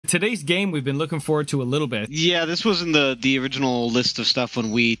today's game we've been looking forward to a little bit. Yeah, this was in the original list of stuff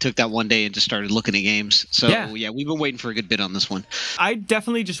when we took that one day and just started looking at games. So yeah, we've been waiting for a good bit on this one. I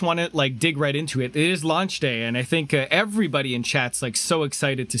definitely just want to like dig right into it. It is launch day, and I think everybody in chat's like so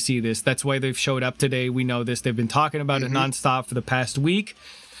excited to see this. That's why they've showed up today. We know this. They've been talking about it nonstop for the past week.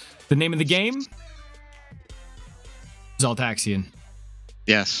 The name of the game is OUTLYING.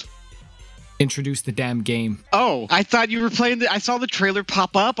 Yes. Introduce the damn game. Oh, I thought you were playing I saw the trailer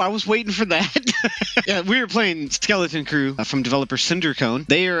pop up. I was waiting for that. Yeah, we were playing Skeleton Crew from developer Cindercone.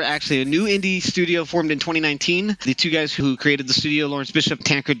 They are actually a new indie studio formed in 2019. The two guys who created the studio, Lawrence Bishop,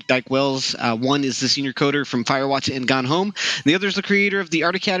 Tancred Dyke Wells. One is the senior coder from Firewatch and Gone Home. And the other is the creator of the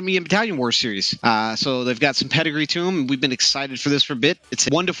Art Academy and Battalion Wars series. So they've got some pedigree to them. We've been excited for this for a bit. It's a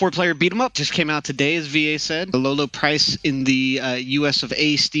 1 to 4 player beat 'em up. Just came out today, as VA said. The low price in the US of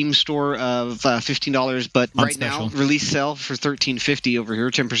A Steam store of $15, but right now release sale for $13.50 over here,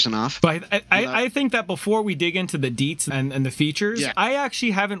 10% off. But I think that before we dig into the deets and the features, I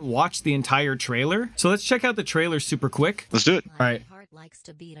actually haven't watched the entire trailer. So let's check out the trailer super quick. Let's do it. All right.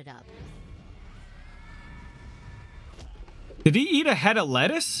 Did he eat a head of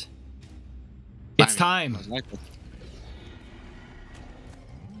lettuce? It's time.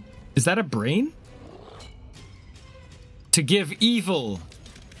 Is that a brain? To give evil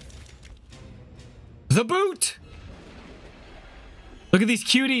the boot. Look at these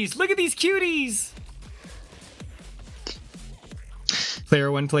cuties. Look at these cuties.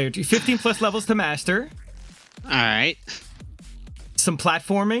 Player 1, player 2. 15 plus levels to master. All right. Some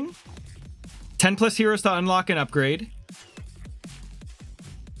platforming. 10 plus heroes to unlock and upgrade.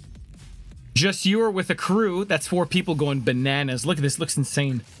 Just you or with a crew. That's 4 people going bananas. Look at this. Looks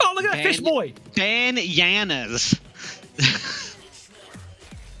insane. Oh, look at that fish boy. Bananas.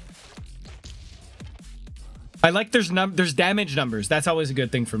 I like there's damage numbers. That's always a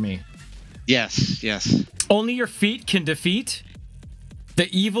good thing for me. Yes, yes. Only your feet can defeat the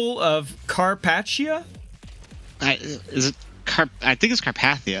evil of Carpathia. I think it's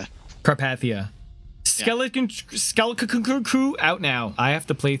Carpathia. Carpathia. Skeleton Crew out now. I have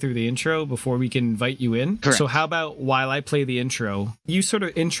to play through the intro before we can invite you in. Correct. So how about while I play the intro, you sort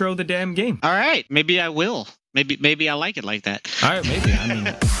of intro the damn game? All right. Maybe I will. Maybe I like it like that. All right, maybe. I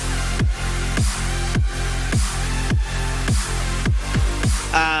mean.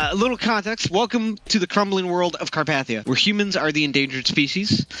 A little context. Welcome to the crumbling world of Carpathia, where humans are the endangered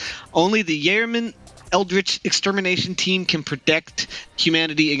species. Only the Yeoman Eldritch Extermination Team can protect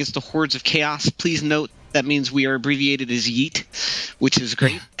humanity against the hordes of chaos. Please note that means we are abbreviated as YEET, which is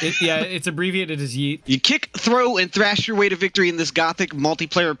great. It's abbreviated as YEET. You kick, throw, and thrash your way to victory in this gothic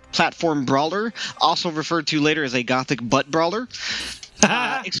multiplayer platform brawler, also referred to later as a gothic butt brawler.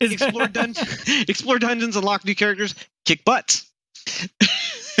 Explore dungeons, unlock new characters, kick butts.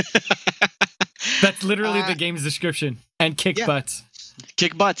 That's literally the game's description. And kick butts.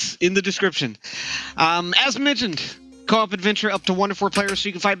 Kick butts in the description. As mentioned, co-op adventure up to 1 to 4 players, so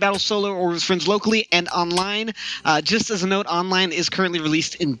you can fight battles solo or with friends locally and online. Just as a note, online is currently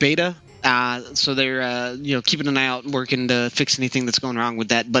released in beta. So they're keeping an eye out and working to fix anything that's going wrong with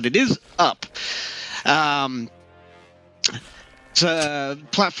that. But it is up. It's a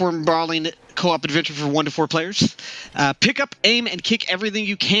platform brawling co-op adventure for 1 to 4 players. Pick up, aim, and kick everything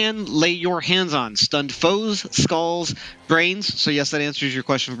you can lay your hands on. Stunned foes, skulls, brains. So yes, that answers your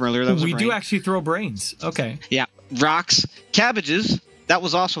question from earlier. That was we do actually throw brains. Okay. Yeah. Rocks, cabbages. That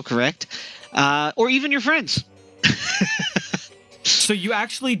was also correct. Or even your friends. So you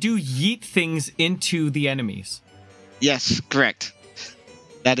actually do yeet things into the enemies. Yes, correct.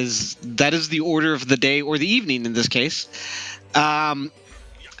 That is the order of the day or the evening in this case.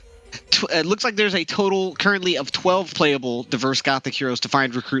 It looks like there's a total currently of 12 playable diverse gothic heroes to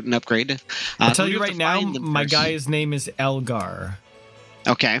find, recruit, and upgrade. I'll tell you right now, my guy's name is Elgar.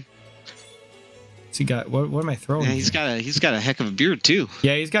 Okay. So he got what am I throwing? Yeah, he's got a heck of a beard too.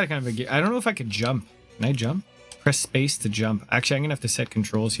 Yeah, he's got a kind of a. I don't know if I could jump. Can I jump? Press space to jump. Actually, I'm gonna have to set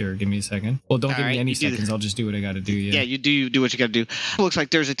controls here. Give me a second. Well, don't give me any seconds. I'll just do what I got to do. Yeah, you do what you got to do. It looks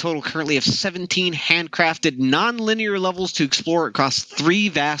like there's a total currently of 17 handcrafted non-linear levels to explore across 3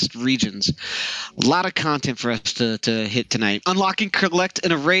 vast regions. A lot of content for us to hit tonight. Unlock and collect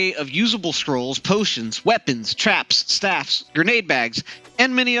an array of usable scrolls, potions, weapons, traps, staffs, grenade bags,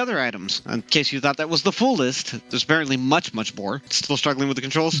 and many other items. In case you thought that was the full list, there's apparently much more. Still struggling with the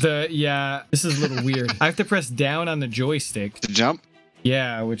controls? Yeah, this is a little weird. I have to press down on the joystick to jump.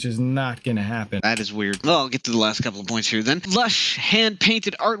 Yeah, which is not gonna happen. That is weird. Well, I'll get to the last couple of points here then. Lush,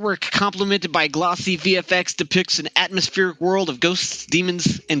 hand-painted artwork complemented by glossy VFX depicts an atmospheric world of ghosts,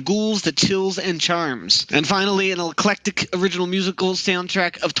 demons, and ghouls that chills and charms. And finally, an eclectic original musical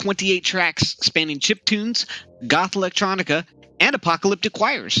soundtrack of 28 tracks spanning chiptunes, goth electronica, and apocalyptic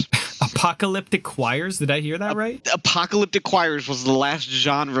choirs. Apocalyptic choirs? Did I hear that right? Apocalyptic choirs was the last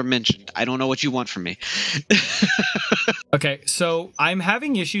genre mentioned. I don't know what you want from me. Okay, so I'm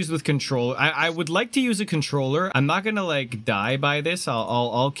having issues with controller. I would like to use a controller. I'm not gonna like die by this.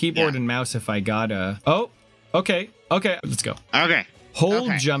 I'll keyboard and mouse if I gotta. Oh, okay, let's go. Okay.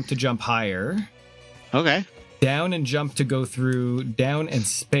 Hold jump to jump higher. Okay. Down and jump to go through, down and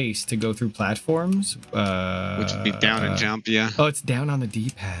space to go through platforms. Which would be down and jump, yeah. Oh, it's down on the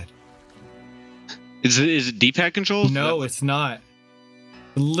D-pad. Is it D-pad controls? No, it's not.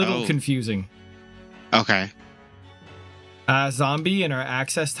 A little confusing. Okay. Zombie in our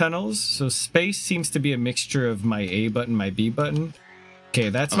access tunnels. So space seems to be a mixture of my A button, my B button. Okay,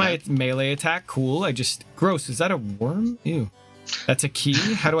 that's my melee attack. Cool. Gross. Is that a worm? Ew. That's a key.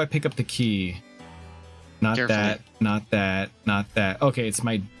 How do I pick up the key? Not that, not that, not that. Okay, it's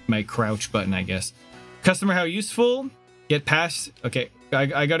my crouch button, I guess. Customer, how useful? Get past. Okay,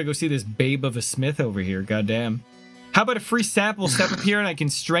 I gotta go see this babe of a smith over here. Goddamn. How about a free sample? Step up here and I can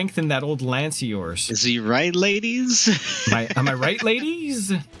strengthen that old lance of yours. Is he right, ladies? Am I right,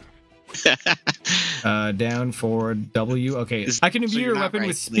 ladies? Down, forward, W. Okay, I can imbue your weapon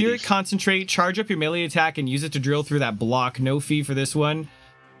with spirit, concentrate, charge up your melee attack, and use it to drill through that block. No fee for this one.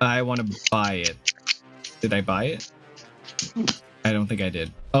 I want to buy it. Did I buy it? I don't think I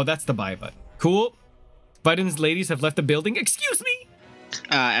did. Oh, that's the buy button. Cool. Biden's ladies have left the building. Excuse me?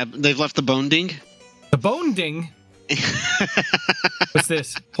 They've left the bone ding? The bone ding? What's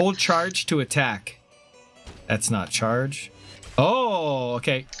this? Hold charge to attack. That's not charge. Oh,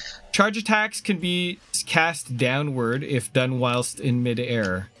 okay. Charge attacks can be cast downward if done whilst in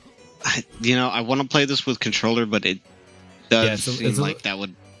midair. I want to play this with controller, but it does seem like that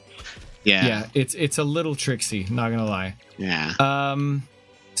would... Yeah, it's a little tricksy, not gonna lie. Yeah.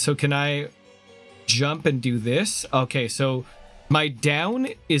 So can I jump and do this? Okay, so my down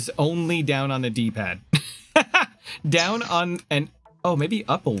is only down on the D-pad. Down on maybe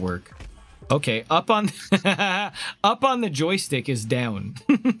up will work. Okay, up on up on the joystick is down.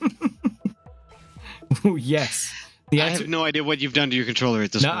 Ooh, yes. I have no idea what you've done to your controller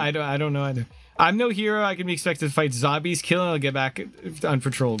at this point. No, I don't know either. I'm no hero. I can be expected to fight zombies, kill, and I'll get back on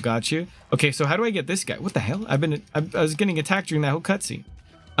patrol. Got you. Okay, so how do I get this guy? What the hell? I was getting attacked during that whole cutscene.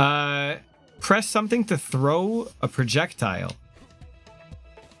 Press something to throw a projectile.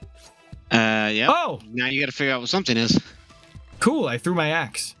 Yeah. Oh! Now you got to figure out what something is. Cool, I threw my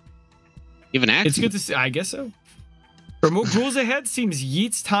axe. You have an axe? It's good to see. I guess so. Remote rules ahead. Seems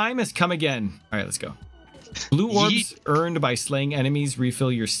Yeet's time has come again. All right, let's go. Blue orbs earned by slaying enemies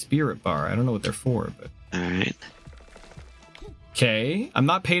refill your spirit bar. I don't know what they're for, but... All right. Okay. I'm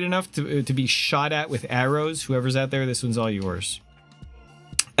not paid enough to be shot at with arrows. Whoever's out there, this one's all yours.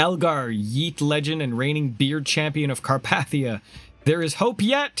 Elgar, Yeet legend and reigning beard champion of Carpathia. There is hope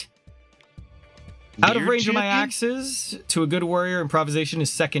yet! Out of range of my axes, to a good warrior, improvisation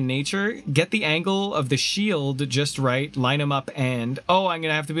is second nature. Get the angle of the shield just right. Line them up and... Oh, I'm going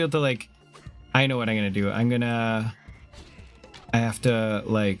to have to be able to, like... I know what I'm going to do. I have to,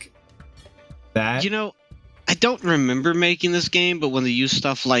 like... That. I don't remember making this game, but when they use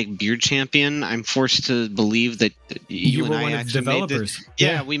stuff like Beard Champion, I'm forced to believe that you and were I one of the developers. Made this.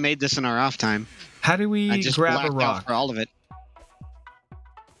 Yeah, we made this in our off time. How do we grab a rock? Out for all of it.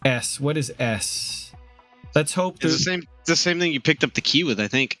 S. What is S? Let's hope it's the same thing you picked up the key with, I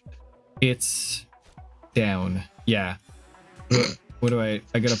think. It's down. Yeah. What do I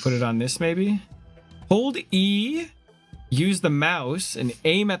gotta put it on this maybe? Hold E, use the mouse, and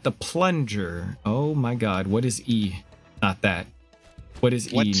aim at the plunger. Oh my god, what is E? Not that. What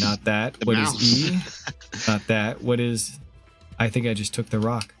is E? Not that. What is E? Not that. What is... I think I just took the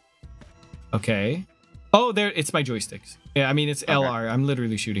rock. Okay. Oh, there, it's my joysticks. Yeah, I mean, it's LR. I'm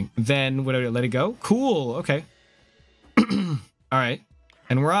literally shooting. Then, what do I let it go? Cool, okay. All right.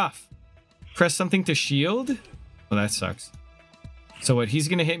 And we're off. Press something to shield. Well, that sucks. So what, he's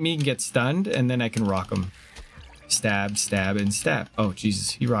going to hit me and get stunned, and then I can rock him. Stab, stab, and stab. Oh,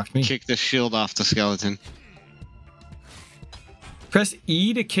 Jesus, he rocked me. Kick the shield off the skeleton. Press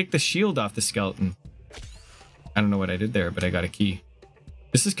E to kick the shield off the skeleton. I don't know what I did there, but I got a key.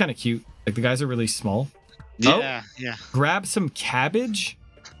 This is kind of cute. Like, the guys are really small. Yeah, yeah. Grab some cabbage.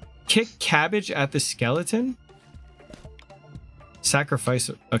 Kick cabbage at the skeleton.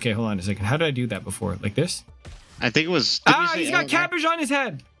 Sacrifice. Okay, hold on a second. How did I do that before? Like this? I think it was. He's got cabbage on his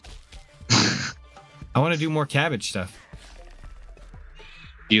head. I want to do more cabbage stuff.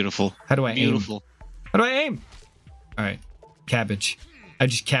 Beautiful. How do I aim? How do I aim? All right, cabbage. I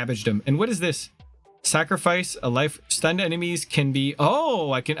just cabbaged him. And what is this? Sacrifice a life. Stunned enemies can be.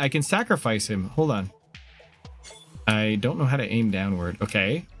 Oh, I can sacrifice him. Hold on. I don't know how to aim downward.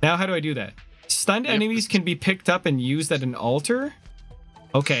 Okay. Now how do I do that? Stunned enemies can be picked up and used at an altar.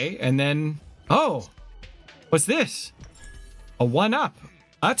 Okay, and then oh, what's this? A 1-up.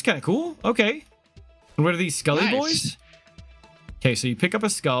 That's kind of cool. Okay. And what are these scully boys? Okay, so you pick up a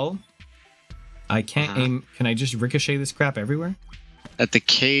skull. I can't aim. Can I just ricochet this crap everywhere? At the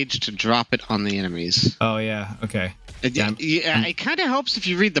cage to drop it on the enemies. Oh yeah. Okay. It kind of helps if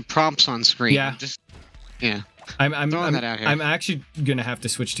you read the prompts on screen. Yeah. I'm actually gonna have to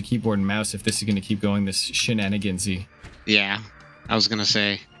switch to keyboard and mouse if this is gonna keep going this shenanigansy. Yeah. I was gonna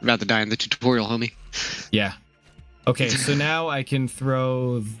say about to die in the tutorial, homie. Yeah. Okay, so now I can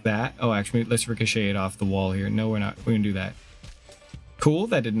throw that. Oh, actually, let's ricochet it off the wall here. No, we're not. We're gonna do that. Cool.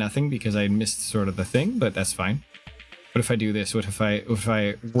 That did nothing because I missed sort of the thing, but that's fine. What if I do this? What if I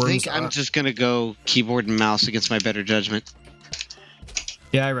think I'm just gonna go keyboard and mouse against my better judgment.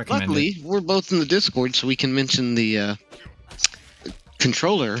 Yeah, I recommend Luckily, we're both in the Discord, so we can mention the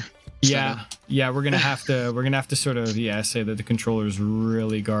controller. Yeah, yeah, we're gonna have to sort of say that the controller's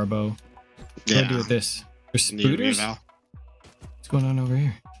really garbo. What do I do with this? There's spooters. What's going on over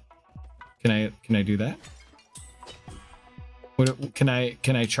here? Can I do that? What can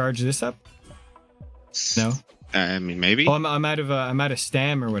I charge this up? No. I mean, maybe. Oh, I'm out of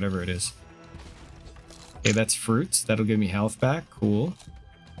stam or whatever it is. Okay, that's fruits. That'll give me health back. Cool.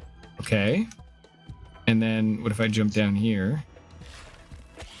 Okay. And then what if I jump down here?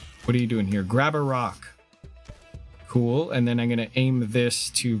 What are you doing here? Grab a rock. Cool. And then I'm gonna aim this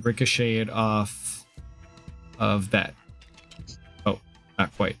to ricochet it off of that. Oh,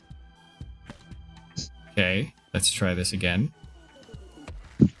 not quite. Okay, let's try this again.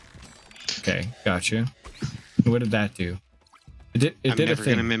 Okay, gotcha. What did that do? It did a thing. I'm never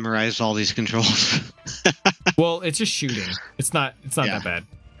gonna memorize all these controls. Well, it's just shooting. It's not that bad.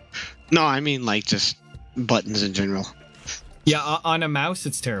 No, I mean like just buttons in general. Yeah, on a mouse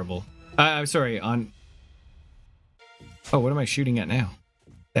it's terrible. I'm sorry, on... Oh, what am I shooting at now?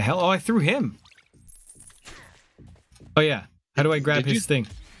 The hell? Oh, I threw him. Oh yeah. How do I grab his thing?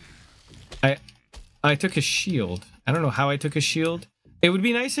 I took his shield. I don't know how I took his shield. It would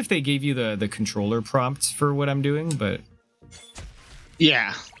be nice if they gave you the controller prompts for what I'm doing, but...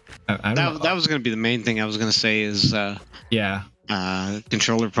 Yeah. I don't know. That was going to be the main thing I was going to say is... yeah.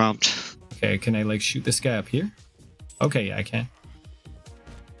 Controller prompt. Okay, can I like shoot this guy up here? Okay, yeah, I can.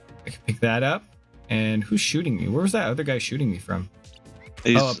 I can pick that up. And who's shooting me? Where was that other guy shooting me from?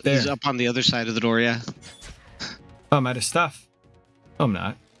 Up there. He's up on the other side of the door, yeah. Oh, I'm out of stuff. Oh, I'm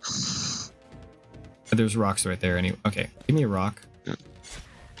not. There's rocks right there anyway. Okay, give me a rock. Yeah.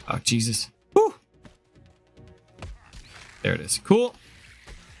 Oh, Jesus. Woo! There it is. Cool.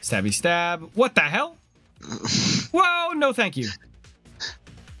 Stabby stab. What the hell? Whoa, no thank you.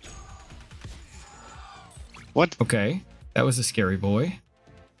 What? Okay, that was a scary boy.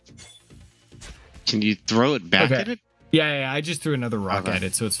 Can you throw it back at it? Yeah, I just threw another rock at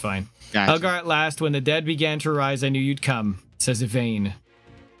it, so it's fine. Gotcha. Elgar at last, when the dead began to rise, I knew you'd come, says Yvain.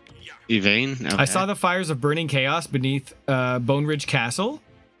 Yvain? Okay. I saw the fires of burning chaos beneath BONERIDGE Castle.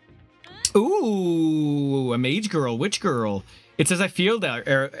 Ooh, a mage girl, witch girl. It says, I feel that,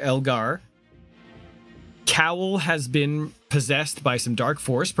 Elgar. Cowl has been possessed by some dark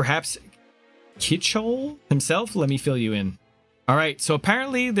force, perhaps Kitchell himself. Let me fill you in. All right, so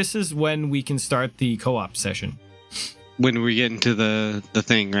apparently this is when we can start the co-op session. When we get into the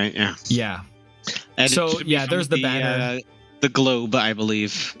thing, right? Yeah. Yeah. And so yeah, there's the banner. The globe, I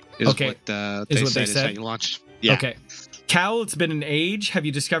believe, is what they said is how you launched. Yeah. Okay. Cal, it's been an age. Have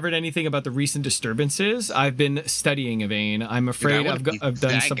you discovered anything about the recent disturbances? I've been studying, Yvain. I'm afraid I've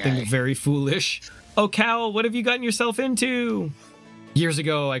done something very foolish. Oh, Cal, what have you gotten yourself into? Years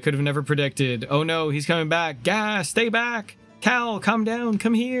ago, I could have never predicted. Oh no, he's coming back. Gas, stay back. Cal, calm down.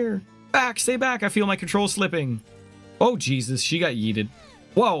 Come here. Back, stay back. I feel my control slipping. Oh, Jesus, she got yeeted.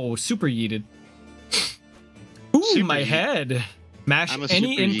 Whoa, super yeeted. Ooh, super my head. Mash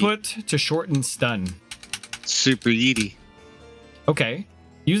any input to shorten stun. Super yeety. Okay.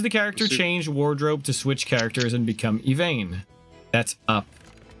 Use the character change wardrobe to switch characters and become Yvain. That's up.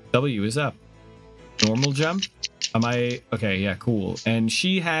 W is up. Normal jump. Am I... Okay, yeah, cool. And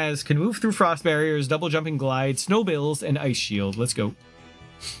she can move through frost barriers, double jumping glide, snow bills, and ice shield. Let's go.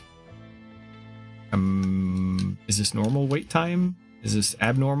 Is this normal wait time? Is this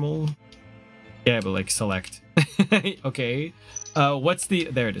abnormal? Yeah, but like select. Okay. What's the...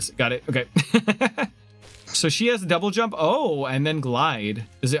 There it is. Got it. Okay. So she has double jump. Oh, and then glide.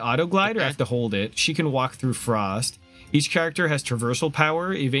 Is it auto glide or I have to hold it? She can walk through frost. Each character has traversal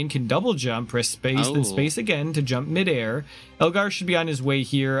power. Evane can double jump, press space, then space again to jump midair. Elgar should be on his way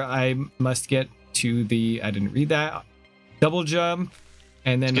here. I must get to the... I didn't read that. Double jump,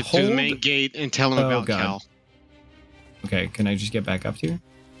 and then Let's hold... get to the main gate and tell him about God. Cal. Okay, can I just get back up here?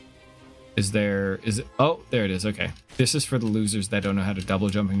 Is it? Oh, there it is. Okay. This is for the losers that don't know how to double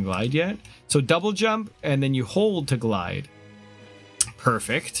jump and glide yet. So double jump, and then you hold to glide.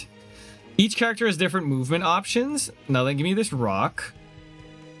 Perfect. Each character has different movement options. Now then, give me this rock.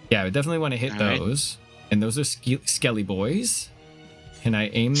 Yeah, I definitely want to hit those. And those are skelly boys. Can I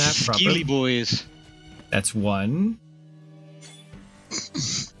aim that properly? Skelly boys. That's one.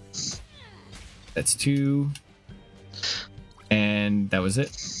 That's two. And that was it.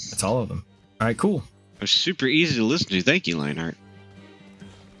 That's all of them. All right, cool. They're super easy to listen to. Thank you, Lionheart.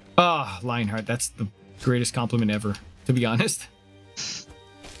 Ah, Lionheart. That's the greatest compliment ever, to be honest.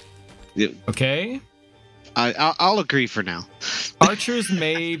 Yeah. Okay. I'll agree for now. Archers,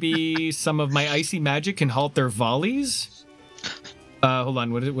 maybe some of my icy magic can halt their volleys. Hold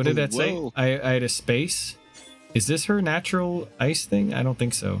on. What did that say? I had a space. Is this her natural ice thing? I don't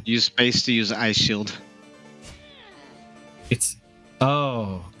think so. Use space to use ice shield. It's...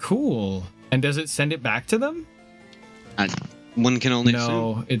 Oh, cool. And does it send it back to them? One can only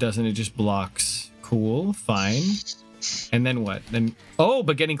No, it doesn't. It just blocks. Cool. Fine. And then what? Then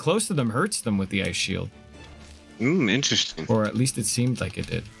but getting close to them hurts them with the ice shield. Interesting. Or at least it seemed like it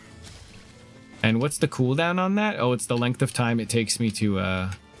did. And what's the cooldown on that? Oh, it's the length of time it takes me to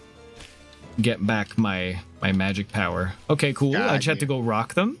get back my magic power. Okay, cool. I just had to go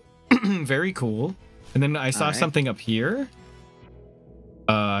rock them. Very cool. And then I saw something up here.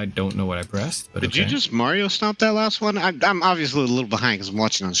 I don't know what I pressed, but Did you just Mario stomp that last one? I'm obviously a little behind because I'm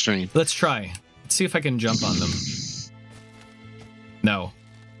watching on stream. Let's try. Let's see if I can jump on them. No.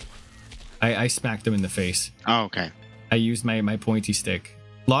 I smacked them in the face. Oh, okay. I used my pointy stick.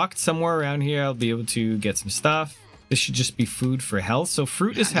 Locked somewhere around here, I'll be able to get some stuff. This should just be food for health. So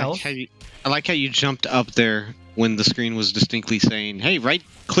fruit is health. I like how you jumped up there when the screen was distinctly saying, hey, right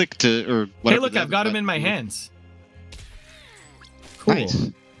click to, or whatever. Hey, look, I've got him in my hands. Cool. Nice.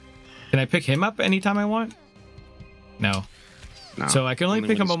 Can I pick him up anytime I want? No. So I can only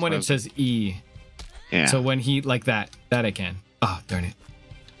pick him up when it says E. Yeah. So when he, like that I can. Oh, darn it.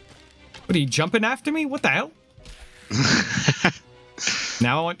 What, are you jumping after me? What the hell?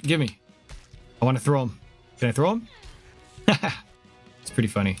 Now give me. I want to throw him. Can I throw him? It's pretty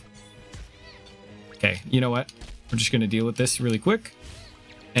funny. Okay, you know what? We're just going to deal with this really quick.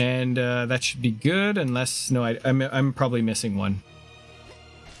 And that should be good, unless... No, I'm probably missing one.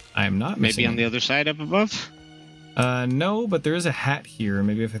 I am not missing Maybe on the other side up above? No, but there is a hat here.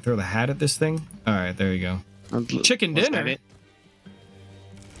 Maybe if I throw the hat at this thing. All right, there you go. Chicken dinner.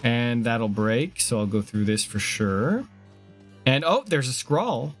 And that'll break, so I'll go through this for sure. And oh, there's a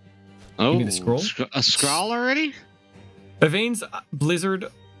scroll. Oh, give me the scroll. A scroll already? Evane's Blizzard.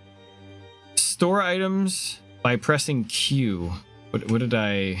 Store items by pressing Q. What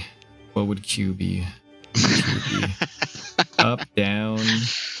would Q be? Up, down,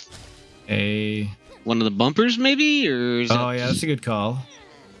 A. One of the bumpers, maybe? Or yeah, that's a good call.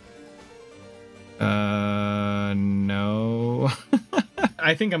 No.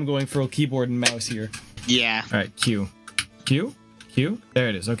 I think I'm going for a keyboard and mouse here. Yeah. All right, Q. Q? Q? There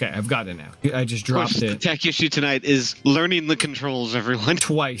it is. Okay, I've got it now. I just dropped it. The tech issue tonight is learning the controls, everyone.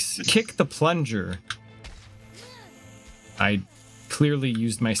 Twice. Kick the plunger. I clearly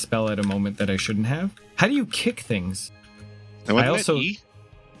used my spell at a moment that I shouldn't have. How do you kick things? I also...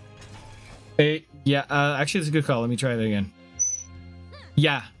 Yeah, actually, it's a good call. Let me try that again.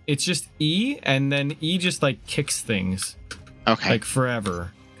 Yeah, it's just E, and then E just, like, kicks things. Okay. Like,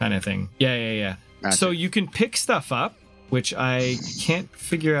 forever kind of thing. Yeah. Gotcha. So you can pick stuff up, which I can't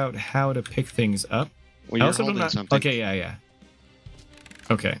figure out how to pick things up. Well, you're holding something. Okay, yeah.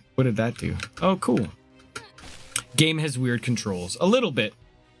 Okay, what did that do? Oh, cool. Game has weird controls. A little bit.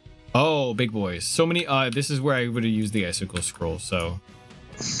 Oh, big boys. So many... this is where I would have used the icicle scroll, so...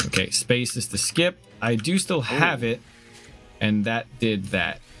 Okay, space is to skip. I do still have it, and that did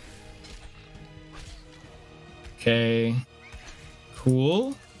that. Okay.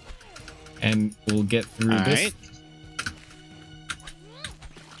 Cool. And we'll get through this. Right.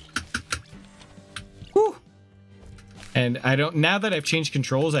 Whew. And I don't... Now that I've changed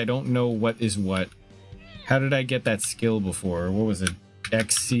controls, I don't know what is what. How did I get that skill before? What was it?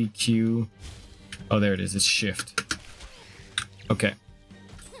 X, C, Q. Oh, there it is. It's shift. Okay.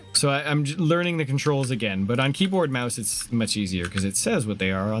 So I'm learning the controls again, but on keyboard mouse it's much easier because it says what they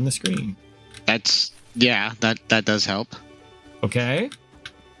are on the screen. That's that does help. Okay.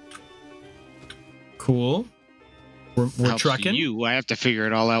 Cool. We're trucking. You, I have to figure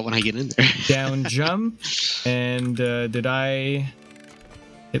it all out when I get in there. Down jump, and did I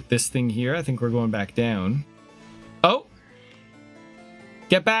hit this thing here? I think we're going back down. Oh,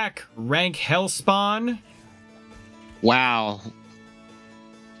 get back! Rank Hellspawn. Wow.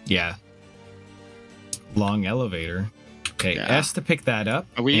 Yeah. Long elevator. Okay, Yeah. S to pick that up.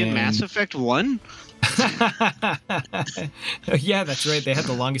 Are we in Mass Effect 1? Yeah, that's right. They had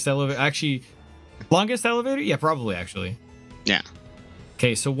the longest elevator. Actually, longest elevator? Yeah, probably, actually. Yeah.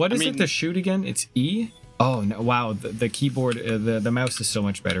 Okay, so what is it to shoot again? It's E? Oh, no, wow. The keyboard, the mouse is so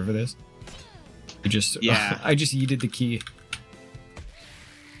much better for this. I just yeeted the key.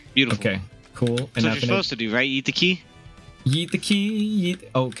 Beautiful. Okay, cool. That's what you're supposed to do, right? Eat the key? Yeet the key. Yeet.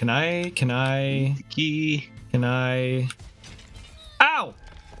 Oh, can I? Eat the key. Can I? Ow!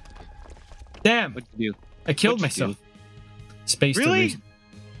 Damn. What'd you do? I killed myself. Space Really? to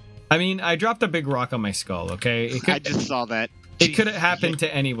I mean, I dropped a big rock on my skull, okay? I just saw that. It could have happened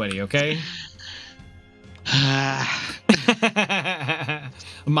to anybody, okay?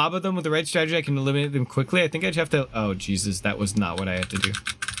 Mob them with the right strategy, I can eliminate them quickly. I think I'd have to... Oh, Jesus, that was not what I had to do.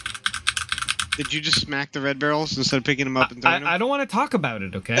 Did you just smack the red barrels instead of picking them up and throwing them? I don't want to talk about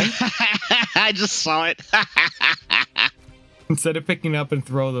it, okay? I just saw it. Instead of picking up and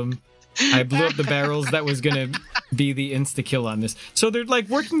throw them, I blew up the barrels. That was going to be the insta-kill on this. So they're like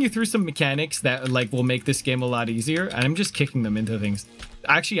working you through some mechanics that like will make this game a lot easier, and I'm just kicking them into things.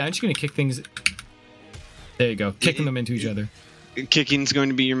 Actually, I'm just going to kick things... There you go. Kicking them into each other. Kicking's going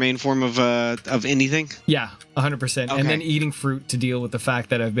to be your main form of anything? Yeah, 100%. Okay. And then eating fruit to deal with the fact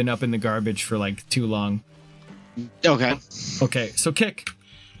that I've been up in the garbage for like too long. Okay. Okay, so kick.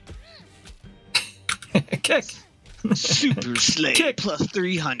 Kick. Super Slay Kick. plus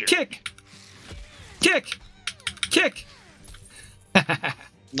 300. Kick. Kick. Kick.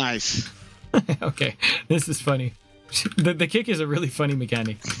 Nice. Okay, this is funny. The kick is a really funny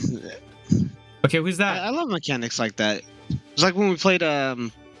mechanic. Okay, who's that? I love mechanics like that. It's like when we played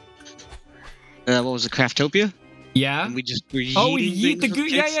what was it, Craftopia? Yeah. And we yeeting we yeet the things with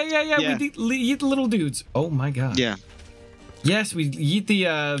kicks? Yeah. We yeet the little dudes. Oh my god. Yeah. Yes, we yeet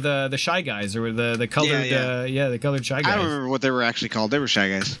the shy guys or the colored the colored shy guys. I don't remember what they were actually called. They were shy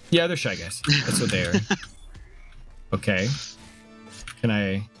guys. Yeah, they're shy guys. That's what they are. Okay. Can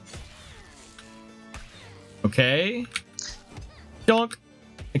I? Okay. Donk.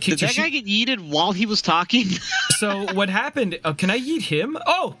 Did that guy get yeeted while he was talking? So what happened? Can I yeet him?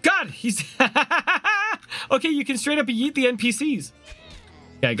 Oh God, he's okay. You can straight up yeet the NPCs.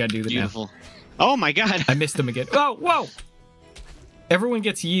 Yeah, I gotta do that. Beautiful. Now. Oh my God! I missed him again. Oh, whoa! Everyone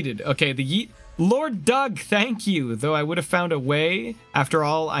gets yeeted. Okay, the yeet. Lord Doug, thank you. Though I would have found a way. After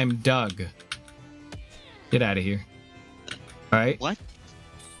all, I'm Doug. Get out of here. All right. What?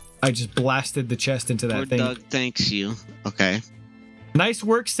 I just blasted the chest into that Lord thing. Doug thanks you. Okay. Nice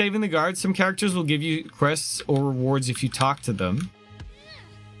work saving the guards. Some characters will give you quests or rewards if you talk to them.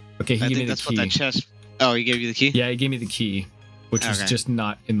 Okay, he gave me the key. What that chest... Oh, he gave you the key? Yeah, he gave me the key, which was just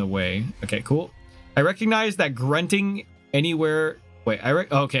not in the way. Okay, cool. I recognize that grunting anywhere... Wait,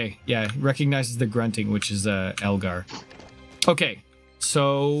 okay, yeah, he recognizes the grunting, which is Elgar. Okay,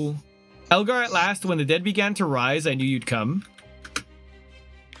 so... Elgar at last, when the dead began to rise, I knew you'd come.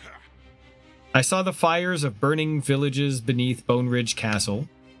 I saw the fires of burning villages beneath BONERIDGE Castle.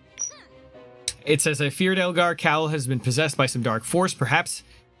 It says, I feared Elgar. Cal has been possessed by some dark force. Perhaps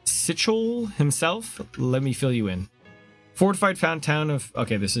Sichel himself? Let me fill you in. Fortified found town of...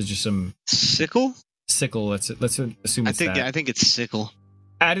 Okay, this is just some... Sickle? Sickle. Let's assume it's that. I think it's Sickle.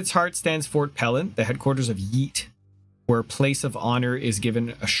 At its heart stands Fort Pellant, the headquarters of Yeet, where place of honor is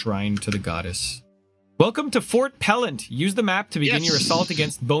given a shrine to the goddess. Welcome to Fort Pellant. Use the map to begin your assault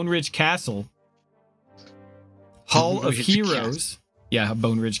against BONERIDGE Castle. Hall of Heroes. Yeah,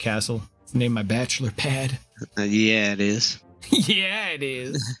 BONERIDGE Castle. It's named my bachelor pad. Yeah, it is. Yeah, it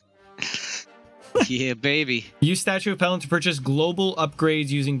is. Yeah, baby. Use Statue of Pellant to purchase global upgrades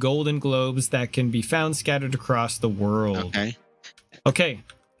using golden globes that can be found scattered across the world. Okay. Okay.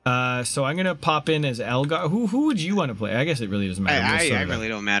 So I'm gonna pop in as Elgar. Who would you want to play? I guess it really doesn't matter. I really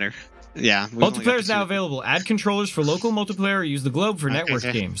don't matter. Yeah. Multiplayer is now available. Add controllers for local multiplayer or use the globe for network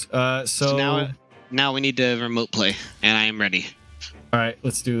games. So now we need to remote play, and I am ready. All right,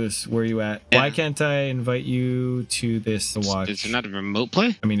 let's do this. Where are you at? Yeah. Why can't I invite you to this to watch? Is it not a remote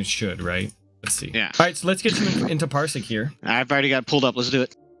play? I mean, it should, right? Let's see. Yeah. All right, so let's get you into Parsec here. I've already got pulled up. Let's do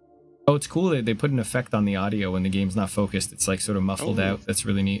it. Oh, it's cool that they put an effect on the audio when the game's not focused. It's like sort of muffled out. That's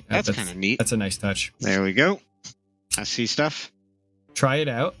really neat. That's kind of neat. That's a nice touch. There we go. I see stuff. Try it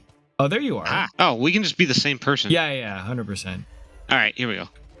out. Oh, there you are. Ah. Oh, we can just be the same person. Yeah, 100%. All right, here we go.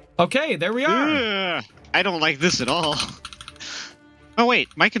 Okay, there we are. Ugh, I don't like this at all. Oh, wait.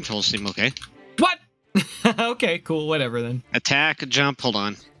 My controls seem okay. What? Okay, cool. Whatever then. Attack, jump. Hold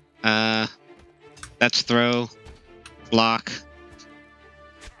on. That's throw. Block.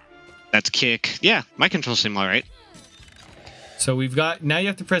 That's kick. Yeah, my controls seem all right. So we've got... Now you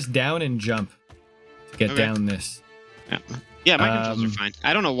have to press down and jump to get down this. Yeah, my controls are fine.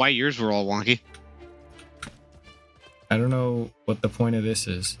 I don't know why yours were all wonky. I don't know what the point of this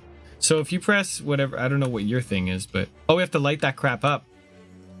is. So if you press whatever... I don't know what your thing is, but... Oh, we have to light that crap up.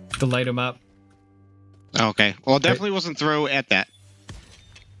 To light them up. Okay. Well, it definitely wasn't throw at that.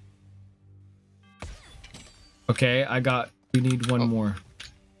 Okay, we need one more.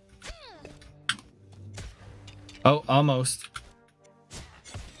 Oh, almost.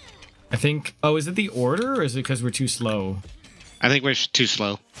 I think... Oh, is it the order, or is it because we're too slow? I think we're too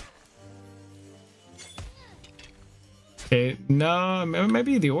slow. Okay, no,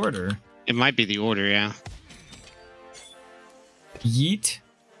 maybe the order. It might be the order, yeah. Yeet.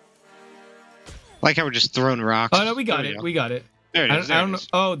 Like how we're just throwing rocks. Oh, no, we got it. We got it. There it is. I don't know.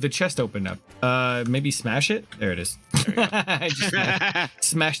 Oh, the chest opened up. Maybe smash it? There it is. I just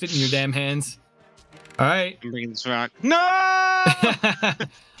smashed it in your damn hands. All right. I'm bringing this rock. No!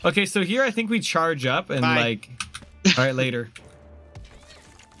 Okay, so here I think we charge up and like... All right, later.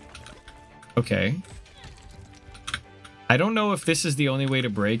 Okay. I don't know if this is the only way to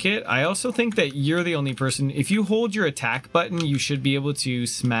break it. I also think that you're the only person... If you hold your attack button, you should be able to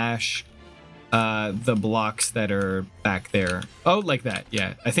smash the blocks that are back there. Oh, like that.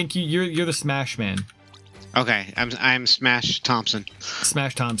 Yeah. I think you're the smash man. Okay, I'm Smash Thompson.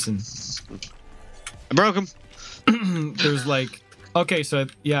 Smash Thompson. I broke him. There's like... Okay, so...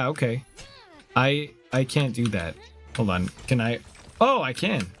 Yeah, okay. I can't do that. Hold on. Can I... Oh, I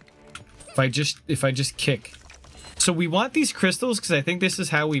can. If I just kick. So we want these crystals because I think this is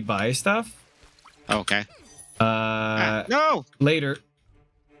how we buy stuff. Okay. No! Later.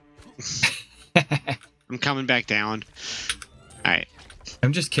 I'm coming back down. Alright.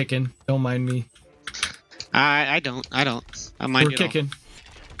 I'm just kicking. Don't mind me. I don't. I mind We're kicking.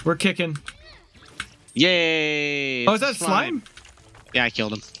 We're kicking. Yay! Oh, is that slime? Yeah, I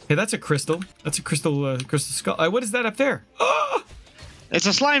killed him. Hey, that's a crystal. That's a crystal skull. What is that up there? Oh! It's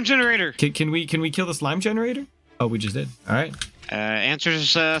a slime generator. Can we kill the slime generator? Oh, we just did. All right.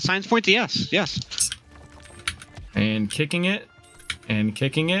 Answers science point to yes. Yes. And kicking it. And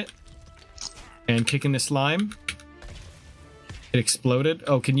kicking it. And kicking the slime. It exploded.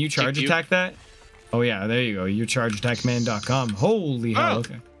 Oh, can you charge attack that? Oh, yeah. There you go. You're chargeattackman.com. Holy hell.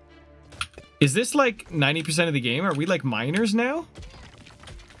 Okay. Is this like 90% of the game? Are we like miners now?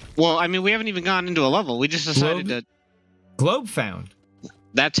 Well, I mean, we haven't even gone into a level. We just decided to... Globe found.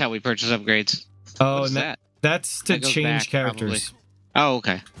 That's how we purchase upgrades. Oh, and that's to change characters. Probably. Oh,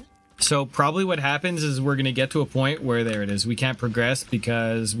 okay. So probably what happens is we're going to get to a point where there it is. We can't progress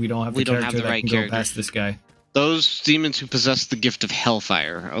because we don't have the character that can go past this guy. Those demons who possess the gift of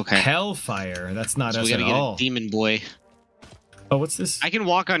Hellfire. Okay. Hellfire. That's not us we gotta at get all. A demon boy. Oh, what's this? I can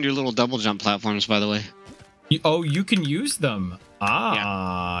walk on your little double jump platforms, by the way. You can use them.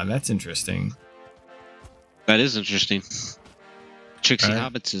 Ah, yeah. That's interesting. That is interesting. Trixie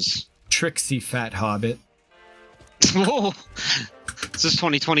Hobbits is... Trixie Fat Hobbit. Whoa! This is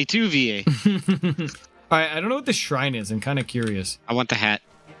 2022 VA. All right, I don't know what the shrine is. I'm kind of curious. I want the hat.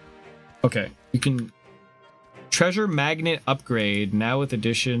 Okay, you can... Treasure magnet upgrade now with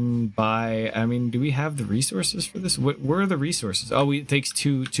addition by... I mean, do we have the resources for this? Where are the resources? Oh, it takes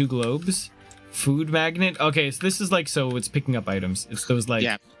two globes. Food magnet. Okay, so this is like it's picking up items. It's those like...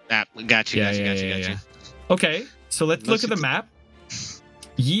 Yeah, got you. Okay, so let's look at the map.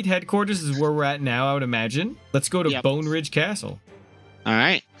 Yeet headquarters is where we're at now, I would imagine. Let's go to BONERIDGE Castle. All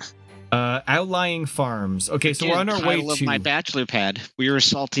right. Outlying farms. Okay, so we're on our way to... of my bachelor pad. We were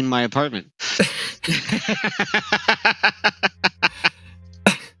assaulting my apartment.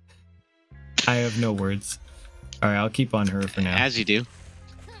 I have no words. All right, I'll keep on her for now. As you do.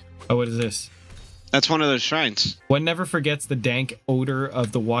 Oh, what is this? That's one of those shrines. One never forgets the dank odor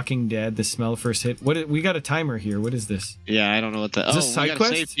of the Walking Dead. The smell first hit. We got a timer here. What is this? Yeah, I don't know what the... Is this side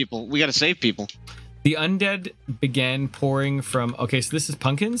quest? Save people. We gotta save people. The undead began pouring from... Okay, so this is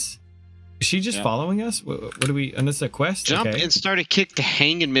Pumpkins? Is she just following us? What do we... And this is a quest? Jump and start a kick to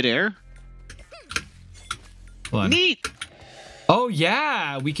hang in midair. Hold on. Neat! Oh,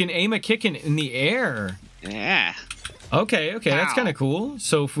 yeah! We can aim a kick in the air. Yeah. Okay, that's Pow. kind of cool.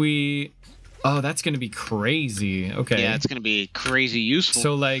 So if we... Oh, that's going to be crazy. Okay. Yeah, it's going to be crazy useful.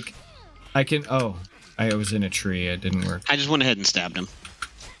 So, like, I can... Oh, I was in a tree. It didn't work. I just went ahead and stabbed him.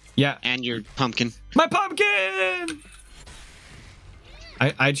 Yeah. And your pumpkin. My pumpkin!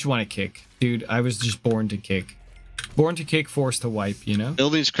 I just want to kick. Dude, I was just born to kick. Born to kick, forced to wipe, you know?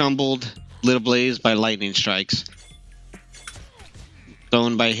 Buildings crumbled, lit ablaze by lightning strikes.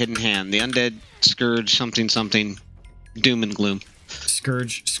 Stolen by hidden hand. The undead scourge something something. Doom and gloom.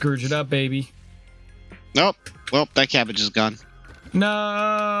 Scourge it up, baby. Nope. Well, that cabbage is gone.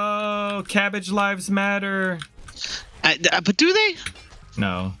 No! Cabbage lives matter. But do they?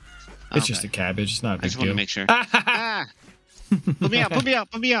 No. It's just a cabbage. It's not a big I just want deal. to make sure. Ah! Put me out, put me out,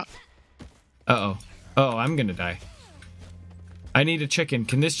 put me out. Uh-oh. Oh, I'm gonna die. I need a chicken.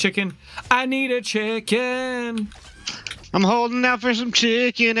 Can this chicken? I need a chicken. I'm holding out for some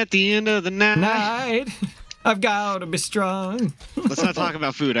chicken at the end of the night. I've got to be strong. Let's not talk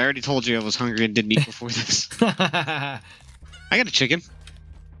about food. I already told you I was hungry and didn't eat before this. I got a chicken.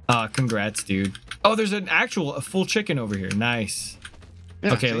 Congrats, dude. Oh, there's a full chicken over here. Nice.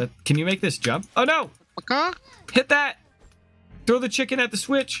 Yeah, okay, can you make this jump? Oh, no. Hit that. Throw the chicken at the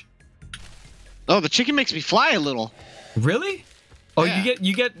switch. Oh, the chicken makes me fly a little. Really? Oh, yeah.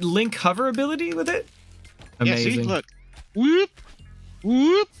 you get Link hover ability with it? Amazing. Yeah, see, look. Whoop.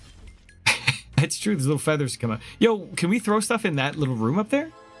 Whoop. It's true. There's little feathers come out. Yo, can we throw stuff in that little room up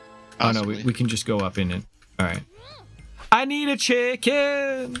there? Possibly. Oh, no, we can just go up in it. All right. I need a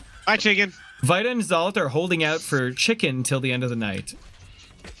chicken. Bye, chicken. Vita and Zalt are holding out for chicken till the end of the night.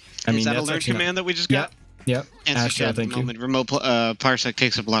 Is that a learn command that we just got? Yep. Answer at the moment. Remote parsec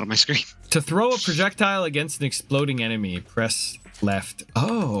takes up a lot of my screen. To throw a projectile against an exploding enemy, press left.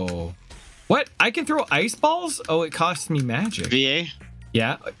 Oh. What? I can throw ice balls? Oh, it costs me magic. VA?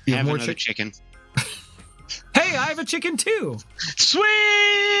 Yeah. You have more chicken. Hey, I have a chicken too. Sweet!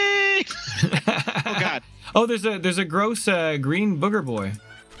 Oh, God. Oh, there's a gross green booger boy.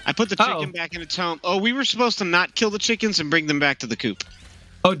 I put the chicken back in its home. Oh, we were supposed to not kill the chickens and bring them back to the coop.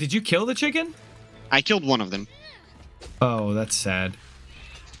 Oh, did you kill the chicken? I killed one of them. Oh, that's sad.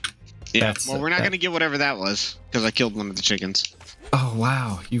 Yeah, well, we're not going to get whatever that was, because I killed one of the chickens. Oh,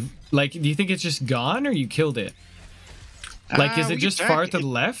 wow. Do you think it's just gone, or you killed it? Like, is it just far to the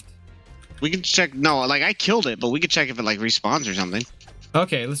left? We can check. No, like, I killed it, but we could check if it, like, respawns or something.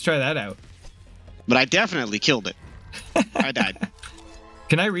 Okay, let's try that out. But I definitely killed it. I died.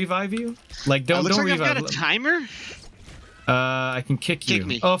 Can I revive you? Like, don't revive. I've got a timer? I can kick you.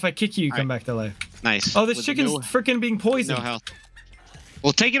 Me. Oh, if I kick you, you come back to life. Nice. Oh, this chicken's freaking being poisoned. No health.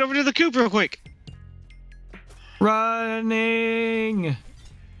 Well, take it over to the coop real quick. Running.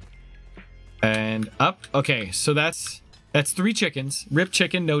 And up. Okay, so that's 3 chickens. Rip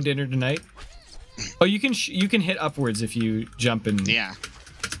chicken, no dinner tonight. Oh, you can hit upwards if you jump in. Yeah.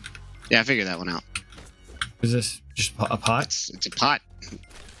 Yeah, I figured that one out. Is this just a pot? It's a pot.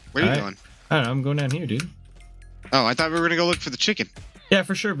 Where are you going? I don't know. I'm going down here, dude. Oh, I thought we were gonna go look for the chicken. Yeah,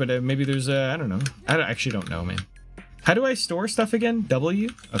 for sure. But maybe there's I don't know. I actually don't know, man. How do I store stuff again? W?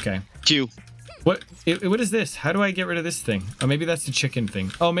 Okay. Q. What is this? How do I get rid of this thing? Oh, maybe that's the chicken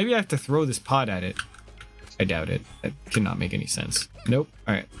thing. Oh, maybe I have to throw this pot at it. I doubt it. That cannot make any sense. Nope.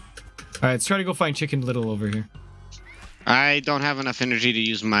 All right. All right, let's try to go find Chicken Little over here. I don't have enough energy to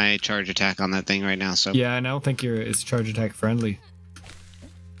use my charge attack on that thing right now, so... Yeah, and I don't think it's charge attack friendly.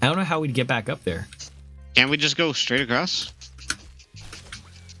 I don't know how we'd get back up there. Can't we just go straight across?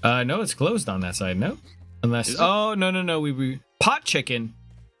 No, it's closed on that side, no? Unless... Oh, no. We pot chicken.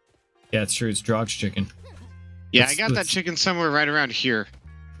 Yeah, it's true. It's Drog's chicken. Yeah, I got that chicken somewhere right around here.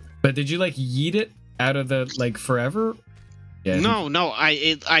 But did you, like, yeet it out of the, like, forever? Yeah. No. I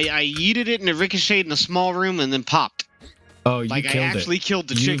yeeted it and it ricocheted in a small room and then popped. Oh, you like killed it. I actually killed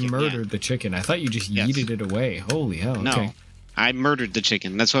the chicken. You murdered the chicken. I thought you just yeeted it away. Holy hell. No, okay. I murdered the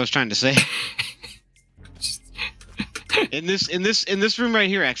chicken. That's what I was trying to say. in this room right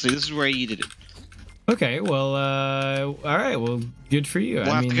here, actually, this is where I yeeted it. Okay, well, all right, well, good for you.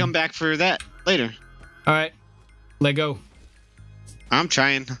 We'll have to come back for that later. All right, let go. I'm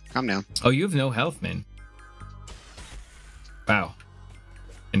trying. Calm down. Oh, you have no health, man. Wow.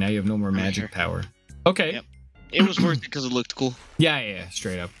 And now you have no more magic power. Okay. Yep. It was worth it because it looked cool. Yeah,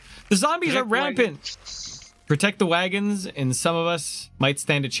 straight up. The zombies are rampant. Protect the wagons, and some of us might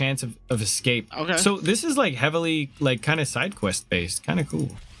stand a chance of escape. Okay. So this is like heavily, like, kind of side quest based. Kind of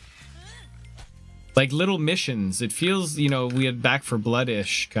cool. Like little missions. It feels, we had Back for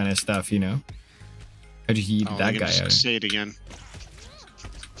Blood-ish kind of stuff, I just yeeted that guy out. Say it again.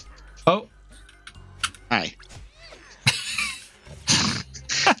 Oh. Hi.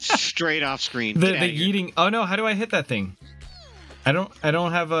 straight off screen. The yeeting. Oh no, how do I hit that thing? I don't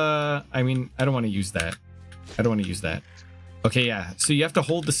have a. I mean, I don't want to use that. I don't want to use that. Okay, yeah. So you have to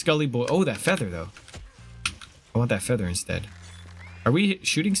hold the Scully boy. Oh, that feather though. I want that feather instead. Are we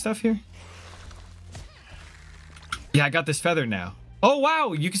shooting stuff here? Yeah, I got this feather now. Oh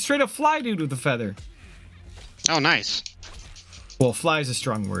wow, you can straight up fly, dude, with the feather. Oh, nice. Well, fly is a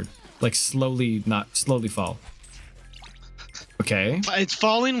strong word. Like slowly, not slowly fall. Okay. It's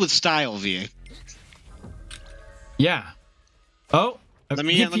falling with style, VA. Yeah. Oh. Let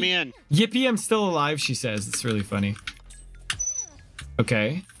me in. Yippee, I'm still alive, she says. It's really funny.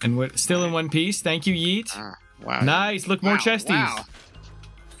 Okay. And what? Still in one piece. Thank you, Yeet. Wow. Nice. Look, more chesties. Wow.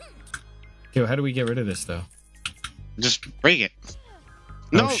 Yo, how do we get rid of this, though? Just break it.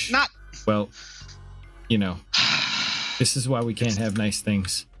 No, not. Well, you know. This is why we can't have nice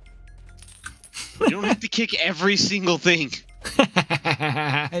things. You don't have to kick every single thing.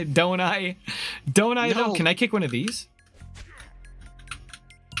 Don't I? Don't I, though? No. Can I kick one of these?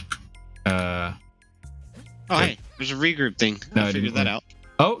 Oh, hey, there's a regroup thing. No, I figured that out.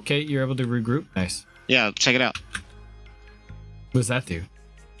 Oh, okay, you're able to regroup. Nice. Yeah, check it out. What does that do?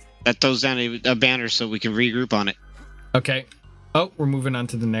 That throws down a banner so we can regroup on it. Okay. Oh, we're moving on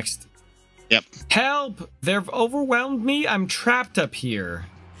to the next. Yep. Help! They've overwhelmed me. I'm trapped up here.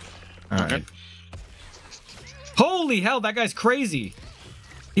 All right. Holy hell, that guy's crazy.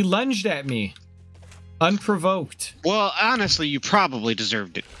 He lunged at me. Unprovoked. Well, honestly, you probably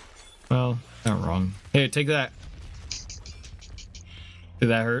deserved it. Well, not wrong. Here, take that. Did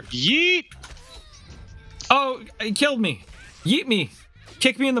that hurt? Yeet! Oh, he killed me. Yeet me.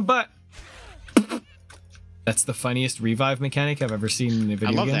 Kick me in the butt. That's the funniest revive mechanic I've ever seen in a video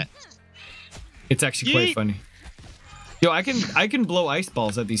game. I love that. It's actually quite funny. Yo, I can blow ice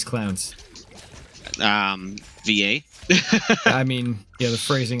balls at these clowns. VA. I mean, yeah, the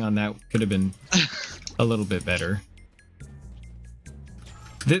phrasing on that could have been a little bit better.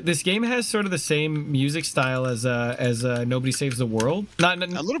 This game has sort of the same music style as Nobody Saves the World. Not a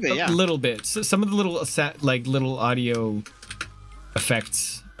little bit, yeah. A little bit. So some of the little audio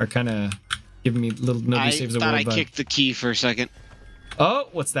effects are kind of giving me little Nobody Saves the World. I thought I kicked the key for a second. Oh,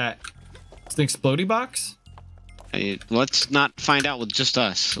 what's that? It's an explodey box? Hey, let's not find out with just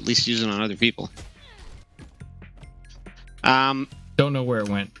us. At least use it on other people. Don't know where it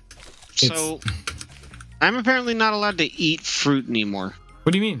went. So, I'm apparently not allowed to eat fruit anymore.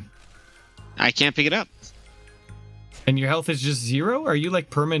 What do you mean? I can't pick it up. And your health is just 0? Are you like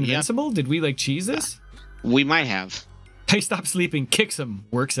permanent invincible? Yep. Did we like cheese this? We might have. Hey, stop sleeping. Kicks him.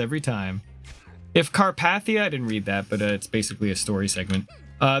 Works every time. If Carpathia, I didn't read that, but it's basically a story segment.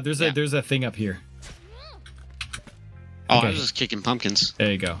 There's a thing up here. Oh, okay. I was just kicking pumpkins.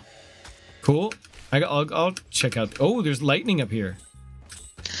 There you go. Cool. I'll check out. Oh, there's lightning up here.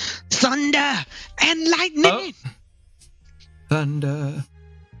 Thunder and lightning. Oh. Thunder.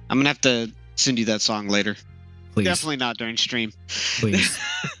 I'm gonna have to send you that song later. Please. Definitely not during stream. Please.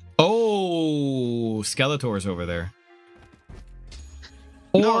 Oh, Skeletor's over there.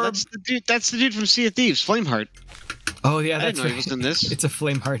 No, that's the dude. That's the dude from Sea of Thieves, Flameheart. Oh yeah, that's right. He was in this. It's a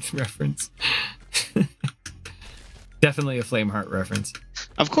Flameheart reference. Definitely a Flameheart reference.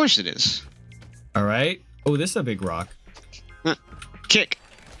 Of course it is. All right. Oh, this is a big rock. Kick.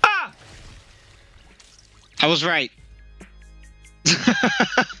 Ah! I was right.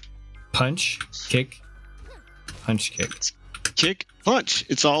 Punch, kick, punch, kick. Kick, punch.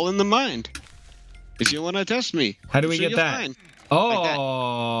 It's all in the mind. If you want to test me. How do we get that? Find.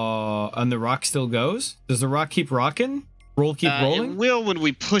 Oh, like and the rock still goes? Does the rock keep rocking? Keep rolling? It will when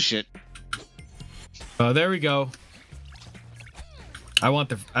we push it. Oh, there we go. I want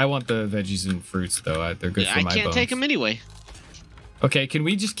the veggies and fruits though. They're good for my bones. I can't take them anyway. Okay, can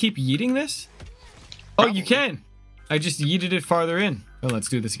we just keep yeeting this? Probably. Oh, you can. I just yeeted it farther in. Oh, let's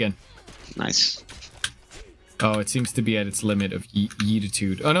do this again. Nice. Oh, it seems to be at its limit of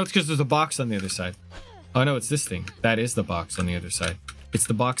yeetitude. Oh no, it's because there's a box on the other side. Oh no, it's this thing. That is the box on the other side. It's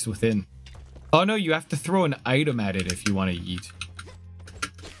the box within. Oh no, you have to throw an item at it if you want to yeet.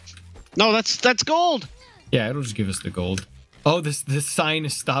 No, that's gold. Yeah, it'll just give us the gold. Oh, this sign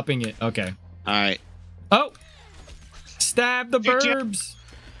is stopping it. Okay. All right. Oh, stab the burbs.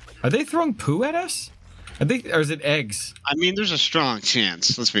 Are they throwing poo at us? Or is it eggs? I mean, there's a strong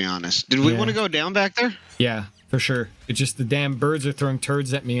chance. Let's be honest. Did we want to go down back there? Yeah, for sure. It's just the damn birds are throwing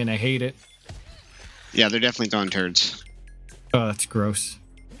turds at me, and I hate it. Yeah, they're definitely throwing turds. Oh, that's gross.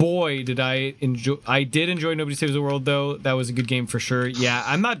 Boy, did I enjoy. I did enjoy Nobody Saves the World, though. That was a good game for sure. Yeah,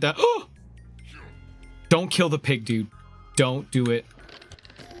 I'm not done. Oh! Don't kill the pig, dude. Don't do it.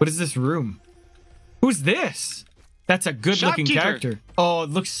 What is this room? Who's this? That's a good-looking character. Oh, it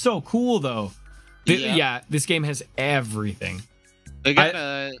looks so cool, though. Yeah, this game has everything. They got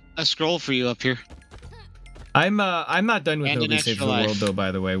a scroll for you up here. I'm not done with Nobody Saves the World, though,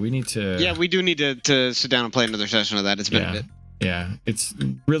 by the way. We need to... Yeah, we do need to sit down and play another session of that. It's been a bit. Yeah, it's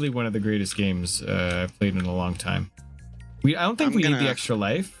really one of the greatest games I've played in a long time. I don't think we need the extra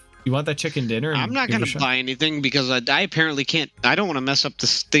life. You want that chicken dinner? I'm not going to buy anything because I apparently can't... I don't want to mess up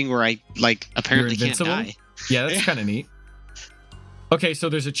this thing where I, like, apparently can't die. Yeah, that's kind of neat. Okay, so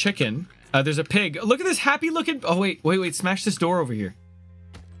there's a chicken. There's a pig. Look at this happy-looking... Oh, wait. Smash this door over here.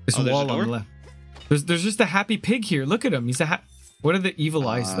 This wall on the left. There's just a happy pig here. Look at him. He's a What are the evil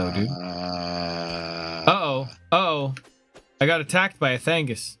eyes, though, dude? Uh-oh. I got attacked by a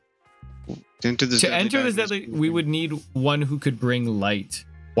Thangus. To enter this deadly, we would need one who could bring light.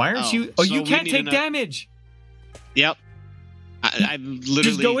 Why aren't you... Oh, so you can't take damage. Yep. I'm literally...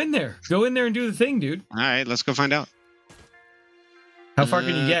 Just go in there. Go in there and do the thing, dude. All right, let's go find out. How far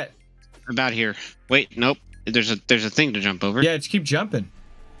can you get? About here. Wait, nope. There's a thing to jump over. Yeah, just keep jumping.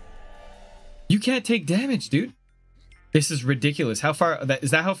 You can't take damage, dude. This is ridiculous. How far...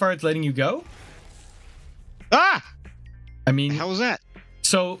 Is that how far it's letting you go? Ah! I mean... How was that?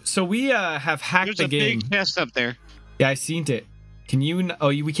 So we have hacked the game. There's a big chest up there. Yeah, I seen it. Can you... Oh,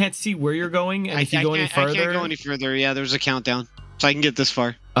 we can't see where you're going? And if you go any further... I can't go any further. Yeah, there's a countdown. So I can get this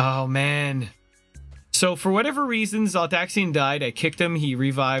far. Oh, man. So for whatever reasons, Altaxian died. I kicked him. He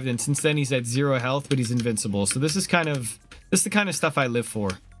revived. And since then, he's at 0 health, but he's invincible. So this is the kind of stuff I live for.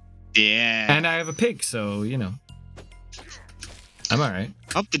 Yeah. And I have a pig, so, you know. I'm all right.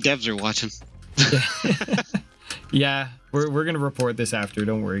 I hope the devs are watching. Yeah, we're going to report this after.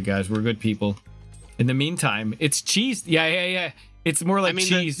 Don't worry, guys. We're good people. In the meantime, it's cheese. Yeah. It's more like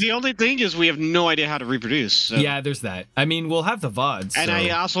cheese. The only thing is we have no idea how to reproduce. So. Yeah, there's that. I mean, we'll have the VODs. And I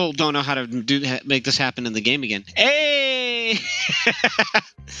also don't know how to make this happen in the game again. Hey!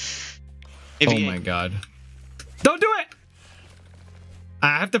 Oh my god. Don't do it!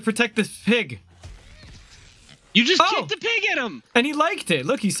 I have to protect this pig. You just kicked the pig at him! And he liked it.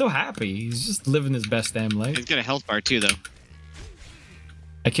 Look, he's so happy. He's just living his best damn life. He's got a health bar too, though.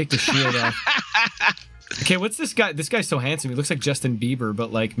 I kicked his shield off. Okay, what's this guy? This guy's so handsome. He looks like Justin Bieber,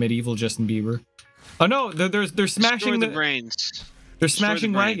 but like medieval Justin Bieber. Oh no, they're smashing the brains. They're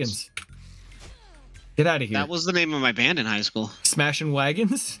smashing wagons. Get out of here. That was the name of my band in high school. Smashing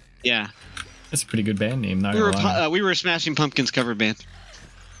Wagons? Yeah. That's a pretty good band name. Not we were a Smashing Pumpkins cover band.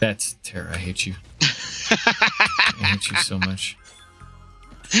 That's terror. I hate you. I hate you so much.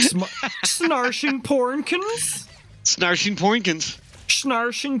 Snarshing Pornkins? Snarshing Pornkins.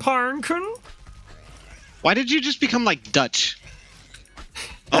 Snarshing Pornkin? Why did you just become like Dutch?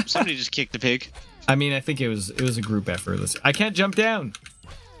 Oh, somebody just kicked the pig. I mean, I think it was a group effort. I can't jump down.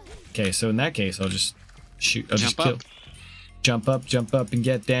 Okay, so in that case, I'll just shoot. I'll just kill. Jump up, and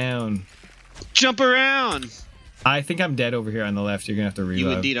get down. Jump around. I think I'm dead over here on the left. You're gonna have to revive. You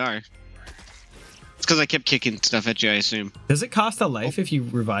indeed are. It's because I kept kicking stuff at you, I assume. Does it cost a life if you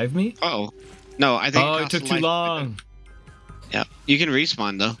revive me? Oh, no, I think. Oh, it took too long. Yeah, you can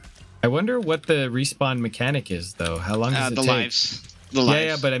respawn though. I wonder what the respawn mechanic is, though. How long does it take? Lives. The lives.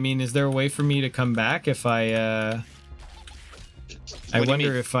 Yeah, but I mean, is there a way for me to come back if I? I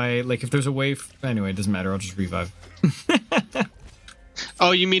wonder if if there's a way. Anyway, it doesn't matter. I'll just revive.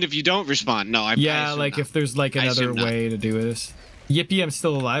 Oh, you mean if you don't respawn? No, I. Yeah, like if there's like another way to do this. Yippee! I'm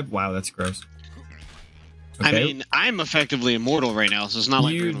still alive. Wow, that's gross. Okay. I mean, I'm effectively immortal right now, so it's not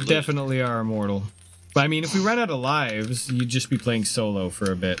like you definitely are immortal. But I mean, if we run out of lives, you'd just be playing solo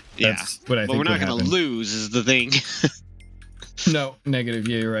for a bit. That's what I think. But we're not going to lose, is the thing. No, negative.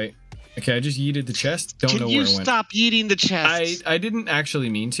 Yeah, you're right. Okay, I just yeeted the chest. Don't know where it went. Can you stop yeeting the chest? I didn't actually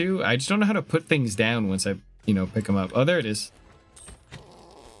mean to. I just don't know how to put things down once I, pick them up. Oh, there it is.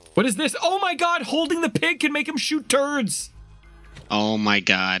 What is this? Oh my god, holding the pig can make him shoot turds. Oh my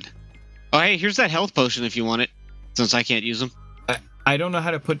god. Oh, hey, here's that health potion if you want it, since I can't use them. I don't know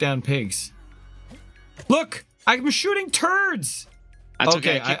how to put down pigs. Look, I'm shooting turds. That's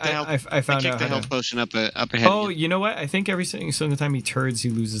okay. I found out the health potion up ahead. Oh, you know what? I think every single time he turds, he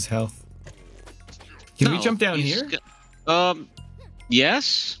loses health. Can we jump down here?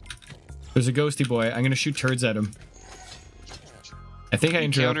 Yes. There's a ghosty boy. I'm gonna shoot turds at him. I think I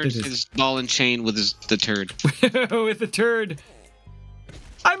interrupted his ball and chain with the turd. With the turd.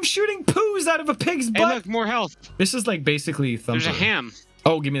 I'm shooting poos out of a pig's butt. Hey, look, more health. This is like basically Thumper. There's a ham.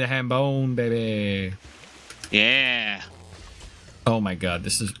 Oh, give me the ham bone, baby. Yeah. Oh my god,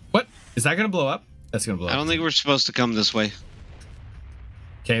 this is... What? Is that going to blow up? That's going to blow up. I don't think we're supposed to come this way.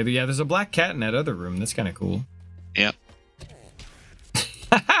 Okay, yeah, there's a black cat in that other room. That's kind of cool. Yep.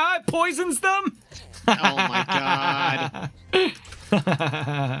 It poisons them? Oh my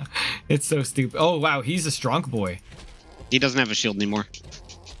god. It's so stupid. Oh wow, he's a strong boy. He doesn't have a shield anymore.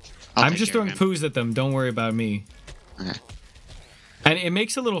 I'm just throwing poos at them. Don't worry about me. Okay. And it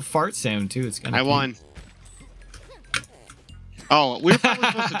makes a little fart sound too. It's kind of. I won. Oh, we were probably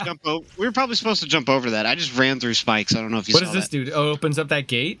supposed to jump over. We were probably supposed to jump over that. I just ran through spikes. I don't know if you saw that. What does this do? Oh, it opens up that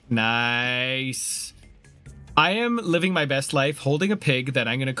gate. Nice. I am living my best life holding a pig that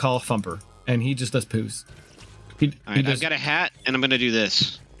I'm going to call Thumper. And he just does poos. All right, I've got a hat, and I'm going to do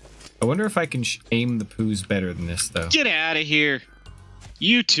this. I wonder if I can aim the poos better than this, though. Get out of here.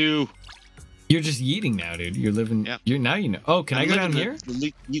 You two. You're just yeeting now, dude. You're living... Yep. Now you know. Oh, can I go down here?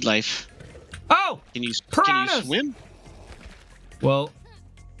 The elite life. Oh! Can you Piranhas! Swim? Well,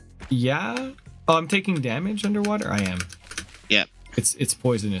 yeah. Oh, I'm taking damage underwater? I am. Yep. It's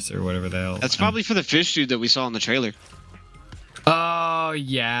poisonous or whatever the hell. That's probably for the fish dude that we saw in the trailer. Oh,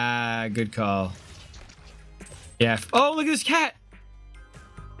 yeah. Good call. Yeah. Oh, look at this cat.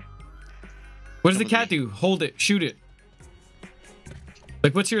 What does the cat do? Hold it. Shoot it.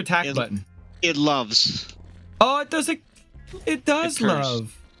 Like, what's your attack button? It loves. Oh, it does. It does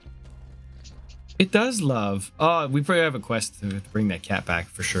love. It does love. Oh, we probably have a quest to bring that cat back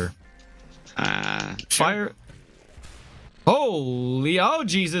for sure. Fire. Holy, oh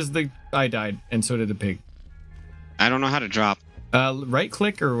Jesus! I died, and so did the pig. I don't know how to drop. Right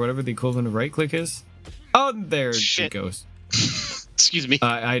click or whatever the equivalent of right click is. Oh, there it goes. Excuse me.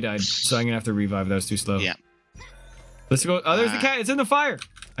 I died, so I'm gonna have to revive. That was too slow. Yeah. Let's go. Oh, there's the cat. It's in the fire.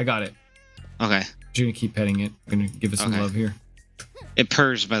 I got it. Okay. You're gonna keep petting it. I'm gonna give it some love here. It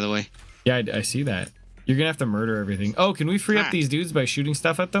purrs, by the way. Yeah, I see that. You're gonna have to murder everything. Oh, can we free up these dudes by shooting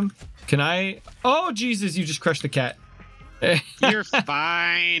stuff at them? Can I? Oh, Jesus, you just crushed the cat. You're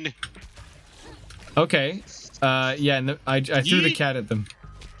fine. Okay. Yeah, and I threw the cat at them.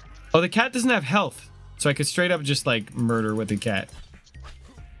 Oh, the cat doesn't have health. So I could straight up just, like, murder with the cat.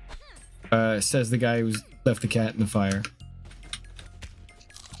 Says the guy who's left the cat in the fire.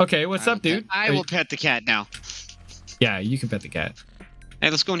 Okay, what's up, dude? I will pet the cat now. Yeah, you can pet the cat. Hey,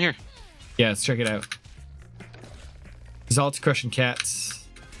 let's go in here. Yeah, let's check it out. Zalt's crushing cats.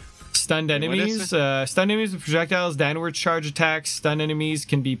 Stunned enemies. Stunned enemies with projectiles, downward charge attacks. Stunned enemies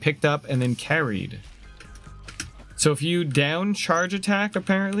can be picked up and then carried. So if you down charge attack,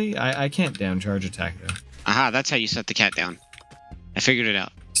 apparently, I can't down charge attack though. Aha, that's how you set the cat down. I figured it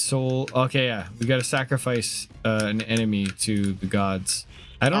out. Soul. Okay, yeah, we got to sacrifice an enemy to the gods.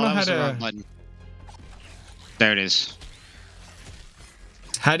 I don't know how to. Wrong button. There it is.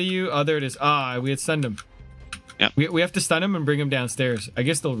 How do you? Oh, there it is. Ah, we had stunned him. Yep. We have to stun him and bring him downstairs. I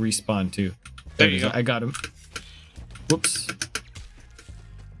guess they'll respawn too. There you go. I got him. Whoops.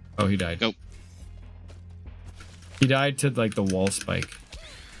 Oh, he died. Go. He died to like the wall spike.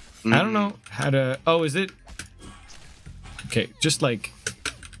 I don't know how to. Oh, is it? Okay, just like.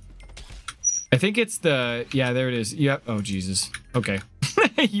 I think it's the. Yeah, there it is. Yep. Oh, Jesus. Okay.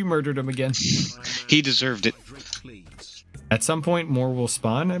 You murdered him again. He deserved it. At some point, more will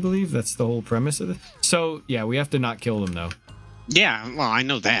spawn, I believe. That's the whole premise of it. So, yeah, we have to not kill them, though. Yeah, well, I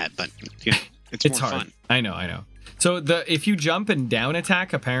know that, but you know, it's more hard. fun. I know. So, if you jump and down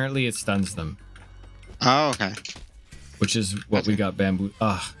attack, apparently it stuns them. Oh, okay. Which is what we got bamboo.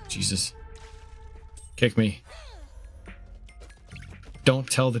 Ah, Jesus. Kick me. Don't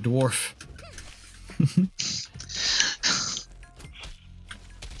tell the dwarf.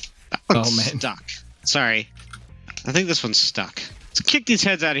 Oh, man. Stuck. Sorry. I think this one's stuck. Let's kick these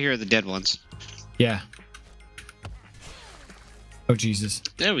heads out of here, the dead ones. Yeah. Oh, Jesus.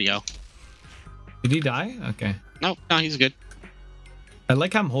 There we go. Did he die? Okay. No, he's good. I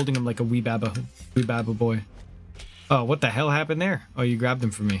like how I'm holding him like a wee baba boy. Oh, what the hell happened there? Oh, you grabbed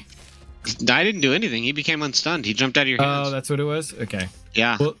him from me. I didn't do anything. He became unstunned. He jumped out of your hands. Oh, that's what it was? Okay.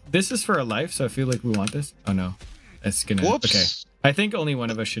 Yeah. Well, this is for a life, so I feel like we want this. Oh, no. That's gonna... Whoops. Okay. I think only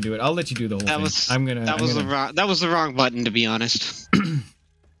one of us should do it. I'll let you do the whole thing. That was the wrong button, to be honest.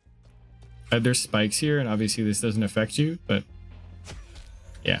 There's spikes here, and obviously this doesn't affect you, but...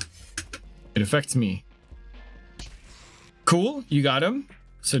 Yeah. It affects me. Cool. You got him.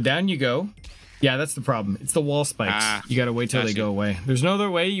 So down you go. Yeah, that's the problem. It's the wall spikes. You gotta wait till they go away. There's no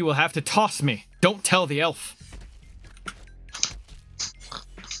other way. You will have to toss me. Don't tell the elf.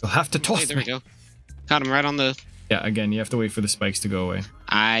 You'll have to toss me. There we go. Caught him right on the... Yeah, again, you have to wait for the spikes to go away.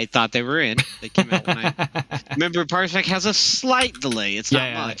 I thought they were in. They came out when I... Remember, Parsec has a slight delay. It's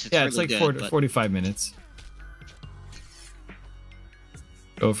not much. It's like 45 minutes.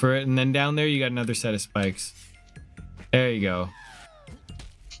 Go for it, and then down there you got another set of spikes. There you go.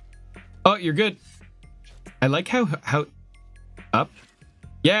 Oh, you're good. I like how up.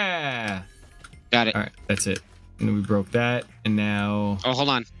 Yeah. Got it. All right, that's it. And then we broke that, and now... Oh, hold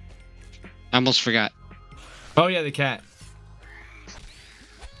on. I almost forgot. Oh, yeah, the cat.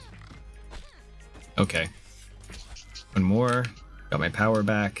 Okay. One more. Got my power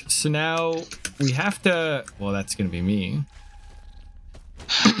back. So now we have to... Well, that's going to be me.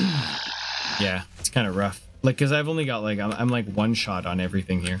 Yeah, it's kind of rough. Like, because I've only got, like... I'm like one shot on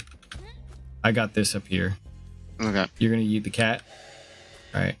everything here. I got this up here. Okay. You're going to eat the cat?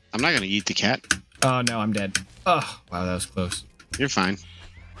 All right. I'm not going to eat the cat. Oh, no, I'm dead. Oh, wow, that was close. You're fine.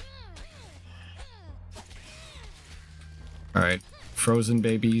 All right. Frozen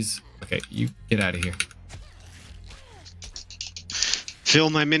babies. Okay, you get out of here. Feel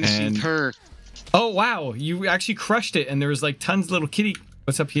my menacing And- purr. Oh, wow. You actually crushed it, and there was like tons of little kitty...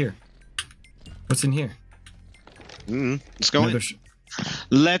 What's up here? What's in here? Let's go Another in.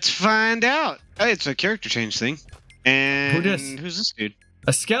 Let's find out. Hey, it's a character change thing. And who's this dude?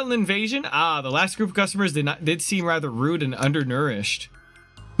 A skeleton invasion? Ah, the last group of customers did seem rather rude and undernourished.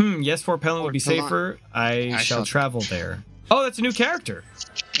 Yes, Fort Pelham would be hold on. safer. I shall travel there. Oh, that's a new character.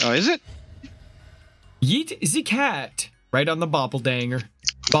 Oh, is it? Yeet the cat. Right on the bobble danger.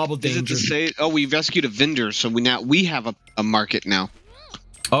 Bobble Is it danger. to say? Oh, we rescued a vendor, so we have a market now.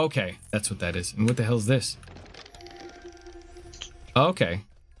 Okay, that's what that is. And what the hell is this? Okay.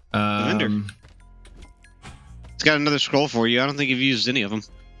 Vendor. It's got another scroll for you. I don't think you've used any of them.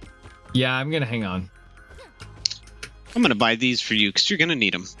 Yeah, I'm gonna hang on. I'm gonna buy these for you because you're gonna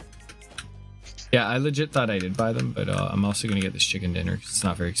need them. Yeah, I legit thought I did buy them, but I'm also gonna get this chicken dinner 'cause it's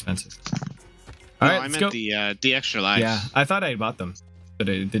not very expensive. All right, I let's meant go. the extra lives. Yeah, I thought I had bought them, but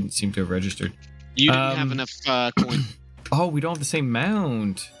it didn't seem to have registered. You didn't have enough coin. Oh, we don't have the same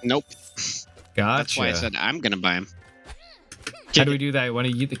mount. Nope. Gotcha. That's why I said I'm gonna buy them. How do we do that? Want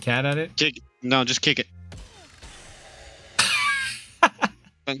to eat the cat at it? Kick it. No, just kick it.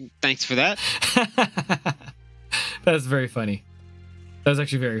 Thanks for that. That's very funny. That was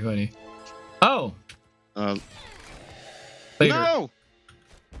actually very funny. Oh. Later. No.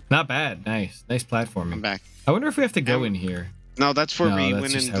 Not bad. Nice. Nice platforming. I'm back. I wonder if we have to go in here. No, that's where No, we that's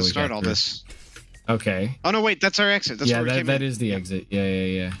went just in how to we start got all through. this. Okay. Oh no, wait, that's our exit. That's Yeah, where we came that in. is the exit.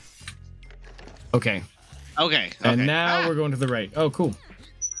 Yeah. Okay. Okay. And now we're going to the right. Oh, cool.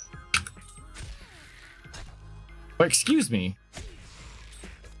 Well, excuse me.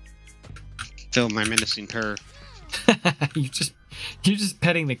 Feel my menacing purr. you're just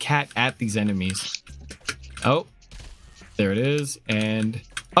petting the cat at these enemies. Oh, there it is. And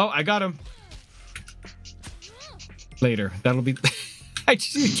oh, I got him. Later, that'll be. I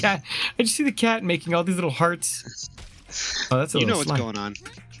just see the cat. I just see the cat making all these little hearts. Oh, that's a You know little what's slime. going on.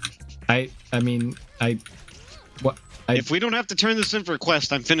 If we don't have to turn this in for a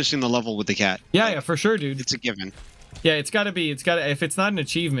quest, I'm finishing the level with the cat. Yeah, for sure, dude. It's a given. Yeah, it's gotta be. If it's not an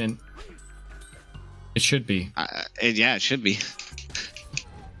achievement, it should be. Yeah, it should be.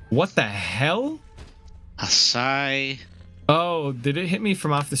 What the hell? A sigh. Oh, did it hit me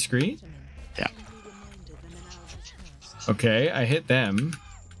from off the screen? Yeah. Okay, I hit them.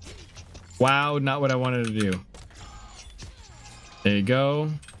 Wow, not what I wanted to do. There you go.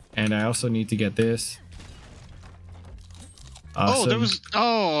 And I also need to get this. Awesome. Oh, there was.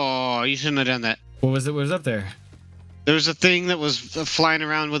 Oh, you shouldn't have done that. What was it? What was up there? There was a thing that was flying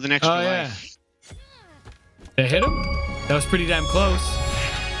around with an extra life. They hit him? That was pretty damn close.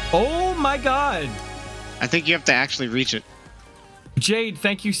 Oh my god. I think you have to actually reach it. Jade,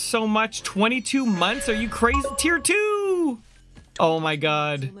 thank you so much. 22 months? Are you crazy? Tier 2! Oh my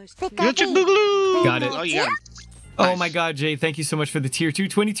god. Got it. Got it. Oh, you got it. Oh Nice. my god, Jade, thank you so much for the tier 2.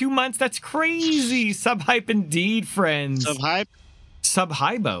 22 months? That's crazy. Sub-hype indeed, friends. Sub-hype?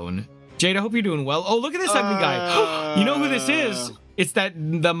 Sub-high bone. Jade, I hope you're doing well. Oh, look at this ugly guy. You know who this is? It's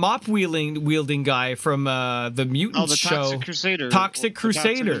the mop wielding guy from the Mutant the show. Toxic Crusader. Toxic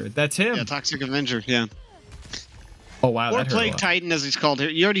Crusader. That's him. Yeah, Toxic Avenger, yeah. Oh, wow. Or that hurt a Plague lot. Titan, as he's called here.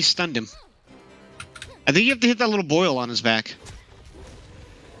 You already stunned him. I think you have to hit that little boil on his back.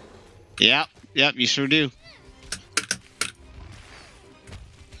 Yep, you sure do.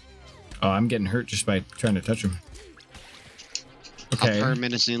 Oh, I'm getting hurt just by trying to touch him. Okay. I'll purr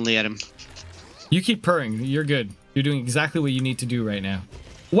menacingly at him. You keep purring. You're good. You're doing exactly what you need to do right now.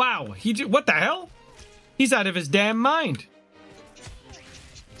 Wow. What the hell? He's out of his damn mind.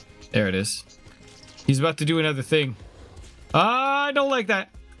 There it is. He's about to do another thing. I don't like that.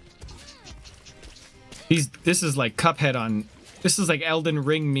 This is like Cuphead on... This is like Elden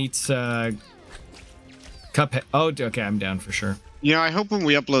Ring meets Cuphead. Oh, okay. I'm down for sure. You know, I hope when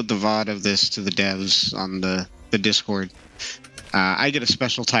we upload the VOD of this to the devs on the Discord, I get a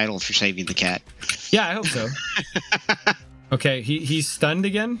special title for saving the cat. Yeah, I hope so. Okay, he's stunned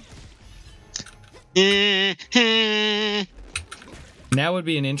again? Now would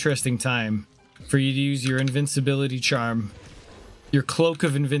be an interesting time for you to use your invincibility charm. Your cloak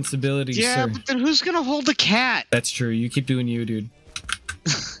of invincibility, yeah, sir. but then who's gonna hold the cat? That's true. You keep doing you, dude.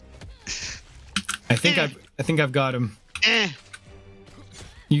 I think I've got him.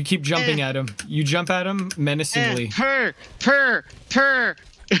 You keep jumping at him. You jump at him menacingly. Purr.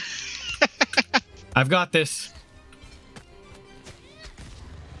 I've got this.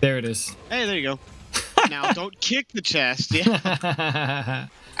 There it is. Hey, there you go. Now don't kick the chest. Yeah.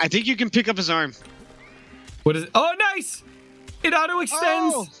 I think you can pick up his arm. What is it? Oh, nice! It auto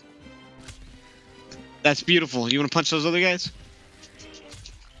extends. Oh. That's beautiful. You want to punch those other guys?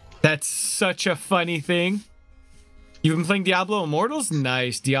 That's such a funny thing. You've been playing Diablo Immortals?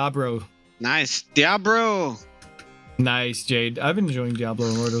 Nice, Diablo. Nice, Diablo. Nice, Jade. I've been enjoying Diablo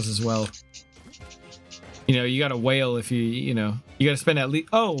Immortals as well. You know, you got to wail if you got to spend at least...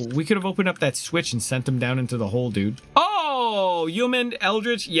 Oh, we could have opened up that switch and sent them down into the hole, dude. Oh, Human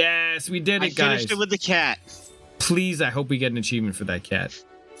Eldritch. Yes, we did it, guys. I finished it with the cat. Please, I hope we get an achievement for that cat.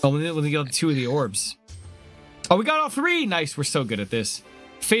 Oh, we got 2 of the orbs. Oh, we got all 3. Nice, we're so good at this.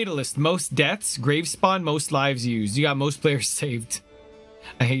 Fatalist, most deaths. Grave spawn, most lives used. You got most players saved.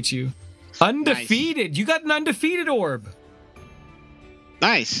 I hate you. Undefeated. Nice. You got an undefeated orb.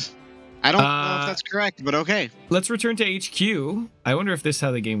 Nice. I don't know if that's correct, but okay. Let's return to HQ. I wonder if this is how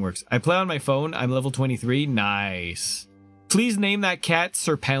the game works. I play on my phone. I'm level 23. Nice. Please name that cat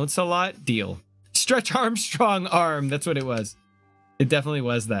Sir Pounce-a-Lot. Deal. Stretch Armstrong arm. That's what it was. It definitely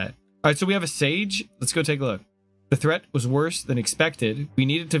was that. All right, so we have a sage. Let's go take a look. The threat was worse than expected. We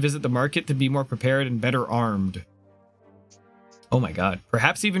needed to visit the market to be more prepared and better armed. Oh my god.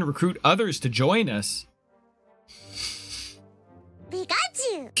 Perhaps even recruit others to join us.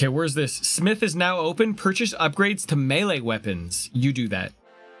 Pikachu. Okay, where's this? Smith is now open. Purchase upgrades to melee weapons. You do that.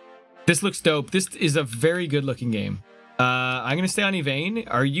 This looks dope. This is a very good looking game. I'm going to stay on Evane.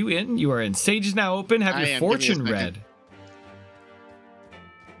 Are you in? You are in. Sage is now open. Have your fortune read.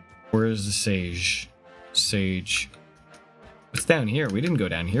 Where is the sage? Sage. What's down here? We didn't go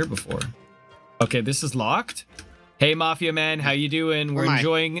down here before. Okay, this is locked. Hey, Mafia Man, how you doing? We're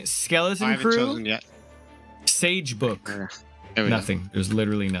enjoying Skeleton Crew. I haven't chosen yet. Sage book. Nothing. There's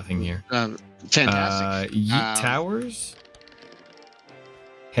literally nothing here. Fantastic. Yeet Towers.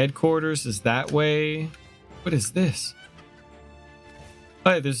 Headquarters is that way. What is this?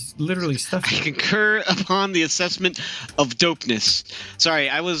 Oh, there's literally stuff here. I concur upon the assessment of dopeness. Sorry,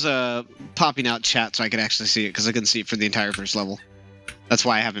 I was popping out chat so I could actually see it because I couldn't see it for the entire first level. That's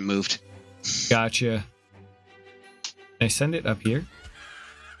why I haven't moved. Gotcha. Can I send it up here?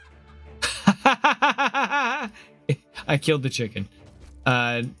 I killed the chicken.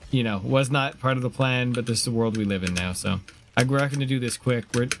 Was not part of the plan, but this is the world we live in now, so I'm going to do this quick.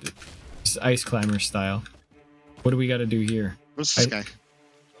 We're ice climber style. What do we got to do here? What's this guy?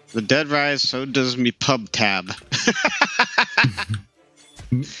 The dead rise, so does me pub tab.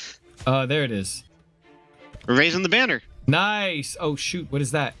 Oh, there it is. We're raising the banner. Nice. Oh shoot, what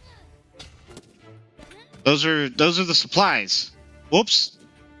is that? Those are the supplies. Whoops.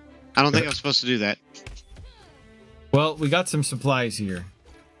 I don't think I'm supposed to do that. Well, we got some supplies here.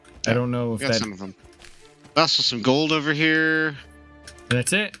 Yeah, I don't know if some of them. Also some gold over here. And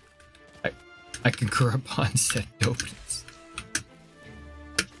that's it. I concur upon said dopeness.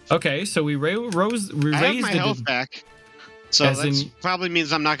 Okay, so we raised my health back. So that probably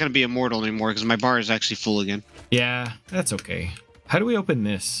means I'm not going to be immortal anymore because my bar is actually full again. Yeah, that's okay. How do we open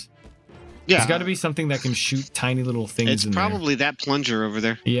this? Yeah. There's got to be something that can shoot tiny little things in there. It's probably that plunger over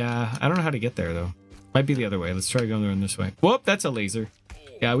there. Yeah, I don't know how to get there, though. Might be the other way. Let's try going this way. Whoop, that's a laser.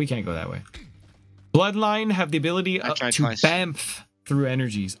 Yeah, we can't go that way. Bloodline have the ability to bamf through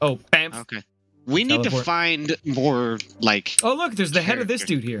energies. Oh, bamf. Okay. We need to find more, like... Oh, look, there's the head of this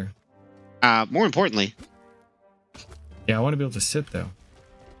dude here. More importantly... Yeah, I want to be able to sit, though.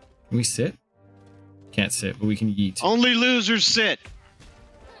 Can we sit? Can't sit, but we can yeet. Only losers sit.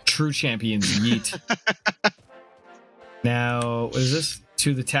 True champions yeet. Now, what is this?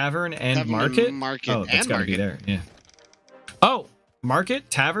 To the tavern and market? Oh, that's got to be there. Yeah. Oh,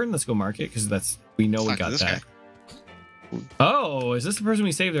 market? Tavern? Let's go market, because we know we got that. Oh, is this the person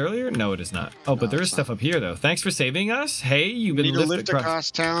we saved earlier? No, it is not. Oh, but there is stuff up here, though. Thanks for saving us. Hey, you've been lifted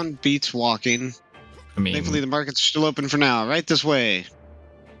across town. Beats walking. I mean, thankfully, the market's still open for now. Right this way.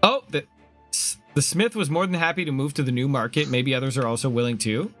 Oh, the Smith was more than happy to move to the new market. Maybe others are also willing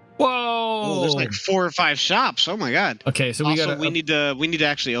to. Whoa! Oh, there's like 4 or 5 shops. Oh my god. Okay, so we need to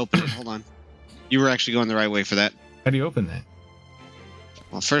actually open it. Hold on. You were actually going the right way for that. How do you open that?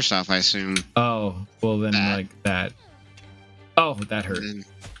 Well, first off, I assume. Oh, well then like that. Oh, that hurt.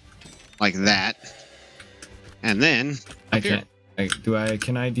 Like that. And then I can't. Do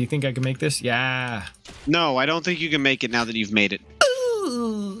you think I can make this? Yeah. No, I don't think you can make it now that you've made it.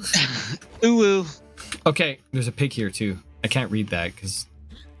 Ooh. Ooh. Okay, there's a pig here too. I can't read that because...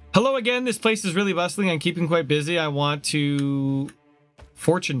 Hello again, this place is really bustling. I'm keeping quite busy. I want to...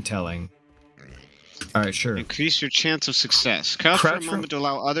 Fortune telling. All right, sure. Increase your chance of success. Crouch for a moment to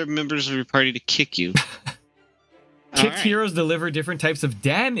allow other members of your party to kick you. Kicked heroes deliver different types of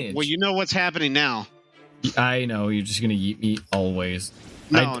damage. Well, you know what's happening now. I know, you're just going to yeet me always.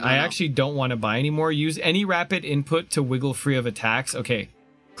 No, I actually don't want to buy anymore. Use any rapid input to wiggle free of attacks. Okay,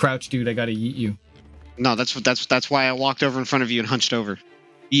 crouch, dude, I got to yeet you. No, that's why I walked over in front of you and hunched over.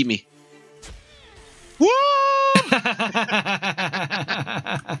 Eat me. Woo!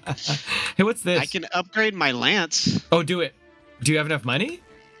 Hey, what's this? I can upgrade my lance. Oh, do it. Do you have enough money?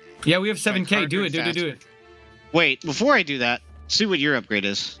 Yeah, we have 7K. Do it, do it. Wait, before I do that, see what your upgrade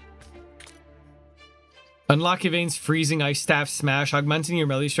is. Unlock Yvain's freezing ice staff smash, augmenting your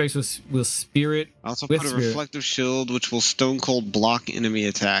melee strikes will spirit. Also put a reflective shield, which will stone cold block enemy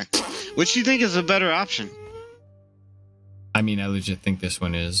attacks. Which do you think is a better option? I mean, I legit think this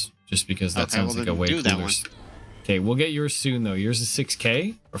one is, just because that sounds like a way cooler. Okay, we'll get yours soon though. Yours is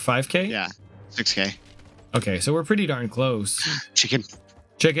 6K or 5K? Yeah, 6K. Okay, so we're pretty darn close. Chicken.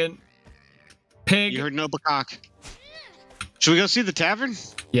 Pig. You heard no peacock. Should we go see the tavern?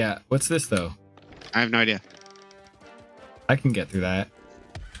 Yeah. What's this though? I have no idea. I can get through that.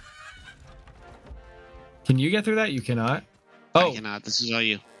 Can you get through that? You cannot. Oh, I cannot. This is all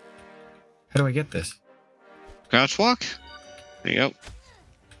you. How do I get this? Crouch walk. There you go.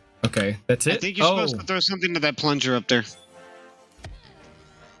 Okay, that's it. I think you're supposed to throw something to that plunger up there.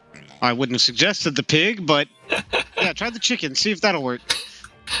 I wouldn't have suggested the pig, but yeah, try the chicken. See if that'll work.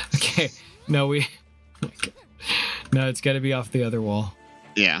 Okay. No, no, it's got to be off the other wall.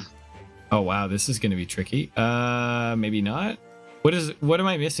 Yeah. Oh wow, this is going to be tricky. Maybe not. What am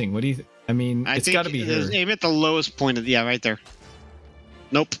I missing? What do you? I mean, it's got to be here. Aim at the lowest point of right there.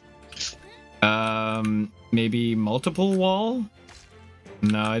 Nope. Maybe multiple wall.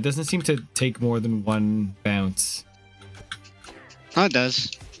 No, it doesn't seem to take more than one bounce. Oh, it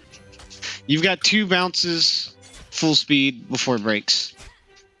does. You've got 2 bounces, full speed before it breaks.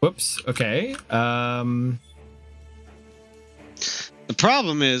 Whoops. Okay. The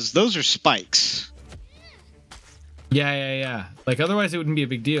problem is those are spikes. Yeah. Like otherwise it wouldn't be a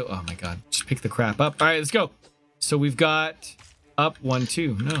big deal. Oh my god. Just pick the crap up. All right, let's go. So we've got up 1,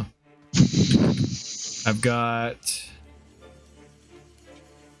 2. No. I've got...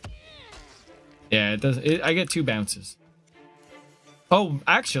 Yeah, it does. I get 2 bounces. Oh,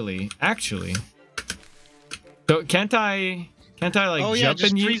 actually. So can't I like jump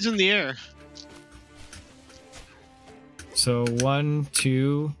just and yeet? freeze in the air. So 1,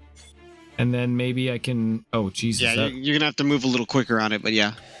 2, and then maybe I can. Oh Jesus! Yeah, you're gonna have to move a little quicker on it, but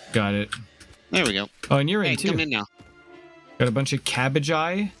yeah. Got it. There we go. Oh, and you're in too. Come in now. Got a bunch of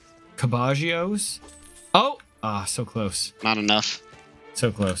cabagios. Oh, so close. Not enough.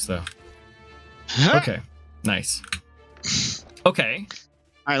 So close though. Okay, nice. Okay.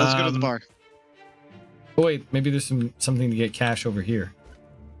 All right, let's go to the bar. Oh wait, maybe there's something to get cash over here.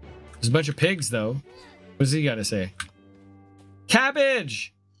 There's a bunch of pigs though. What does he got to say?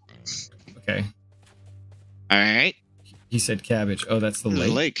 Cabbage. Okay. All right. He said cabbage. Oh, that's the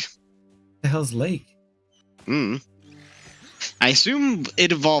lake. Lake. The hell's lake? I assume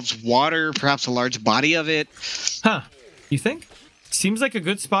it involves water, perhaps a large body of it. Huh? You think? Seems like a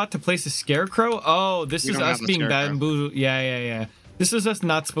good spot to place a scarecrow. Oh, this is us being bamboozled. Yeah. This is us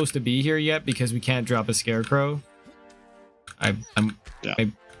not supposed to be here yet because we can't drop a scarecrow.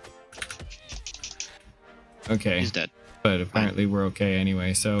 Okay. He's dead. But apparently we're okay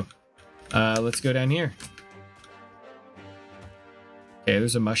anyway. So let's go down here. Okay,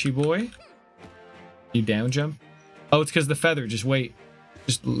 there's a mushy boy. You down jump? Oh, it's because the feather. Just wait.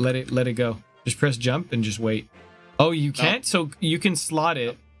 Just let it go. Just press jump and just wait. Oh, you can't? So you can slot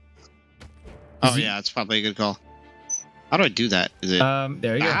it. Oh, yeah, it's probably a good call. How do I do that? Is it?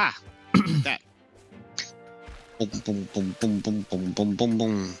 There you go. That. Boom, boom, boom, boom, boom, boom, boom, boom,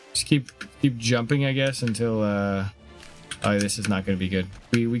 boom. Just keep jumping, I guess, until... Oh, this is not going to be good.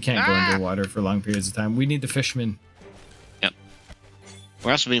 We can't go underwater for long periods of time. We need the fishermen. Yep.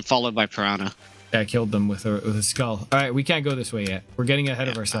 We're also being followed by piranha. Yeah, I killed them with a skull. All right, we can't go this way yet. We're getting ahead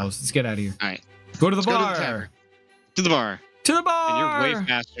of ourselves. Let's get out of here. All right. Go to the bar. To the bar. To the bar. And you're way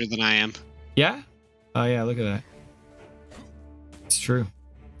faster than I am. Yeah? Oh, yeah, look at that. It's true.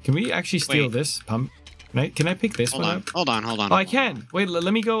 Can we actually steal this pump? Can I pick this one up? Hold on. Oh, I can. Wait,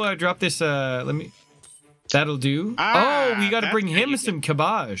 let me go drop this. That'll do. Oh, we got to bring him some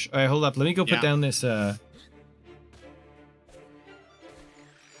cabbage. All right, hold up. Let me go put down this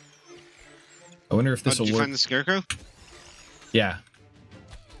wonder if this will Did you work. find the scarecrow? Yeah.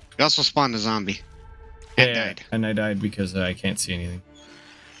 You also spawned a zombie. And died. And I died because I can't see anything.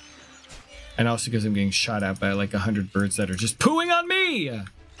 And also because I'm getting shot at by like 100 birds that are just pooing on me! And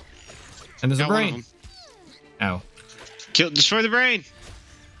there's a brain. Ow. Destroy the brain!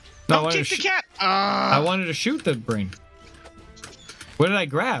 No, kick the cat! I wanted to shoot the brain. What did I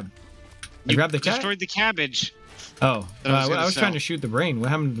grab? I grabbed the cat? Destroyed the cabbage. Oh, I was trying to shoot the brain. What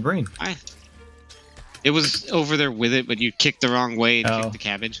happened to the brain? It was over there with it, but you kicked the wrong way and kicked the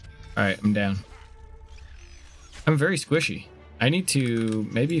cabbage. Alright, I'm down. I'm very squishy. I need to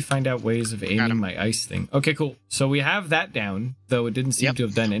maybe find out ways of aiming my ice thing. Okay, cool. So we have that down, though it didn't seem to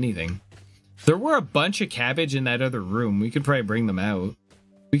have done anything. There were a bunch of cabbage in that other room. We could probably bring them out.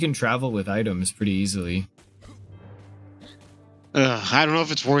 We can travel with items pretty easily. I don't know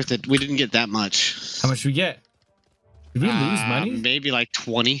if it's worth it. We didn't get that much. How much did we get? Did we lose money? Maybe like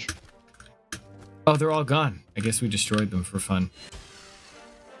 20. Oh, they're all gone. I guess we destroyed them for fun.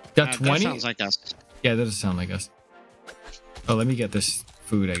 Got 20? That sounds like us. Yeah, that does sound like us. Oh, let me get this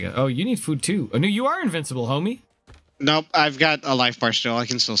food, I guess. Oh, you need food too. Oh, no, you are invincible, homie. Nope, I've got a life bar still. I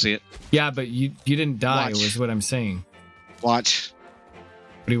can still see it. Yeah, but you didn't die, was what I'm saying. Watch.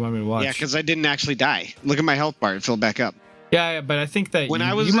 What do you want me to watch? Yeah, because I didn't actually die. Look at my health bar. It filled back up. Yeah, but I think that you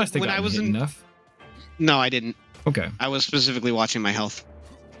must have gotten hit enough. No, I didn't. Okay. I was specifically watching my health.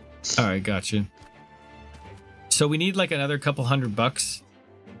 All right, gotcha. So we need like another couple $100.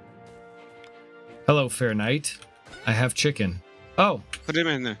 Hello, fair knight. I have chicken. Oh. Put him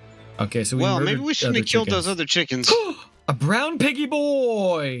in there. Okay, so maybe we shouldn't have killed those other chickens. A brown piggy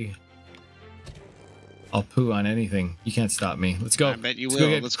boy! I'll poo on anything. You can't stop me. Let's go. I bet you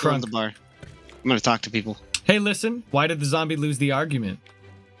will. Let's go in the bar. I'm going to talk to people. Hey, listen. Why did the zombie lose the argument?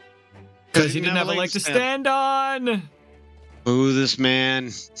 Because he didn't have a leg to stand on! Boo this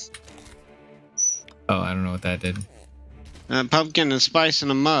man. Oh, I don't know what that did. Pumpkin and spice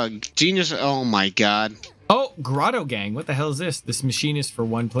in a mug. Genius. Oh my god. Oh, Grotto Gang. What the hell is this? This machine is for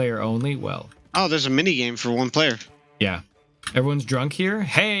one player only? Well. Oh, there's a mini game for one player. Yeah. Everyone's drunk here?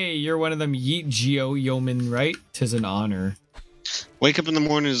 Hey, you're one of them yeet geo yeomen, right? 'Tis an honor. Wake up in the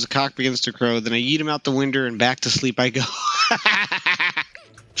morning as the cock begins to crow, then I yeet him out the window and back to sleep I go.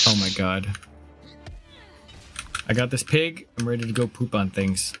 Oh my god. I got this pig. I'm ready to go poop on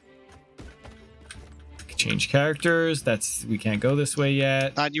things. Change characters. We can't go this way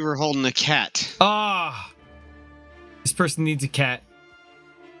yet. Thought you were holding a cat. Ah! This person needs a cat.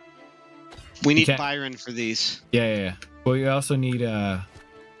 We need Byron for these. Yeah. Well, you also need the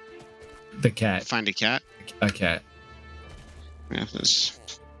cat. Find a cat? A cat. Yeah, this.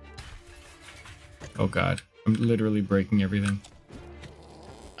 Oh god. I'm literally breaking everything.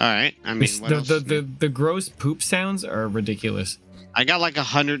 Alright. I mean, the gross poop sounds are ridiculous. I got like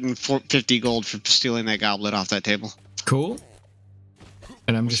 150 gold for stealing that goblet off that table. Cool.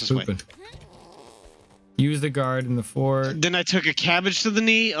 And I'm just pooping. Use the guard in the fort. Then I took a cabbage to the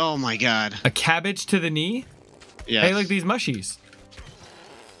knee. Oh my god. A cabbage to the knee? Yeah. Hey, look, these mushies.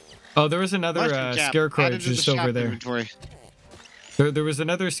 Oh, there was another scarecrow just over there. There was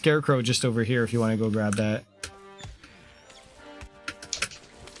another scarecrow just over here if you want to go grab that.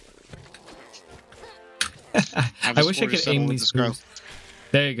 I wish I could aim these poops.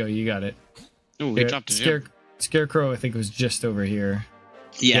 There you go, you got it. Ooh, we dropped a Scarecrow, I think, was just over here.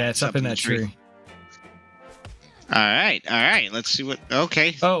 Yeah, it's up in that tree. Alright, let's see what...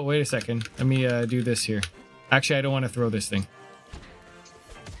 Okay. Oh, wait a second. Let me do this here. Actually, I don't want to throw this thing.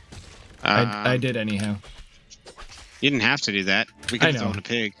 I did anyhow. You didn't have to do that. We could have thrown a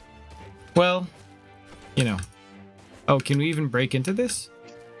pig. Well, you know. Oh, can we even break into this?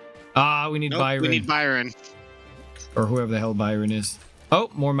 Ah, we need Byron. We need Byron. Or whoever the hell Byron is. Oh,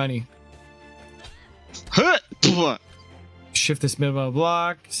 more money. Shift this middle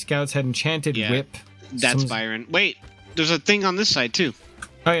block. Scouts had enchanted whip. That's Byron. Wait, there's a thing on this side too.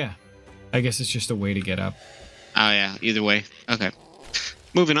 Oh yeah. I guess it's just a way to get up. Oh yeah, either way. Okay.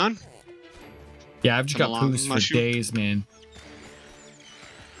 Moving on. Yeah, I've just got poos for days, man.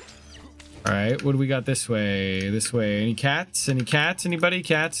 Alright, what do we got this way? This way. Any cats? Any cats? Anybody?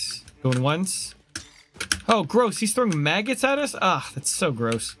 Cats? Going once? Oh, gross. He's throwing maggots at us? Ah, that's so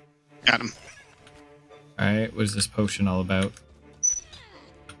gross. Got him. Alright, what is this potion all about?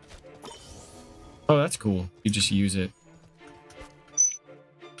 Oh, that's cool. You just use it.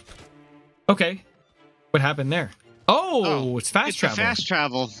 Okay. What happened there? Oh, it's fast travel. Fast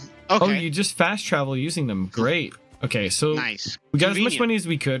travel. Okay. Oh, you just fast travel using them. Great. Okay, so nice. We got as much money as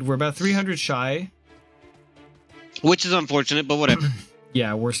we could. We're about 300 shy. Which is unfortunate, but whatever.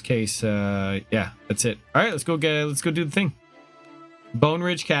 Yeah, worst case, yeah, that's it. All right, let's go do the thing.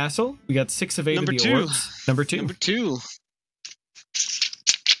 BONERIDGE Castle. We got 6 of 8 Number of the 2. orbs. Number 2. Number 2.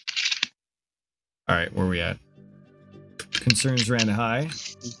 All right, where are we at? Concerns ran high.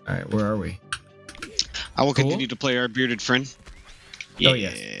 All right, where are we? I will continue to play our bearded friend. Oh,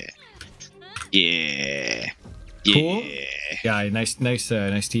 yes. Yeah. Cool. Yeah, nice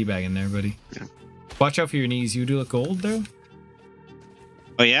teabag in there, buddy. Yeah. Watch out for your knees. You do look old, though.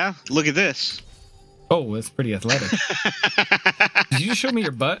 Oh, yeah? Look at this. Oh, that's pretty athletic. Did you just show me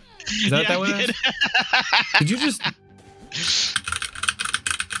your butt? Is that what it is? Did you just...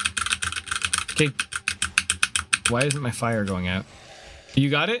 Okay. Why isn't my fire going out? You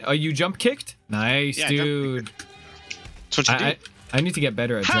got it? Oh, you jump kicked? Nice, yeah, dude. That's what you do. I need to get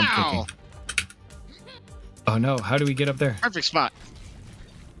better at jump kicking. Oh no, how do we get up there? Perfect spot.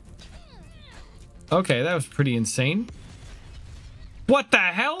 Okay, that was pretty insane. What the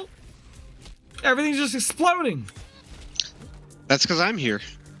hell? Everything's just exploding. That's because I'm here.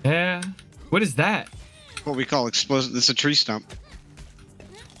 Yeah. What is that? What we call explosive. This is a tree stump.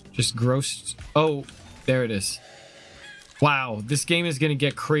 Just gross. Oh, there it is. Wow, this game is gonna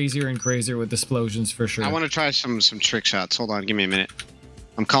get crazier and crazier with explosions for sure. I want to try some trick shots. Hold on, give me a minute.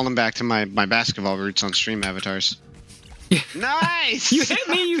 I'm calling back to my basketball roots on stream avatars. Yeah. Nice! You hit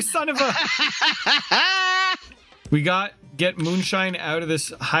me, you son of a... We get moonshine out of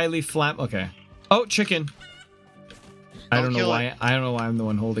this highly Okay. Oh, chicken. I don't know why I'm the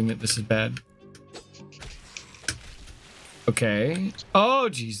one holding it. This is bad. Okay. Oh,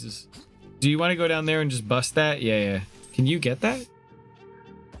 Jesus. Do you want to go down there and just bust that? Yeah. Can you get that?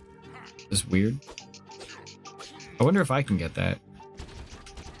 That's weird. I wonder if I can get that.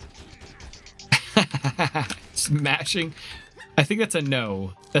 Smashing. I think that's a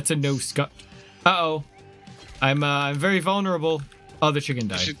no. That's a no. Uh-oh. I'm very vulnerable. Oh, the chicken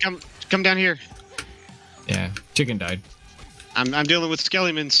died. You should come down here. Yeah, chicken died. I'm dealing with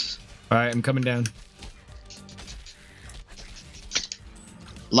skeletons. All right, I'm coming down.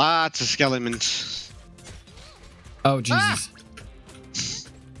 Lots of skeletons. Oh, Jesus.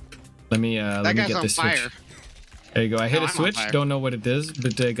 Let me get this switch. There you go. I hit a switch. Don't know what it does,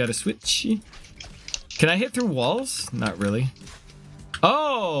 but I got a switch. Can I hit through walls? Not really.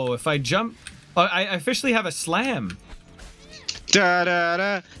 Oh, if I jump... Oh, I officially have a slam. Da da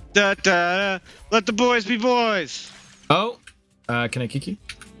da da da. Let the boys be boys. Oh, can I kick you?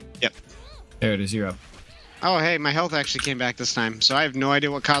 Yep. There it is. You're up. Oh, hey, my health actually came back this time, so I have no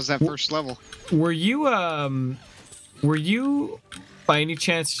idea what caused that first level. Were you by any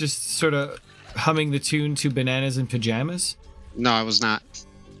chance just sort of humming the tune to Bananas in Pajamas? No, I was not.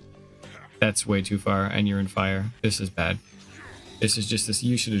 That's way too far, and you're in fire. This is bad. This is just this.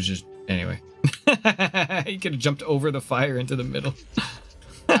 You should have just... Anyway. You could have jumped over the fire into the middle.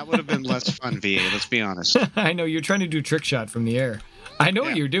 That would have been less fun, VA, let's be honest. I know, you're trying to do a trick shot from the air. I know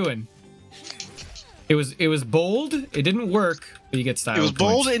what you're doing. It was bold. It didn't work, but you get style. It was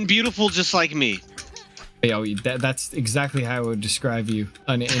bold and beautiful, just like me. Yeah, that's exactly how I would describe you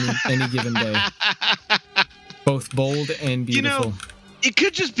on any given day. Both bold and beautiful. You know, it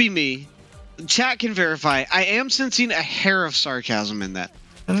could just be me. Chat can verify. I am sensing a hair of sarcasm in that.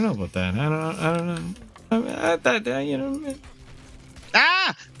 I don't know about that. I don't know. You know.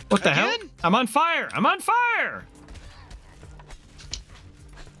 Ah! What the hell? I'm on fire! I'm on fire!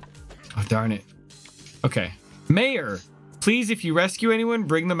 Oh, darn it. Okay. Mayor, please, if you rescue anyone,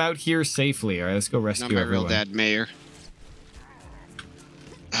 bring them out here safely. All right, let's go rescue everyone. Not my real dad, Mayor.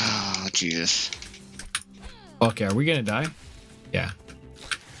 Oh, Jesus. Okay, are we gonna die? Yeah.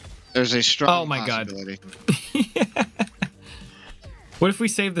 There's a strong possibility. God. What if we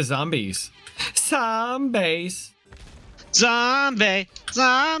save the zombies? Zombies. Zombie.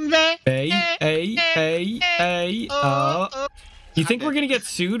 Hey. You think we're gonna get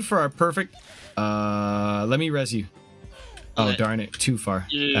sued for our perfect... let me res you. Oh, darn it. Too far.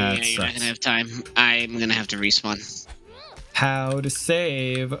 Yeah, you're not gonna have time. I'm gonna have to respawn. How to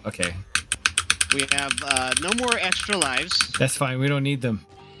save. Okay. We have no more extra lives. That's fine. We don't need them.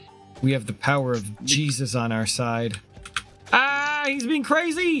 We have the power of Jesus on our side. Ah, he's being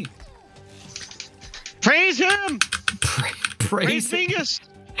crazy. Praise him. Praise Pingus.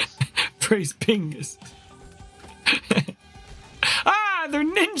 Praise Pingus. Ah, they're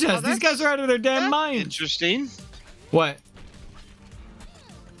ninjas. These guys are out of their damn minds. Interesting. What?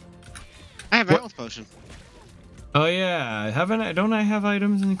 I have a health potion. Oh yeah, don't I have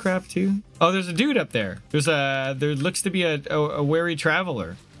items in the crap too? Oh, there's a dude up there. There looks to be a wary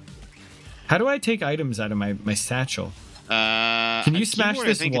traveler. How do I take items out of my satchel? Can you smash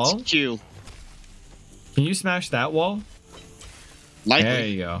this wall? It's Q. Can you smash that wall? Likely. There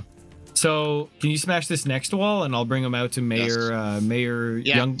you go. So can you smash this next wall, and I'll bring him out to Mayor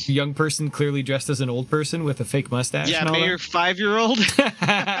young person clearly dressed as an old person with a fake mustache. Yeah, and all Mayor 5-year-old.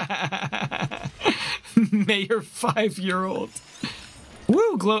 Mayor 5-year-old.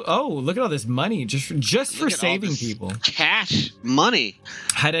 Woo! Oh, look at all this money just for saving people. Cash money.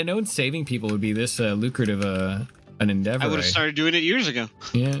 Had I known saving people would be this lucrative an endeavor, I would have started doing it years ago.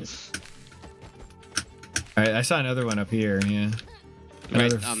 Yeah. All right, I saw another one up here. Yeah.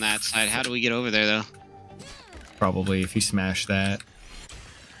 Right on that side. How do we get over there, though? Probably if you smash that.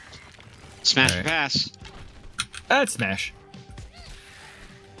 Smash right. pass. That's smash.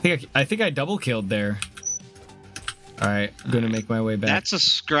 I think I double killed there. All right, I'm gonna make my way back. That's a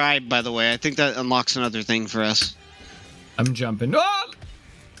scribe, by the way. I think that unlocks another thing for us. I'm jumping. Oh!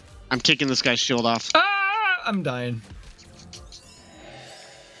 I'm kicking this guy's shield off. Ah! I'm dying.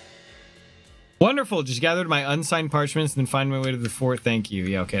 Wonderful. Just gathered my unsigned parchments and then find my way to the fort. Thank you.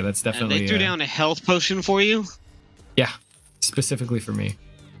 Yeah, okay, that's definitely. And they threw down a health potion for you? Yeah, specifically for me.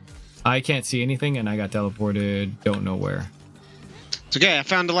 I can't see anything, and I got teleported. Don't know where. It's okay. I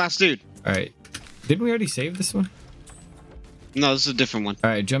found the last dude. All right. Didn't we already save this one? No, this is a different one. All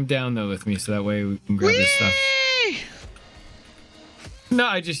right, jump down though with me, so that way we can grab this stuff. No,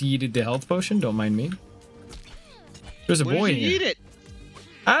 I just yeeted the health potion. Don't mind me. There's a boy in here. Eat it.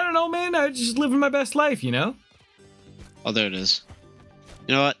 I don't know, man. I just living my best life, you know? Oh, there it is.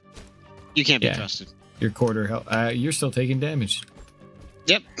 You know what? You can't be trusted. Your quarter health. You're still taking damage.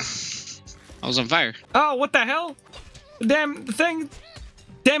 Yep. I was on fire. Oh, what the hell? Damn thing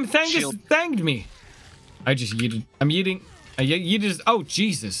just thanged me. I just yeeted. I'm yeeting. You just. Oh,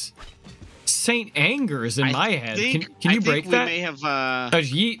 Jesus. Saint Anger is in my head. Can you break that? We may have.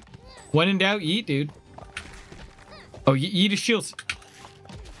 Just yeet. When in doubt, yeet, dude. Oh, yeet his shields.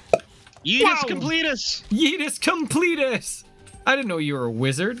 Yeetus completus! Yeetus completus! I didn't know you were a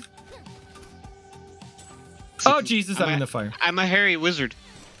wizard. Oh, Jesus, I'm in the fire. I'm a hairy wizard.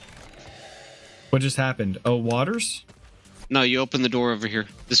 What just happened? Oh, waters? No, you opened the door over here.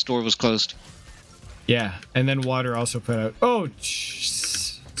 This door was closed. Yeah, and then water also put out. Oh,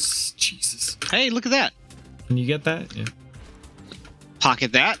 Jesus. Hey, look at that. Can you get that? Yeah.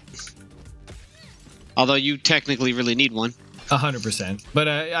 Pocket that. Although you technically really need one. 100%, but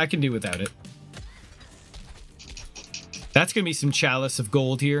I can do without it. That's gonna be some chalice of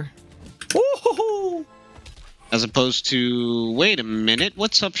gold here. Woo-hoo-hoo! As opposed to, wait a minute,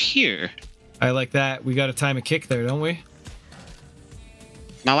 what's up here? I like that. We got to time a kick there, don't we?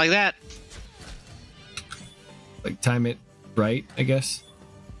 Not like that. Like time it right, I guess.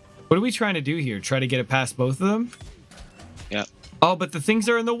 What are we trying to do here? Try to get it past both of them? Yep. Oh, but the things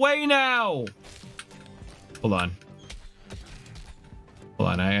are in the way now. Hold on.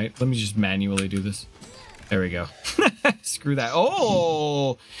 Hold on, let me just manually do this. There we go. Screw that.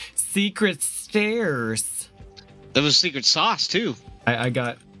 Oh, secret stairs. There was secret sauce, too. I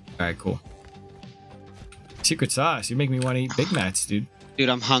got... All right, cool. Secret sauce. You make me want to eat Big Macs, dude. Dude,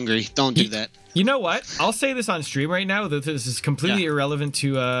 I'm hungry. Don't do that. You know what? I'll say this on stream right now that this is completely irrelevant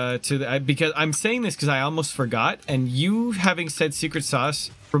because I'm saying this because I almost forgot, and you having said secret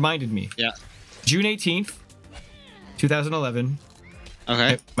sauce reminded me. Yeah. June 18th, 2011.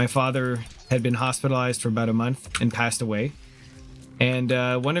 Okay. My father had been hospitalized for about a month and passed away. And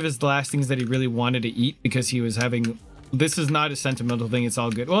one of his last things that he really wanted to eat because he was having... This is not a sentimental thing. It's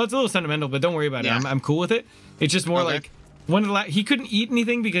all good. Well, it's a little sentimental, but don't worry about it. I'm cool with it. It's just more like... he couldn't eat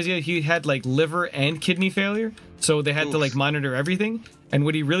anything because he had like liver and kidney failure. So they had to like monitor everything. And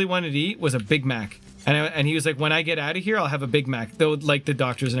what he really wanted to eat was a Big Mac. And he was like, when I get out of here, I'll have a Big Mac. Though like the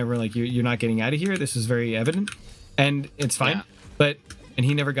doctors and everyone like, you're not getting out of here. This is very evident. And it's fine. Yeah. And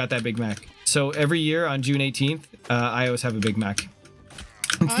he never got that Big Mac. So every year on June 18th, I always have a Big Mac.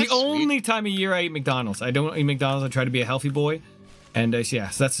 It's the only time of year I eat McDonald's. I don't eat McDonald's. I try to be a healthy boy. And yeah,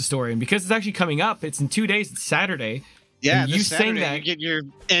 so that's the story. And because it's actually coming up, it's in 2 days. It's Saturday. Yeah, you saying that you get your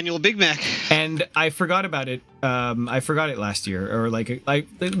annual Big Mac. And I forgot about it. I forgot it last year, or like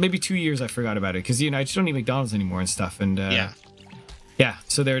maybe 2 years. I forgot about it because I just don't eat McDonald's anymore and stuff. And yeah.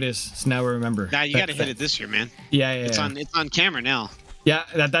 So there it is. So now we remember. Now you got to hit it this year, man. Yeah. It's on camera now. Yeah,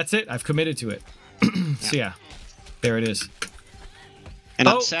 that's it. I've committed to it. So yeah, there it is. And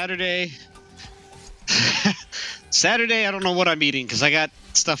on Saturday, I don't know what I'm eating because I got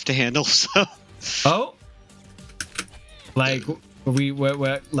stuff to handle. So. Oh. Like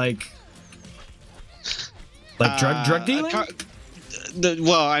like drug dealing?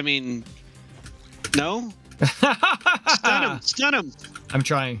 Well, I mean, no. Stun him. I'm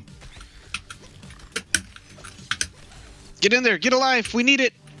trying. Get in there. Get alive. We need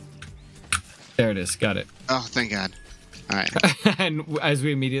it. There it is. Got it. Oh, thank God. All right. And as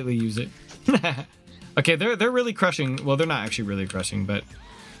we immediately use it. Okay, they're really crushing. Well, they're not actually really crushing, but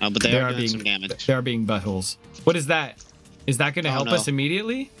But they are doing some damage. They are being buttholes. What is that? Is that going to help us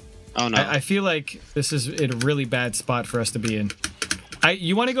immediately? Oh no! I feel like this is in a really bad spot for us to be in.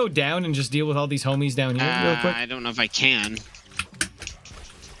 You want to go down and just deal with all these homies down here real quick? I don't know if I can.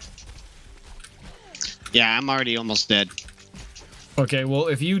 Yeah, I'm already almost dead. Okay, well,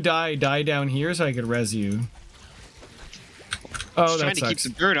 if you die down here so I could res you. Oh, trying to keep the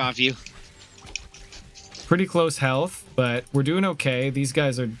bird off you. Pretty close health, but we're doing okay. These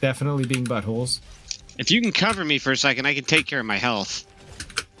guys are definitely being buttholes. If you can cover me for a second, I can take care of my health.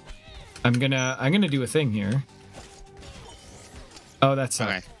 I'm gonna do a thing here. Oh, that's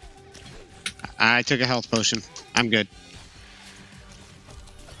okay. I took a health potion. I'm good.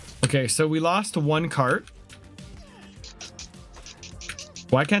 Okay, so we lost one cart.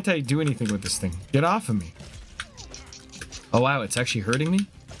 Why can't I do anything with this thing? Get off of me. Oh, wow, it's actually hurting me?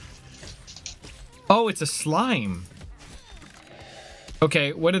 Oh, it's a slime.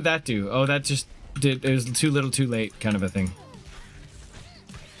 Okay, what did that do? Oh, that just did... It was too little too late kind of a thing.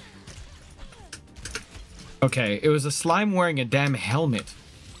 Okay, it was a slime wearing a damn helmet.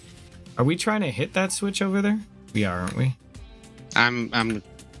 Are we trying to hit that switch over there? We are, aren't we?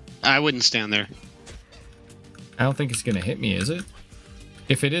 I wouldn't stand there. I don't think it's gonna hit me, is it?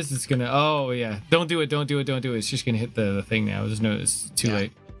 If it is, it's gonna... Oh, yeah. Don't do it, don't do it, don't do it. It's just gonna hit the thing now. There's no... It's too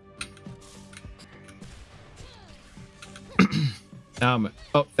late.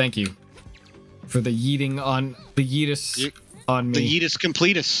 Oh, thank you. For the yeeting on... The yeetus on me. The yeetus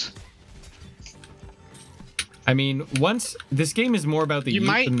completus. I mean, once... This game is more about the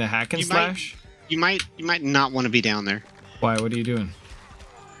yeet than the hack and slash. You might not want to be down there. Why? What are you doing?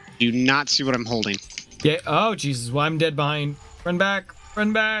 Do you not see what I'm holding? Yeah. Oh, Jesus. Well, I'm dead behind. Run back.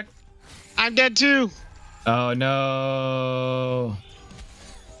 Run back. I'm dead too. Oh, no.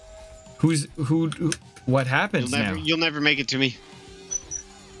 Who what happens now? You'll never make it to me.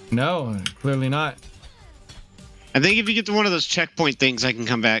 No, clearly not. I think if you get to one of those checkpoint things, I can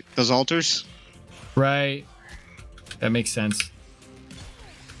come back. Those altars. Right. That makes sense.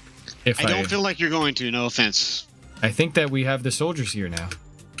 I don't feel like you're going to, no offense. I think that we have the soldiers here now.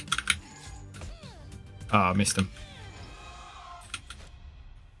 Oh, missed them.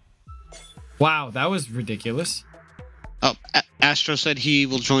 Wow, that was ridiculous. Oh, Astro said he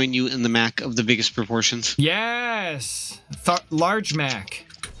will join you in the Mac of the biggest proportions. Yes! Large Mac.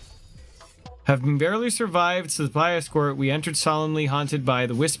 Having barely survived supply escort, we entered solemnly haunted by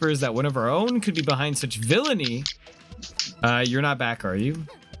the whispers that one of our own could be behind such villainy. You're not back, are you?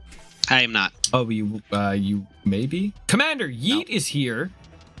 I am not. Oh, you may be? Commander, Yeet is here.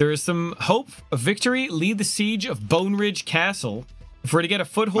 There is some hope of victory. Lead the siege of BONERIDGE Castle. If we're to get a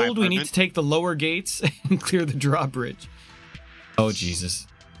foothold, we need to take the lower gates and clear the drawbridge. Oh, Jesus.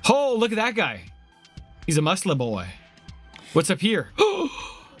 Oh, look at that guy. He's a muscle boy. What's up here?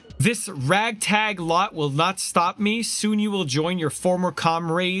 This ragtag lot will not stop me. Soon you will join your former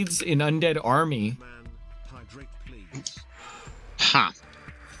comrades in Undead Army. Huh.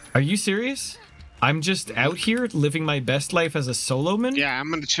 Are you serious? I'm just out here living my best life as a solo man? Yeah, I'm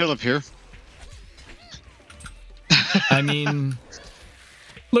gonna chill up here. I mean,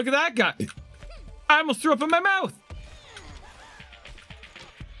 look at that guy. I almost threw up in my mouth.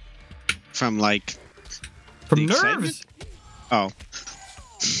 From like... From nerves. Oh.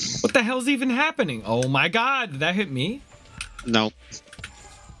 What the hell's even happening? Oh my God, did that hit me? No.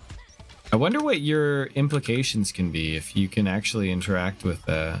 I wonder what your implications can be if you can actually interact with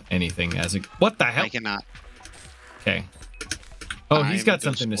anything as a... What the hell? I cannot. Okay. Oh, he's got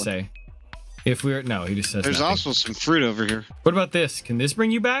something to say. If we're... No, he just says There's nothing. also some fruit over here. What about this? Can this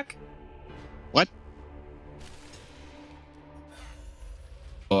bring you back? What?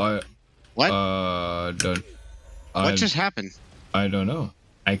 What? What just happened? I don't know.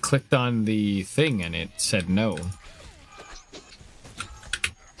 I clicked on the thing and it said no.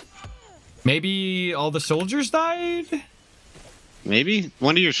 Maybe all the soldiers died? Maybe.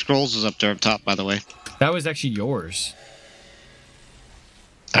 One of your scrolls is up there up top, by the way. That was actually yours.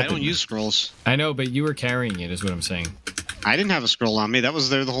 I don't use scrolls. I know, but you were carrying it, is what I'm saying. I didn't have a scroll on me. That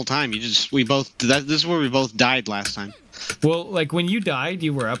was there the whole time. This is where we both died last time. Well, like when you died,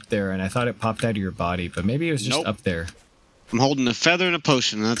 you were up there, and I thought it popped out of your body, but maybe it was just up there. I'm holding a feather and a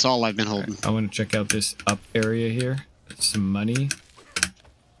potion, and that's all I've been holding. Right, I want to check out this up area here. Some money.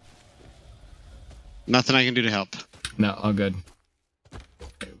 Nothing I can do to help. No, all good.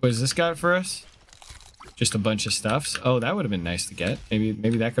 What has this got for us? Just a bunch of stuffs. Oh, that would have been nice to get.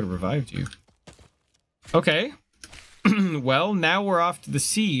 Maybe that could have revived you. Okay. Well, now we're off to the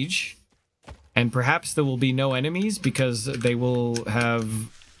siege. And perhaps there will be no enemies because they will have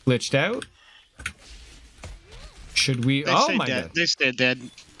glitched out. Should we... Oh my god. They stayed dead.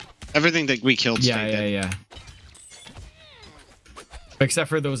 Everything that we killed stayed dead. Yeah. Except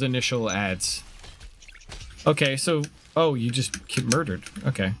for those initial ads. Okay, so... Oh, you just get murdered.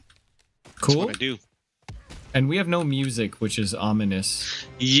 Okay. Cool. That's what I do. And we have no music, which is ominous.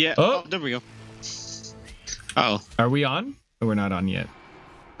 Yeah. Oh, there we go. Uh-oh. Are we on? Oh, we're not on yet.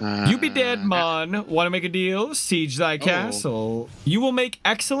 You be dead, man. Want to make a deal? Siege thy castle. You will make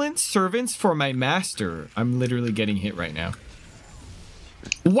excellent servants for my master. I'm literally getting hit right now.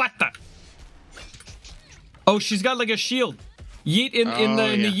 What the? Oh, she's got like a shield. Yeet in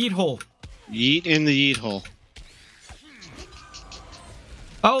the yeet hole. Yeet in the yeet hole.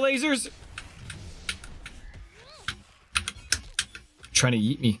 Oh, lasers. Trying to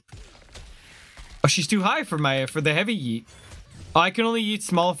yeet me. Oh, she's too high for the heavy yeet. Oh, I can only yeet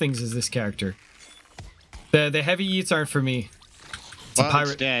small things as this character. The heavy yeets aren't for me. It's a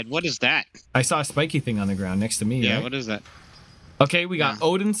pirate. Dead. What is that? I saw a spiky thing on the ground next to me. Yeah, right? What is that? Okay, we got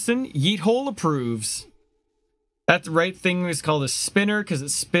Odinson. Yeet hole approves. That right thing is called a spinner because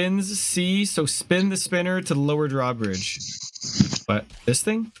it spins C, so spin the spinner to the lower drawbridge. What? This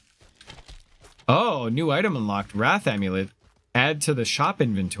thing? Oh, new item unlocked. Wrath Amulet. Add to the shop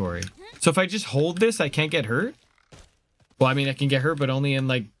inventory. So if I just hold this, I can't get hurt? Well, I mean, I can get hurt, but only in,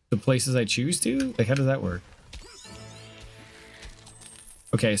 like, the places I choose to? Like, how does that work?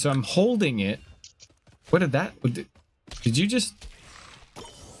 Okay, so I'm holding it. What did that... Did you just...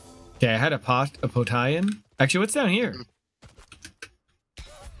 Okay, I had a potayan. Actually, what's down here?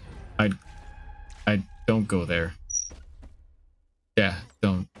 I don't go there. Yeah,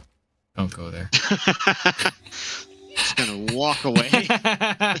 don't go there. Just gonna walk away.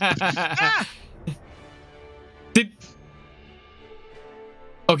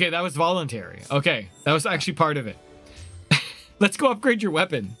 Okay, that was voluntary. Okay, that was actually part of it. Let's go upgrade your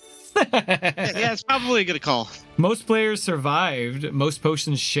weapon. Yeah, it's probably a good call. Most players survived. Most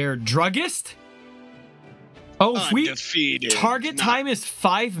potions shared. Druggist? Oh, sweet. Target time is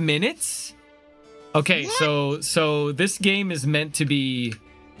 5 minutes? Okay, so this game is meant to be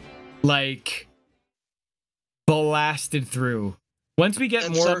like blasted through. Once we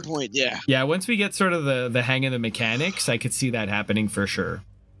get more at some point, yeah, once we get sort of the hang of the mechanics, I could see that happening for sure.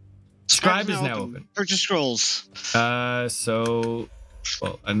 Scribe is now open. Purchase scrolls. So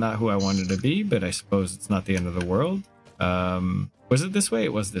well, I'm not who I wanted to be, but I suppose it's not the end of the world. Was it this way?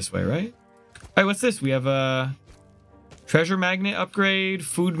 It was this way, right? All right, what's this? We have a treasure magnet upgrade,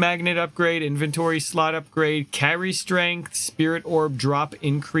 food magnet upgrade, inventory slot upgrade, carry strength, spirit orb drop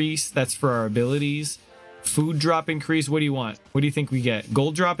increase. That's for our abilities. Food drop increase. What do you want? What do you think we get?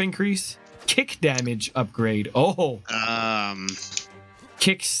 Gold drop increase? Kick damage upgrade. Oh.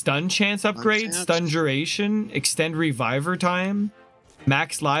 Kick stun chance upgrade, stun duration, extend reviver time,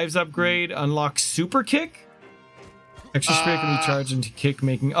 max lives upgrade, unlock super kick. Extra spirit can be charged into kick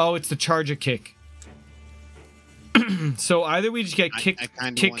making. Oh, it's to charge a kick. So either we just get kick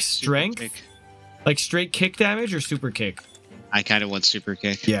strength, like straight kick damage, or super kick. I kind of want super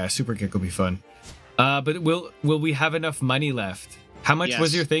kick. Yeah, super kick will be fun. But will we have enough money left? How much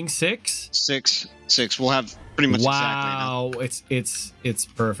was your thing? 6? 6. We'll have pretty much exactly enough. Wow, it's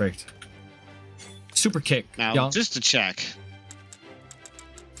perfect. Super kick. Now, just to check.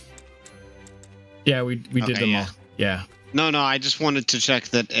 Yeah, we did them all. Yeah. No, I just wanted to check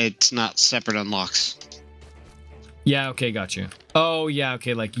that it's not separate unlocks. Yeah, okay, got you. Oh, yeah,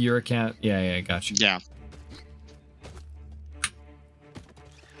 okay, like your account. Yeah, got you. Yeah.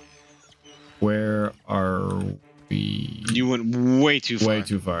 Where are we? You went way too far. Way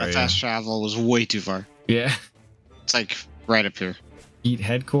too far, That fast travel was way too far. Yeah. It's like right up here. Eat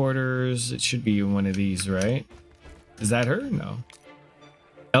headquarters. It should be in one of these, right? Is that her? No.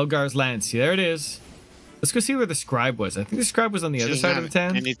 Elgar's Lance. There it is. Let's go see where the scribe was. I think the scribe was on the other side of the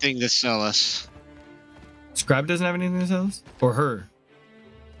town. Anything to sell us. Scribe doesn't have anything to sell us? Or her?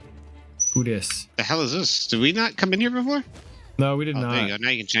 Who dis? The hell is this? Did we not come in here before? No, we did not. There you go. Now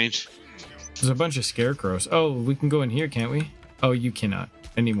you can change. There's a bunch of scarecrows. Oh, we can go in here, can't we? Oh, you cannot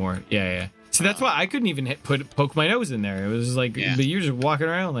anymore. Yeah. See, that's why I couldn't even poke my nose in there. It was like, but you're just walking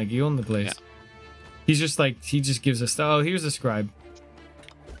around like you own the place. Yeah. He's just like, he just gives us, oh, here's a scribe.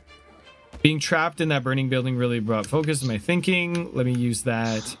 Being trapped in that burning building really brought focus to my thinking. Let me use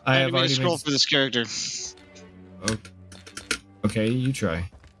that. I have already scroll for this character. Oh. Okay, you try.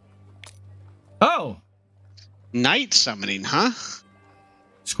 Oh! Night summoning, huh?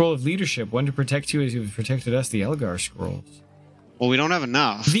 Scroll of leadership. One to protect you as you've protected us. The Elgar scrolls. Well, we don't have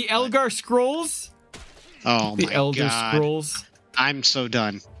enough. The Elgar scrolls? Oh, the my Elder God. Scrolls. I'm so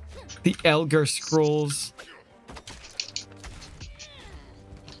done. The Elgar Scrolls.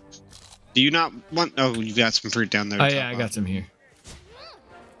 Do you not want... Oh, you got some fruit down there. Oh, yeah, I got some here.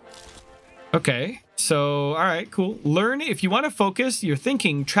 Okay, so, all right, cool. Learn, if you want to focus your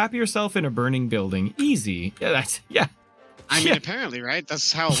thinking, trap yourself in a burning building. Easy. Yeah, that's... Yeah. I mean, apparently, right?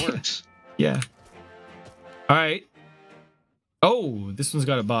 That's how it works. Yeah. All right. Oh, this one's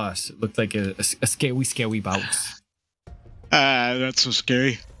got a boss. It looked like a scary boss. That's so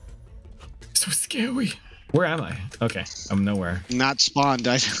scary. So scary. Where am I? Okay, I'm nowhere. Not spawned.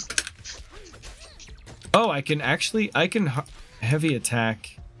 Oh, I can heavy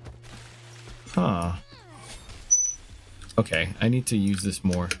attack. Huh. Okay, I need to use this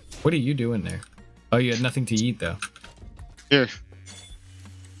more. What are you doing there? Oh, you had nothing to eat though. Here.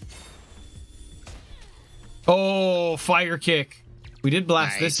 Oh, fire kick. We did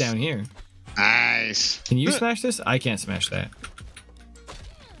blast this down here. Nice. Can you smash this? I can't smash that.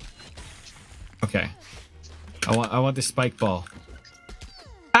 Okay. I want this spike ball.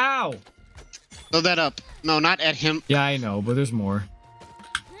 Ow! Throw that up. No, not at him. Yeah, I know, but there's more.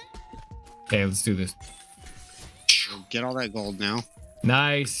 Okay, let's do this. Get all that gold now.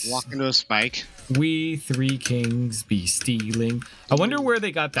 Nice. Walk into a spike. We three kings be stealing. I wonder where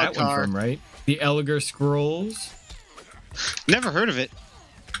they got that one from, right? The Elgar Scrolls. Never heard of it.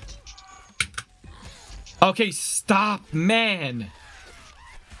 Okay, stop, man.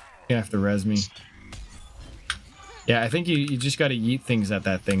 You have to res me. Yeah, I think you just got to yeet things at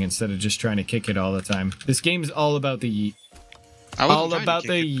that thing instead of just trying to kick it all the time. This game's all about the yeet. All about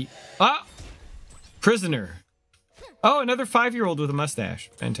the yeet. Ah! Prisoner. Oh, another 5-year-old with a mustache.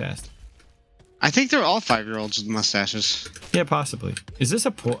 Fantastic. I think they're all 5-year-olds with mustaches. Yeah, possibly. Is this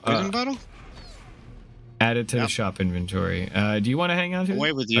a poison bottle? Added to the shop inventory. Do you want to hang on to it?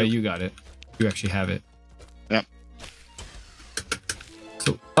 Away with you. Oh, you got it. You actually have it. Yep.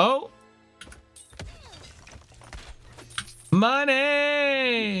 So, oh!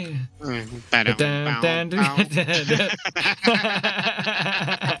 Money! Money!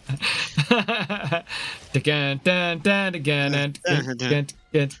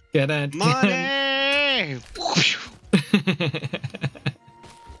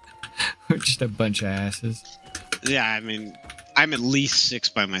 We're just a bunch of asses. Yeah, I mean, I'm at least 6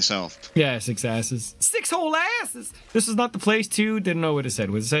 by myself. Yeah, 6 asses. 6 whole asses! This is not the place to... Didn't know what it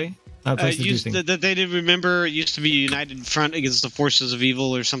said. What did it say? Not the place to do things. They didn't remember it used to be a united front against the forces of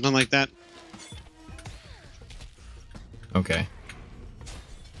evil or something like that. Okay.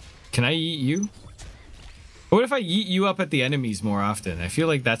 Can I eat you? What if I eat you up at the enemies more often? I feel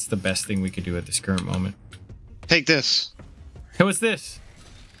like that's the best thing we could do at this current moment. Take this. Hey, what's this?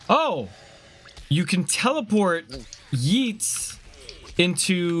 Oh! You can teleport yeets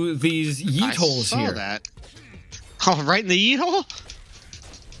into these yeet holes here. I saw that. Oh, right in the yeet hole?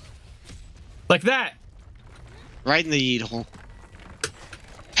 Like that. Right in the yeet hole.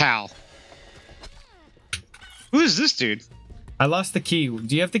 Pal. Who is this dude? I lost the key.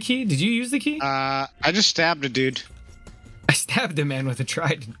 Do you have the key? Did you use the key? I just stabbed a dude. I stabbed a man with a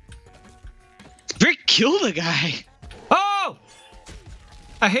trident. Brick killed a guy. Oh!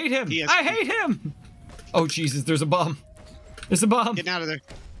 I hate him. I hate him. Oh, Jesus. There's a bomb. There's a bomb. Getting out of there.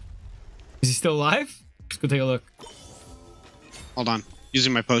 Is he still alive? Let's go take a look. Hold on.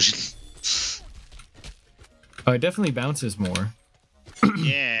 Using my potion. Oh, it definitely bounces more.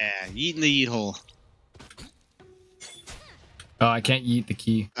 Yeah. Yeet in the yeet hole. Oh, I can't yeet the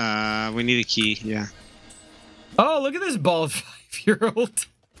key. We need a key. Yeah. Oh, look at this bald 5-year-old.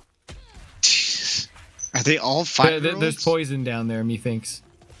 Jesus. Are they all 5-year-olds? There's poison down there, methinks.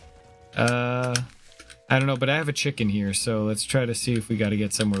 I don't know, but I have a chicken here, so let's try to see if we got to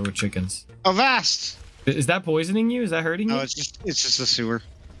get somewhere with chickens. Avast! Is that poisoning you? Is that hurting you? No, it's just a sewer.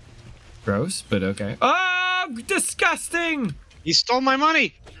 Gross, but okay. Oh, disgusting! He stole my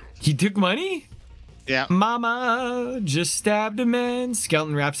money! He took money? Yeah. Mama just stabbed a man.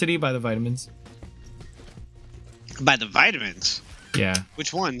 Skeleton Rhapsody by the Vitamins. By the Vitamins? Yeah.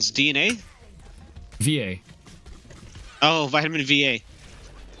 Which ones? DNA? VA. Oh, Vitamin VA.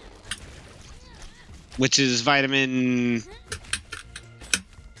 Which is vitamin...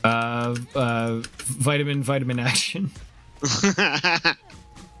 VitaminAxion.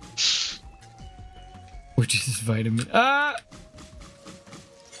 Which is vitamin...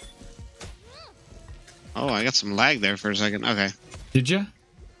 Oh, I got some lag there for a second. Okay. Did ya?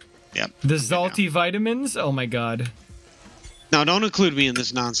 Yep. The Zalty Vitamins? Oh my god. No, don't include me in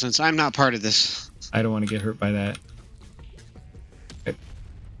this nonsense. I'm not part of this. I don't want to get hurt by that. Okay.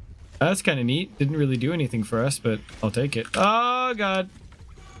 That's kind of neat. Didn't really do anything for us, but I'll take it. Oh god.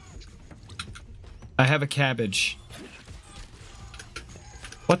 I have a cabbage.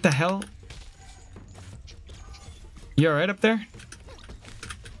 What the hell? You alright up there?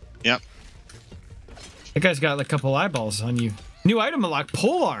 Yep. That guy's got like a couple eyeballs on you. New item unlocked,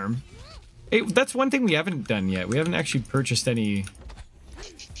 pole arm. Hey, that's one thing we haven't done yet. We haven't actually purchased any.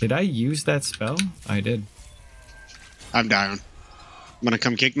 Did I use that spell? I did. I'm down. Wanna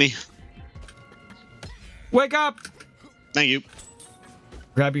come kick me? Wake up! Thank you.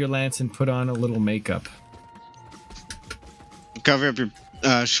 Grab your lance and put on a little makeup. Cover up your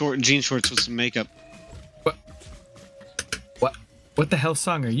jean shorts with some makeup. What the hell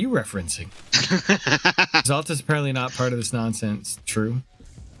song are you referencing? Zalta's apparently not part of this nonsense. True.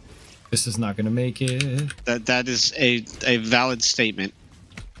 This is not going to make it. That is a valid statement.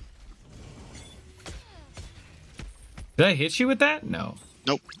 Did I hit you with that? No.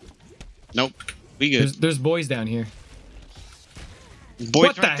 Nope. Nope. We good. There's boys down here. Boys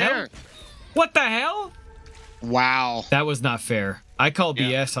what right the hell? there. What the hell? Wow. That was not fair. I call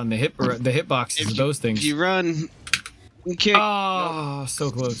BS on the hitboxes of those things. If you run, kick. Oh, nope.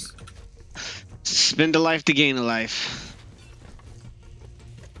 So close. Spend a life to gain a life.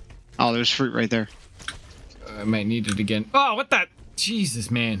 Oh, there's fruit right there. I might need it again. Oh, what the?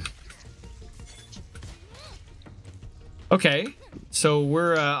 Jesus, man. Okay, so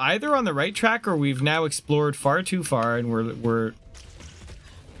we're either on the right track or we've now explored far too far, and we're.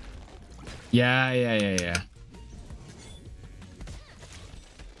 Yeah.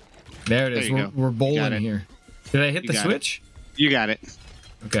 There it is. We're bowling here. Did I hit the switch? You got it.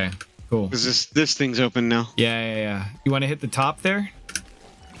 Okay, cool. Because this thing's open now. Yeah. You want to hit the top there?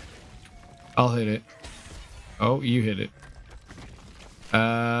 I'll hit it. Oh, you hit it.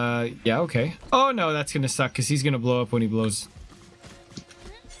 Yeah, okay. Oh no, that's gonna suck because he's gonna blow up when he blows.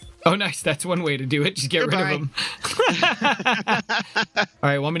 Oh, nice. That's one way to do it. Just get rid of him. All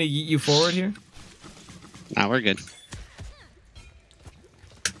right, want me to yeet you forward here? Nah, we're good.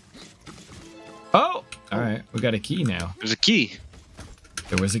 Oh, all right. We got a key now. There's a key.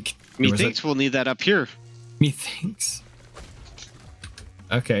 There was a key. Methinks we'll need that up here. Methinks.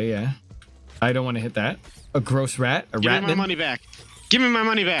 Okay, yeah. I don't want to hit that. A gross rat. A rat. Give me my money back. Give me my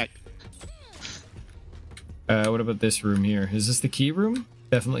money back. What about this room here? Is this the key room?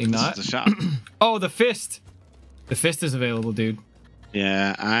 Definitely not. This is the shop. Oh, the fist. The fist is available, dude.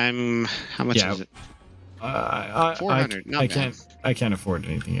 Yeah, how much is it? 400. I can't afford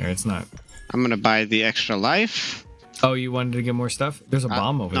anything here. It's not. I'm gonna buy the extra life. Oh, you wanted to get more stuff? There's a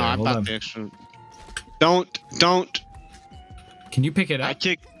bomb over there. Hold on. The extra. Don't. Can you pick it up?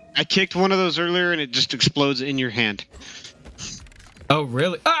 I kicked one of those earlier and it just explodes in your hand. Oh,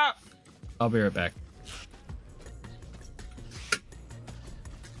 really? Ah! I'll be right back.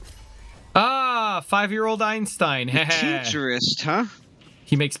 Ah, 5-year-old Einstein. Tincturist, huh?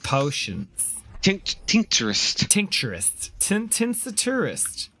 He makes potions. Tincturist. Tincturist.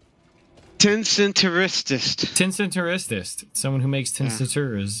 Tincenturist. Tincenturistist. Tincenturistist. Someone who makes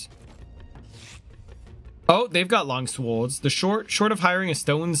tinctures. Oh, they've got long swords. The short of hiring a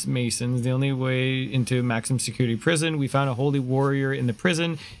stones mason is the only way into maximum security prison. We found a holy warrior in the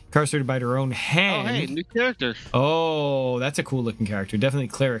prison, incarcerated by their own hand. Oh, hey, new character. Oh, that's a cool looking character. Definitely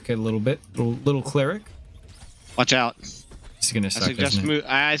cleric a little bit. Little cleric. Watch out. It's gonna suck, isn't it?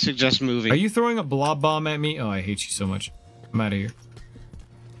 I suggest moving. Are you throwing a blob bomb at me? Oh, I hate you so much. I'm out of here.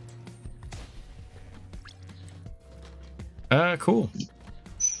 Cool.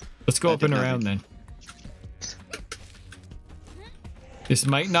 Let's go up and around then. This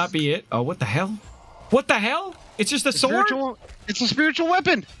might not be it. Oh, what the hell? What the hell? It's just a sword? It's a spiritual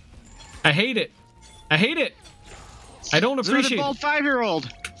weapon. I hate it. I hate it. I don't appreciate it. There's a bald 5-year-old.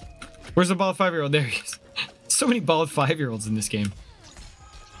 Where's the bald 5-year-old? There he is. So many bald 5-year-olds in this game.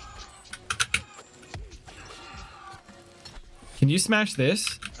 Can you smash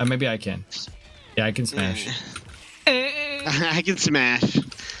this? Maybe I can. Yeah, I can smash. I can smash.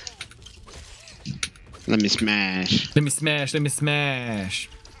 Let me smash. Let me smash. Let me smash.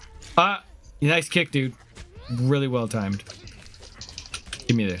 Nice kick, dude. Really well timed.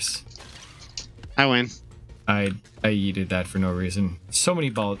 Give me this. I win. I yeeted that for no reason. So many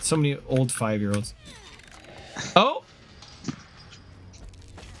old 5-year-olds. Oh!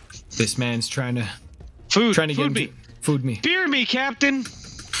 This man's trying to food me. Food me. Beer me, Captain.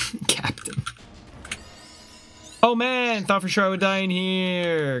 Captain. Oh man, thought for sure I would die in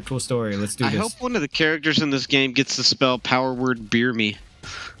here. Cool story. Let's do this. I hope one of the characters in this game gets to spell power word beer me.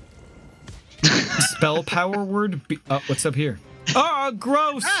 Spell power word? What's up here? Oh,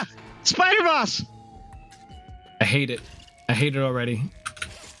 gross! Ah, Spider Boss! I hate it. I hate it already.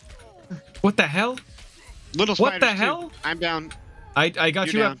 What the hell? Little what the too. hell? I'm down. I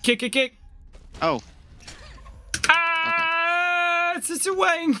got you down. up. Kick. Oh. Ah! Yes, it's a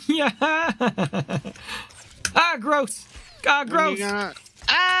wang. Yeah. Ah, gross. Ah, gross. This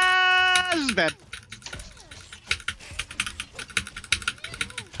is bad.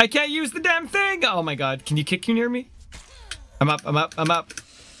 I can't use the damn thing. Oh my god. Can you kick you near me? I'm up. I'm up. I'm up.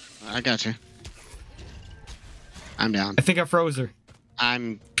 I got you. I'm down. I think I froze her.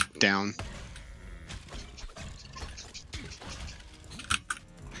 I'm down.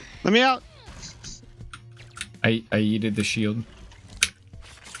 Let me out. I yeeted the shield.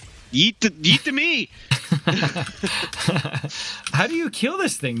 Yeet to me. How do you kill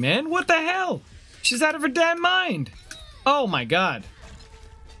this thing, man? What the hell? She's out of her damn mind. Oh my god.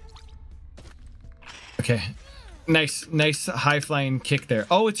 Okay. Nice high flying kick there.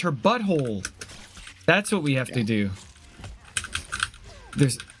 Oh, it's her butthole. That's what we have to do.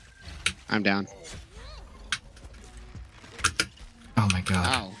 I'm down. Oh my god.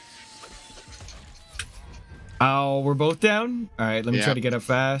 Ow. Oh, we're both down? Alright, let me try to get up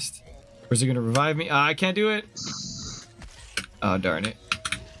fast. Or is it gonna revive me? I can't do it. Oh, darn it.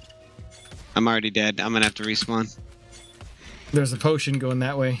 I'm already dead. I'm gonna have to respawn. There's a potion going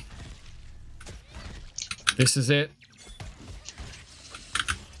that way. This is it.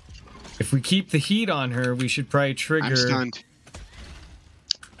 If we keep the heat on her, we should probably trigger... I'm stunned.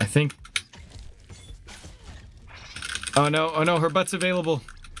 I think... Oh no, her butt's available.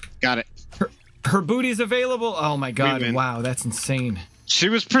 Got it. Her booty's available. Oh my god, win. wow, that's insane. She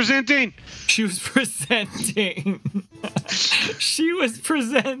was presenting. She was presenting. She was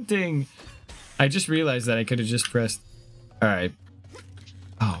presenting. I just realized that I could have just pressed... Alright.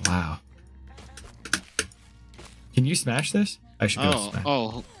 Oh, wow. Can you smash this? I should go smash.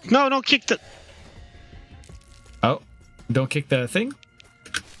 Oh. No, don't kick the... Oh, don't kick the thing?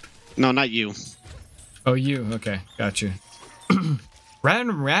 No, not you. Oh, you. Okay, got you.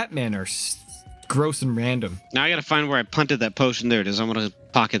 Random rat men are gross and random. Now I gotta find where I punted that potion. There it is. I want to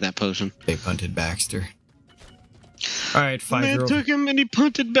pocket that potion. They punted Baxter. All right, 5-year-old. Man took him and he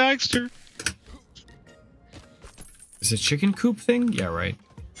punted Baxter. Is it a chicken coop thing? Yeah, right.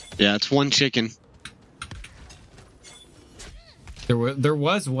 Yeah, it's one chicken. There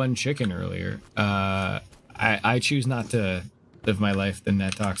was one chicken earlier. I choose not to live my life in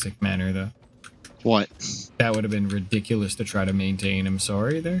that toxic manner, though. What? That would have been ridiculous to try to maintain. I'm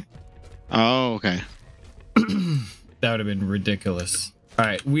sorry there. Oh, okay. That would have been ridiculous. All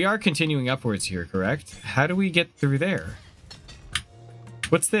right, we are continuing upwards here, correct? How do we get through there?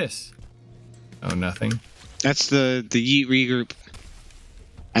 What's this? Oh, nothing. That's the yeet regroup.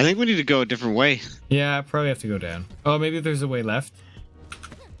 I think we need to go a different way. Yeah, I probably have to go down. Oh, maybe there's a way left.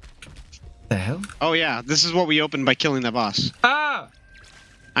 The hell? Oh yeah, this is what we opened by killing that boss. Ah!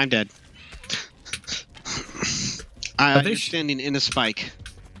 I'm dead. You're standing in a spike.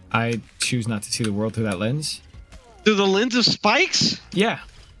 I choose not to see the world through that lens. Through the lens of spikes? Yeah.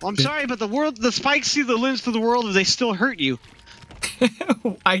 Well, I'm sorry, but the spikes see the lens through the world and they still hurt you.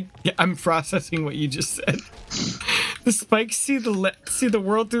 I'm processing what you just said. The spikes see the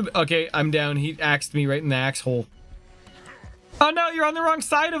world through. Okay, I'm down. He axed me right in the axe hole. Oh no, you're on the wrong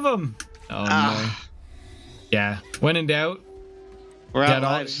side of him. Oh no. Yeah. When in doubt, we're out of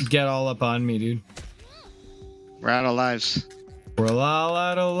lives. Get all up on me, dude. We're out of lives. We're all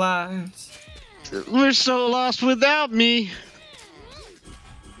out of lives. We're so lost without me.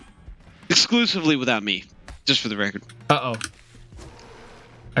 Exclusively without me. Just for the record. Uh-oh.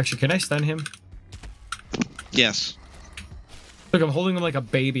 Actually, can I stun him? Yes. Look, I'm holding him like a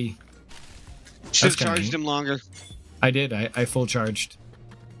baby. Should have charged him longer. I did. I full charged.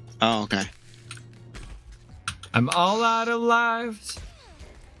 Oh, okay. I'm all out of lives.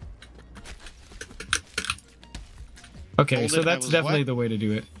 Okay, so that's definitely the way to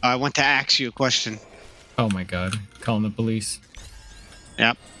do it. I want to ask you a question. Oh my god. Calling the police.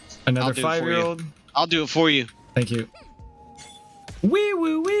 Yep. Another 5-year-old. I'll do it for you. Thank you. Wee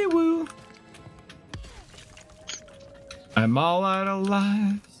woo, wee woo. I'm all out of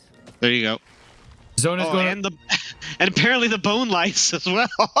lives. There you go. Zona's going. And apparently the bone lice as well.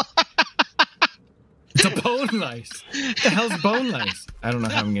 The bone lice. What the hell's bone lice? I don't know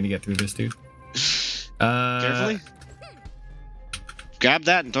how I'm gonna get through this, dude. Carefully. Grab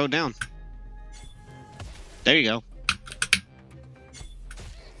that and throw it down. There you go.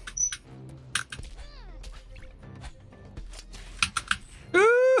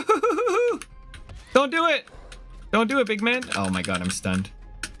 Ooh! Don't do it! Don't do it, big man. Oh my god, I'm stunned.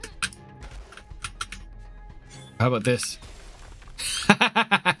 How about this?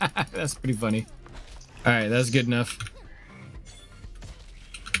 That's pretty funny. Alright, that's good enough.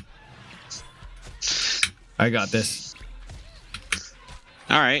 I got this.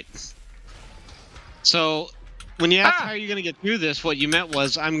 Alright. So, When you asked how are you gonna get through this, what you meant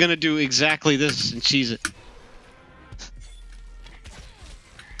was I'm gonna do exactly this and cheese it.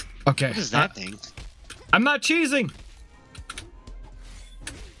 Okay. What is that thing? I'm not cheesing.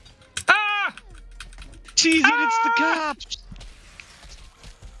 Ah! Cheese it! It's the cops.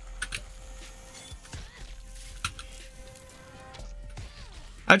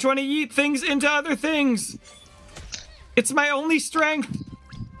 I just want to yeet things into other things. It's my only strength.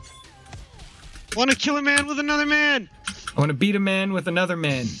 Want to kill a man with another man. I want to beat a man with another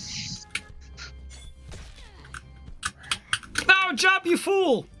man. No, jump, you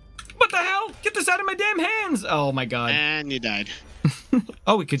fool! What the hell? Get this out of my damn hands! Oh my god. And you died.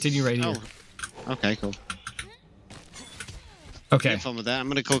 Oh, we continue right here. Oh. Okay, cool. Okay. Have fun with that. I'm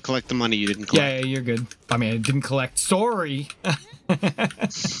gonna go collect the money you didn't collect. Yeah, you're good. I mean, I didn't collect. Sorry.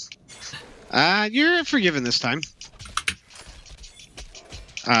 You're forgiven this time.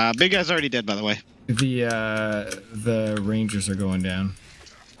 Big guy's already dead, by the way. The Rangers are going down.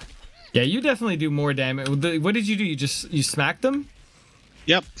 Yeah, you definitely do more damage. What did you do? You smacked them?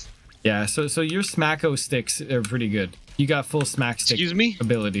 Yep. Yeah, so your smacko sticks are pretty good. You got full smack stick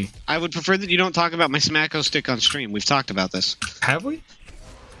ability. I would prefer that you don't talk about my smacko stick on stream. We've talked about this. Have we?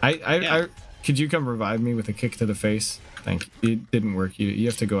 I could you come revive me with a kick to the face? Thank you. It didn't work. You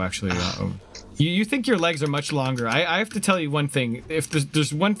have to go actually. You think your legs are much longer. I have to tell you one thing. If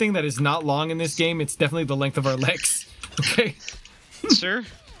there's one thing that is not long in this game, it's definitely the length of our legs. Okay? Sir,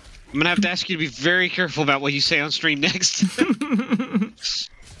 I'm going to have to ask you to be very careful about what you say on stream next.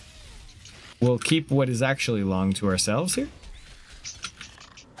 We'll keep what is actually long to ourselves here.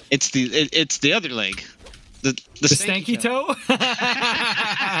 It's the other leg. The stanky toe?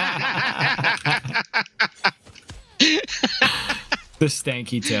 The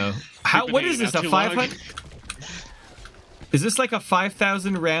stanky toe. What is this? A 500? Is this like a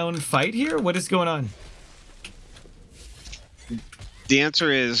 5,000 round fight here? What is going on? The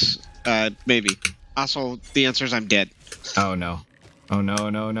answer is maybe. Also, the answer is I'm dead. Oh no. Oh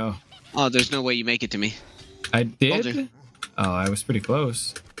no. Oh, there's no way you make it to me. I did? Oh, I was pretty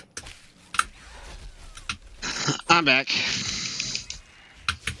close. I'm back.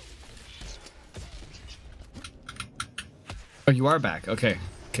 Oh, you are back. Okay.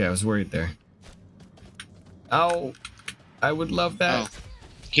 Okay, I was worried there. Oh, I would love that. Oh,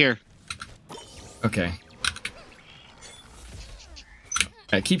 here. Okay.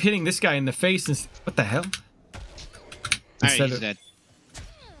 I keep hitting this guy in the face and... What the hell? Alright, he's dead.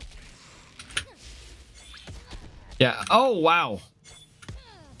 Yeah. Oh, wow.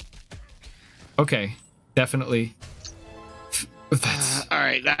 Okay. Definitely.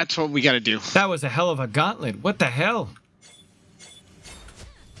 Alright, that's what we gotta do. That was a hell of a gauntlet. What the hell?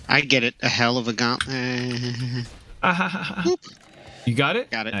 I get it. A hell of a gauntlet. You got it?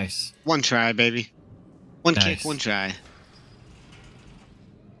 Got it. Nice. One try, baby. One Nice. kick, one try.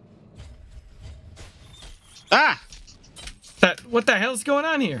 Ah! What the hell's going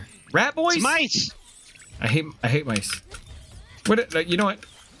on here? Rat boys? It's mice! I hate mice. What? You know what?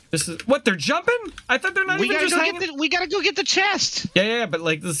 This is what they're jumping. I thought they're not even just hanging. We gotta go get the chest. Yeah, but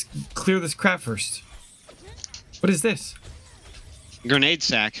like, let's clear this crap first. What is this? Grenade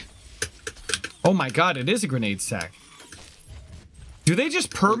sack. Oh my god, it is a grenade sack. Do they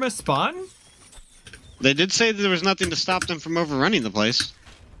just perma spawn? They did say that there was nothing to stop them from overrunning the place.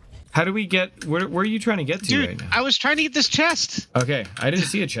 How do we get? Where are you trying to get to? Dude, right now? I was trying to get this chest. Okay, I didn't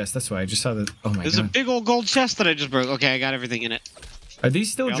see a chest. That's why I just saw the. Oh my god. There's a big old gold chest that I just broke. Okay, I got everything in it. Are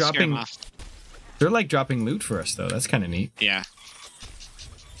these still Okay, dropping? They're like dropping loot for us though. That's kind of neat. Yeah.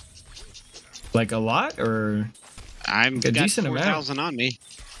 Like a lot, or? I'm a decent 4,000 on me.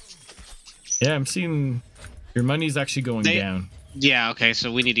 Yeah, I'm seeing your money's actually going down. Yeah, okay,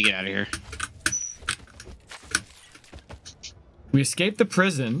 so we need to get out of here. We escaped the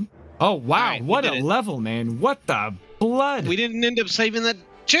prison. Oh, wow. Right, what a level, man. What the blood? We didn't end up saving that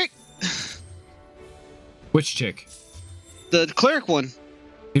chick. Which chick? The cleric one.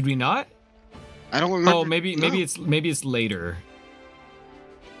 Did we not? I don't remember. Oh, maybe it's later.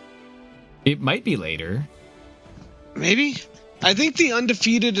 It might be later. Maybe? I think the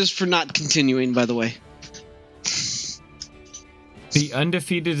undefeated is for not continuing, by the way. The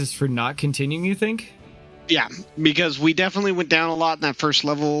undefeated is for not continuing, you think? Yeah, because we definitely went down a lot in that first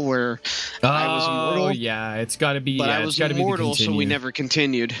level where I was immortal. Oh, yeah, it's got to be. But yeah, I was it's gotta immortal, be the so we never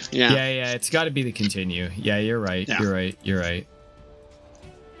continued. Yeah, yeah, it's got to be the continue. Yeah, you're right. Yeah. You're right.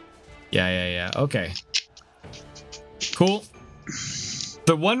 Yeah. Okay. Cool.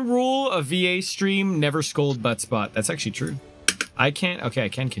 The one rule of VA stream: never scold butt spot. That's actually true. I can't. Okay, I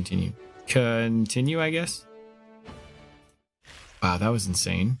can continue. Continue, I guess. Wow, that was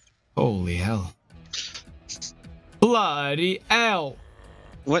insane. Holy hell. Bloody hell.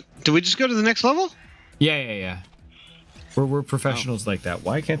 What? Do we just go to the next level? Yeah. We're professionals like that.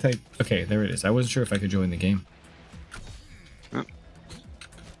 Why can't I? Okay, there it is. I wasn't sure if I could join the game.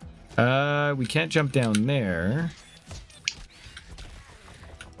 We can't jump down there.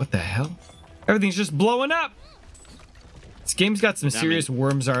 What the hell? Everything's just blowing up. This game's got some serious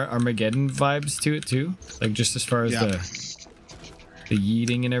Worms Armageddon vibes to it too. Like just as far as the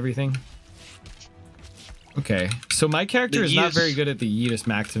yeeting and everything. Okay, so my character is not very good at the Yeetus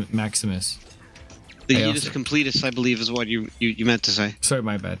Maximus. The Yeetus Completus, I believe, is what you meant to say. Sorry,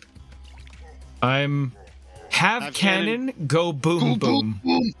 my bad. I'm have cannon, go boom boom.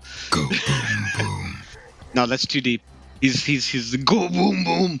 Go boom boom. No, that's too deep. He's the go boom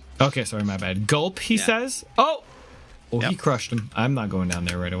boom. Okay, sorry, my bad. Gulp, he says. Oh, well, he crushed him. I'm not going down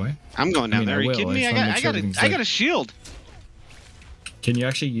there right away. I'm going down there. Are you kidding me? I got a shield. Can you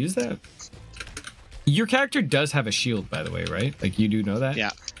actually use that? Your character does have a shield, by the way, right? Like you do know that?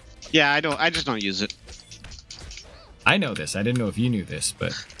 Yeah. Yeah, I just don't use it. I know this. I didn't know if you knew this,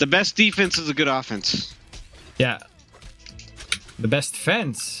 but the best defense is a good offense. Yeah. The best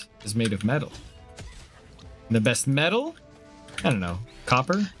fence is made of metal. And the best metal, I don't know,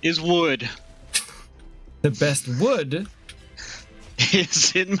 copper? Is wood. The best wood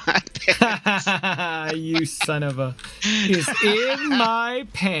is in my pants. You son of a... Is in my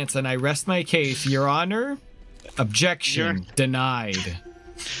pants, and I rest my case. Your Honor, objection denied.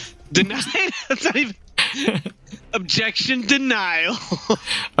 Denied? That's not even... Objection denial.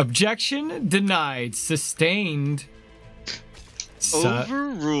 Objection denied. Sustained.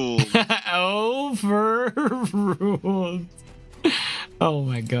 Overruled. Overruled. Oh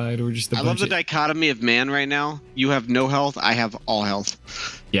my god, we're just I love the dichotomy of man right now. You have no health, I have all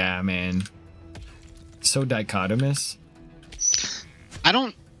health. Yeah, man. So dichotomous. I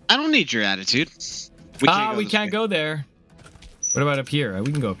don't need your attitude. We can't go there. What about up here?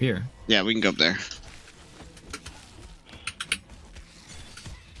 We can go up here. Yeah, we can go up there.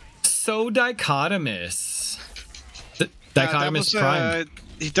 So dichotomous. Dichotomous prime.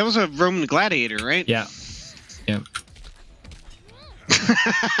 That was a Roman gladiator, right? Yeah. Yeah.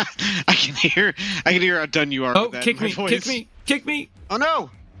 I can hear how done you are. Oh, with that kick me, kick me. Oh no,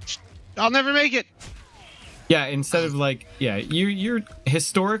 I'll never make it. Yeah, instead of like, yeah, you're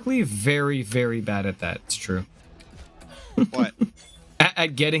historically very, very bad at that. It's true. What?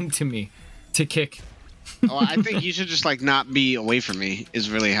 at getting to me to kick. Oh, I think you should just like not be away from me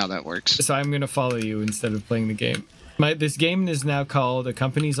is really how that works. So I'm gonna follow you instead of playing the game. This game is now called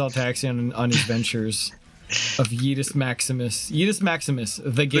Accompanies Altaxion on His Ventures of Yeetus Maximus. Yeetus Maximus,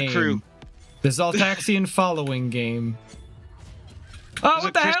 the game. The crew. The Zaltaxian following game. Oh,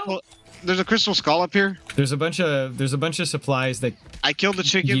 what the hell? There's a crystal skull up here. There's a bunch of supplies that I killed the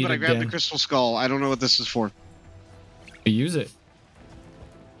chicken, but I grabbed the crystal skull. I don't know what this is for. Use it.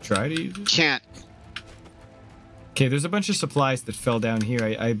 Try to use it. Can't. Okay, there's a bunch of supplies that fell down here.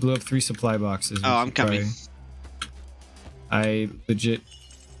 I blew up 3 supply boxes. Oh, I'm coming. I legit...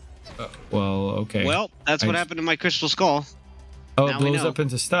 well, okay. Well, that's what happened to my crystal skull. Oh, it blows up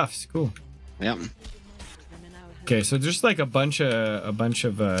into stuff. It's cool. Yep. Okay, so there's like a bunch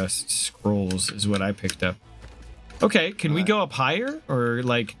of scrolls is what I picked up. Okay, can we go up higher, or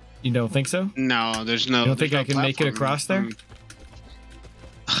like you don't think so? No, there's no. You don't think I can make it across there?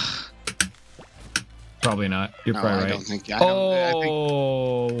 Probably not. You're probably right. I don't think. Jazz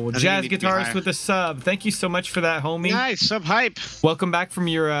Guitarist with a sub. Thank you so much for that, homie. Nice sub hype. Welcome back from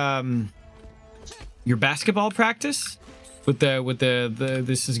your basketball practice with the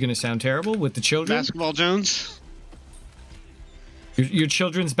this is gonna sound terrible with the children. Basketball Jones. Your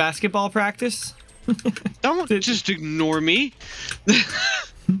children's basketball practice. Don't just ignore me.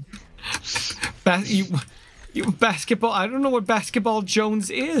 You basketball. I don't know what Basketball Jones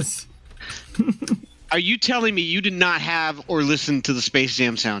is. Are you telling me you did not have or listen to the Space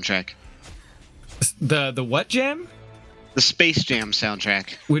Jam soundtrack? The what jam? The Space Jam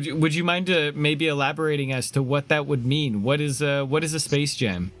soundtrack. Would you mind maybe elaborating as to what that would mean? What is a Space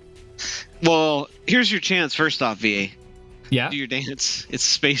Jam? Well, here's your chance. First off, VA. Yeah. Do your dance. It's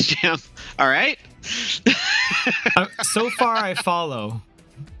Space Jam. All right. So far, I follow.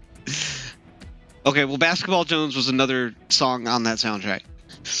 Okay. Well, Basketball Jones was another song on that soundtrack.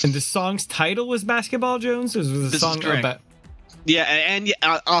 And the song's title was Basketball Jones? Or was the song about... Yeah, and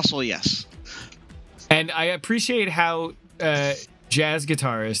also yes. And I appreciate how Jazz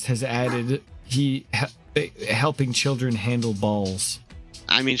Guitarist has added helping children handle balls.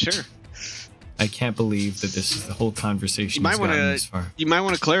 I mean, sure. I can't believe that this is the whole conversation. You might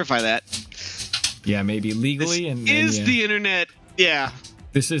want to clarify that. Yeah, maybe legally. This is the internet. Yeah.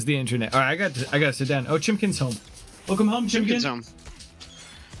 This is the internet. All right, I got to sit down. Oh, Chimkin's home. Welcome home, Chimkin. home.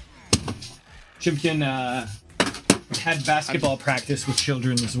 Chimkin had basketball practice with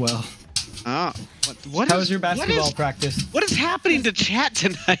children as well. Oh, what How was your basketball practice? What is happening to chat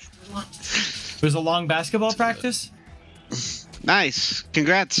tonight? It was a long basketball practice? Nice.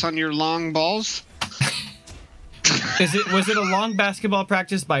 Congrats on your long balls. Was it a long basketball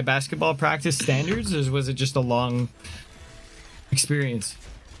practice by basketball practice standards, or was it just a long experience?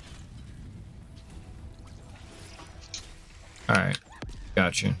 Alright.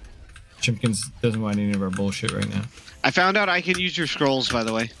 Gotcha. Chimkins doesn't want any of our bullshit right now. I found out I can use your scrolls, by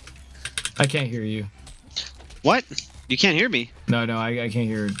the way. I can't hear you. What? You can't hear me? No, I can't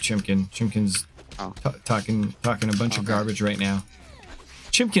hear Chimkin. Chimkin's talking a bunch of garbage right now.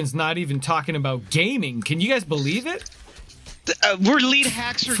 Chimkin's not even talking about gaming. Can you guys believe it? We're lead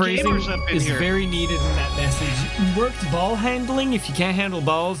hacks for gamers up in is here. very needed in that message. Worked ball handling. If you can't handle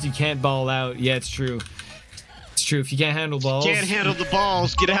balls, you can't ball out. Yeah, it's true. It's true. If you can't handle balls... Can't handle the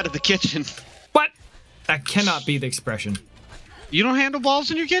balls, get out of the kitchen. What? That cannot be the expression. You don't handle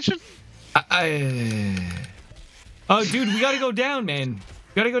balls in your kitchen? Oh, dude, we gotta go down, man. We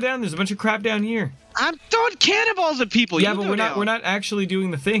gotta go down. There's a bunch of crap down here. I'm throwing cannonballs at people. Yeah, but we're not actually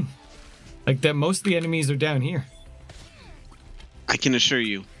doing the thing. Like that, most of the enemies are down here. I can assure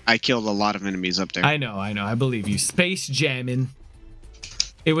you, I killed a lot of enemies up there. I know. I believe you. Space jamming.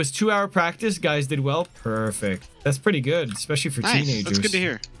 It was 2-hour practice. Guys did well. Perfect. That's pretty good, especially for teenagers. That's good to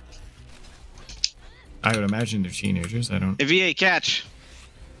hear. I would imagine they're teenagers. I don't. VA catch.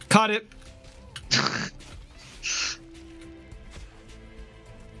 Caught it.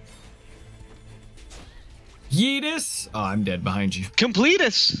 Yeetus! Oh, I'm dead behind you. Complete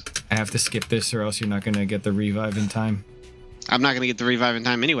us. I have to skip this or else you're not going to get the revive in time. I'm not going to get the revive in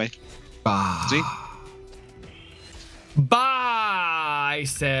time anyway. Bah. See? Bye, I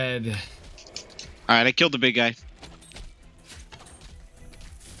said. Alright, I killed the big guy.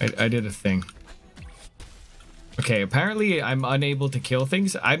 I did a thing. Okay, apparently I'm unable to kill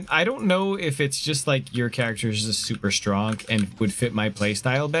things. I don't know if it's just like your character is just super strong and would fit my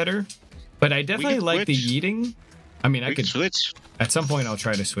playstyle better. But I definitely like the yeeting. I mean, I could switch. At some point I'll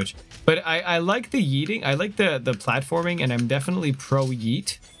try to switch. But I like the yeeting. I like the platforming, and I'm definitely pro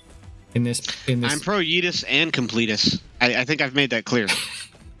yeet in this. I'm pro yeetus and completus. I think I've made that clear.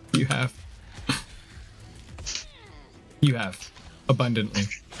 You have. You have. Abundantly.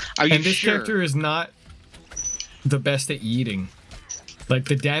 Are you and this sure? character is not the best at yeeting. Like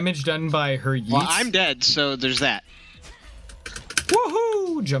the damage done by her yeets. Well, I'm dead, so there's that.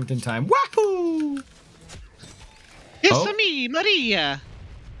 Woohoo! Jumped in time. Wahoo! It's me, Maria.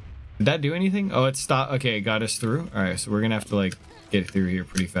 Did that do anything? Oh, it stopped. Okay, it got us through. All right, so we're gonna have to like get through here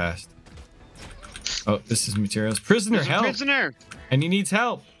pretty fast. Oh, this is materials. Prisoner, help! Prisoner, and he needs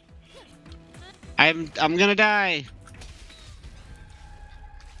help. I'm gonna die.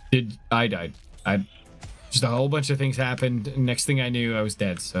 I died. Just a whole bunch of things happened. Next thing I knew, I was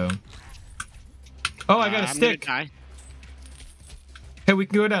dead. So. Oh, I got a stick. I'm gonna die. Hey, we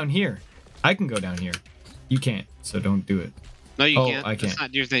can go down here. I can go down here. You can't, so don't do it. No, you can't. I can't. That's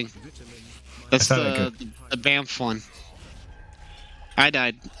not your thing. That's the Banff one. I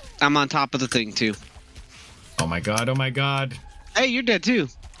died. I'm on top of the thing, too. Oh my god, oh my god. Hey, you're dead, too.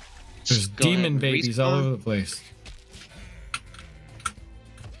 There's demon babies all over the place.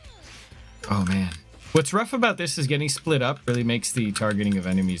 Oh, man. What's rough about this is getting split up really makes the targeting of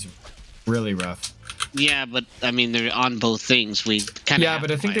enemies really rough. Yeah, but, I mean, they're on both things. We kind of Yeah,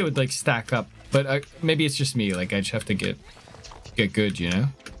 but I think they would, like, stack up. But maybe it's just me. Like, I just have to get good, you know?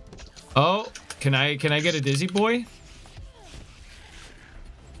 Oh, can I get a dizzy boy?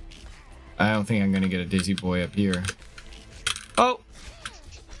 I don't think I'm gonna get a dizzy boy up here. Oh!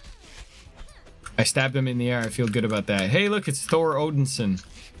 I stabbed him in the air. I feel good about that. Hey, look, it's Thor Odinson.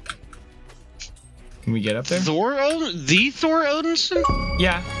 Can we get up there? The Thor Odinson?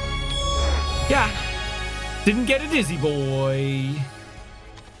 Yeah. Yeah. Didn't get a dizzy boy.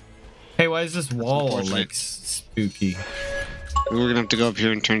 Hey, why is this wall, like, spooky? We're gonna have to go up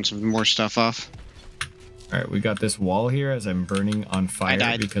here and turn some more stuff off. Alright, we got this wall here as I'm burning on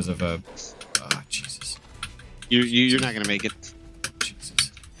fire because of a... Oh, Jesus. You're not gonna make it.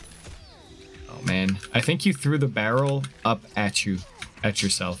 Jesus. Oh, man. I think you threw the barrel up at you. At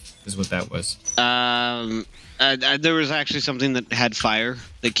yourself, is what that was. There was actually something that had fire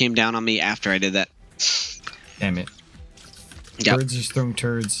that came down on me after I did that. Damn it. Yep. Birds just throwing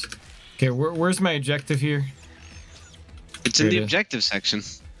turds. Okay, where's my objective here? It's in the objective section.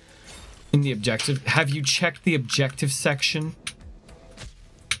 In the objective? Have you checked the objective section?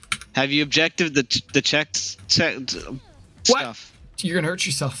 Have you objectived the checked stuff? What? You're gonna hurt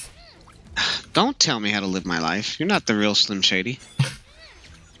yourself. Don't tell me how to live my life. You're not the real Slim Shady.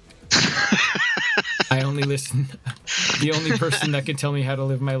 I only listen. The only person that can tell me how to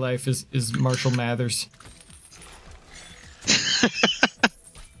live my life is Marshall Mathers.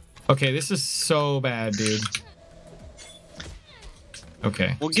 Okay, this is so bad, dude.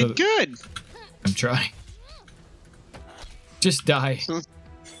 Okay. Well, get good. I'm trying. Just die.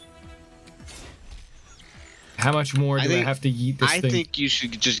 How much more do I have to eat this thing? I think you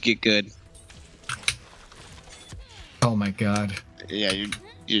should just get good. Oh my god. Yeah,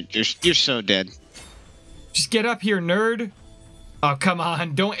 you're so dead. Just get up here, nerd. Oh, come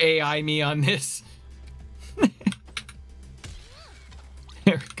on. Don't AI me on this.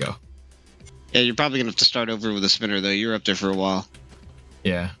 There we go. Yeah, you're probably going to have to start over with a spinner, though. You're up there for a while.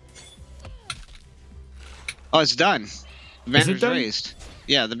 Yeah. Oh, it's done. The banner's Is it done? raised.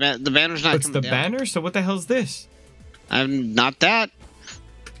 Yeah, the banner's not What's coming the down. banner? So what the hell's this? I'm not that.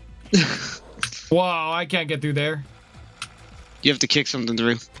 Whoa, I can't get through there. You have to kick something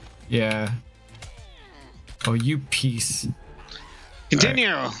through. Yeah. Oh, you piece.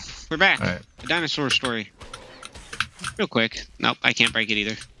 Continue. Right. We're back. All right. The dinosaur story. Real quick. Nope, I can't break it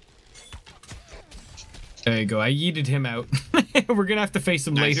either. There you go. I yeeted him out. We're going to have to face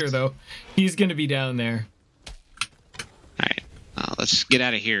him later, though. He's going to be down there. Alright. Let's get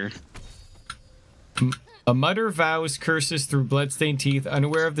out of here. A mutter vows curses through bloodstained teeth,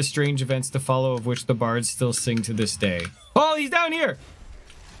 unaware of the strange events to follow, of which the bards still sing to this day. Oh, he's down here!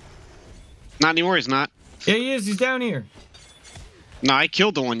 Not anymore, he's not. Yeah, he is. He's down here. No, I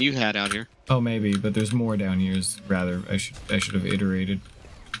killed the one you had out here. Oh, maybe, but there's more down here. Rather, I should have iterated.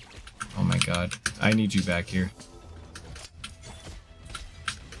 Oh my god. I need you back here.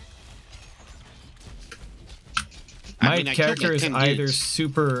 My character is either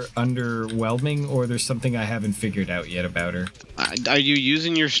super underwhelming or there's something I haven't figured out yet about her. Are you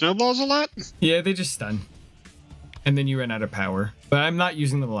using your snowballs a lot? Yeah, they just stun. And then you run out of power. But I'm not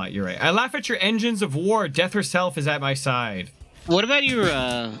using them a lot, you're right. I laugh at your engines of war. Death herself is at my side. What about your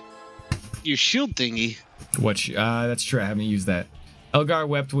shield thingy? That's true, I haven't used that. Elgar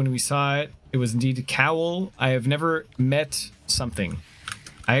wept when we saw it. It was indeed a cowl. I have never met something.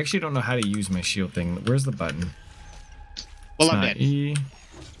 I actually don't know how to use my shield thing. Where's the button? Well, I'm dead. E.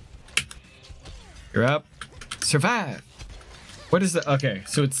 You're up. Survive. What is the... Okay,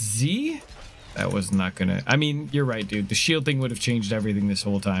 so it's Z? That was not gonna... I mean, you're right, dude. The shield thing would have changed everything this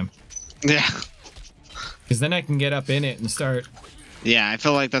whole time. Yeah. Because then I can get up in it and start... Yeah, I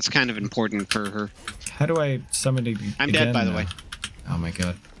feel like that's kind of important for her. How do I summon it again? I'm dead, by the way. Oh my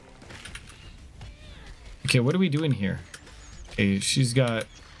god. Okay, what are we doing here? Okay, she's got...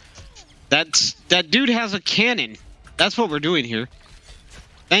 That dude has a cannon. That's what we're doing here.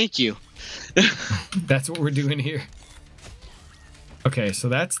 Thank you. That's what we're doing here. Okay, so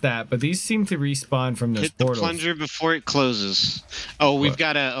that's that, but these seem to respawn from those portals. Hit the plunger before it closes. Oh, we've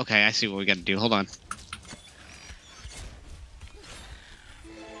got to... Okay, I see what we got to do. Hold on.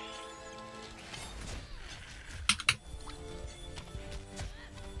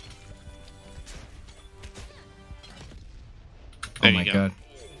 Oh my god.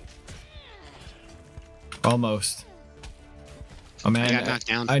 Almost. Oh man, I got knocked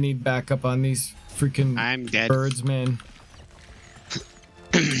down. I need backup on these freaking I'm dead. birds, man.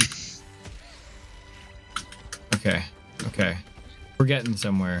 Okay. We're getting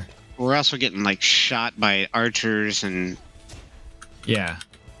somewhere. We're also getting like shot by archers and... Yeah.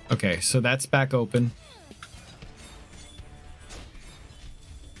 Okay, so that's back open.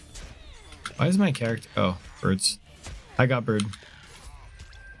 Why is my character... Oh, birds. I got bird.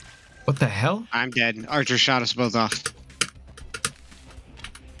 What the hell? I'm dead. Archer shot us both off.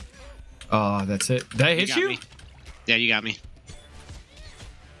 Oh, that's it. Did I hit you? Me. Yeah, you got me.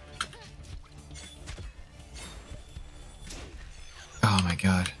 Oh my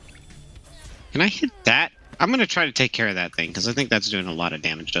god. Can I hit that? I'm going to try to take care of that thing, because I think that's doing a lot of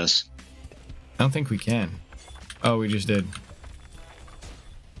damage to us. I don't think we can. Oh, we just did.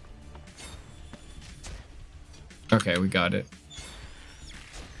 Okay, we got it.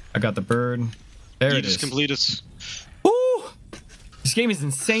 I got the bird. There it is. You just complete us. Woo! This game is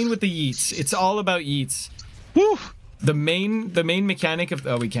insane with the yeets. It's all about yeets. Woo! The main mechanic of...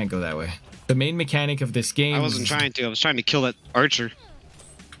 Oh, we can't go that way. The main mechanic of this game... I wasn't trying to. I was trying to kill that archer.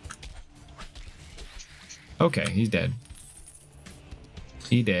 Okay, he's dead.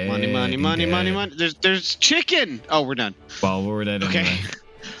 He dead. Money. There's chicken! Oh, we're done. Well, we're dead anyway. Okay.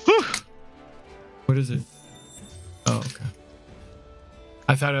 Whew. What is it? Oh, okay.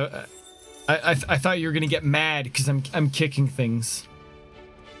 I thought I thought you were gonna get mad because I'm kicking things.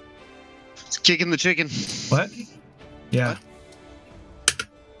 It's kicking the chicken. What? Yeah. What?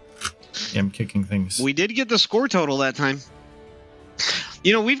 Yeah, I'm kicking things. We did get the score total that time.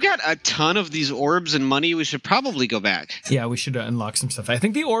 You know, we've got a ton of these orbs and money. We should probably go back. Yeah, we should unlock some stuff. I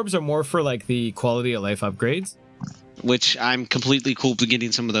think the orbs are more for like the quality of life upgrades. Which I'm completely cool to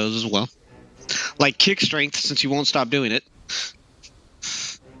getting some of those as well. Like kick strength, since you won't stop doing it.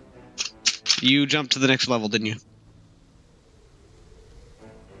 You jumped to the next level, didn't you?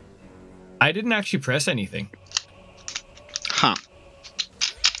 I didn't actually press anything. Huh.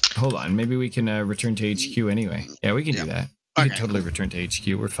 Hold on, maybe we can return to HQ anyway. Yeah, we can do that. We can totally return to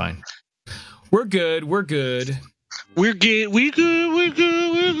HQ. We're fine. We're good. We're good. We're good. We good. We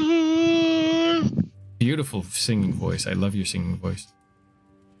good. We good. Beautiful singing voice. I love your singing voice.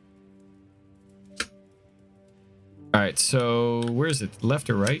 All right, so where is it? Left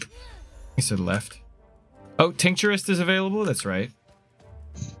or right? I said left. Oh, Tincturist is available. That's right.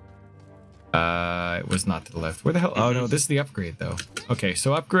 It was not to the left. Where the hell? Oh no, this is the upgrade though. Okay,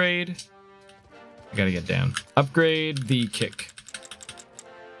 so upgrade. I gotta get down. Upgrade the kick.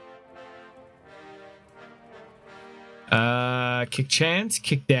 Kick chance,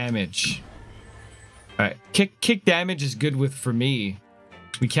 kick damage. All right, kick damage is good with for me.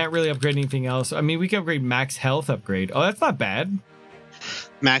 We can't really upgrade anything else. I mean, we can upgrade max health upgrade. Oh, that's not bad.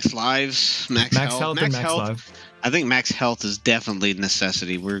 Max lives, max health, and max life. I think max health is definitely a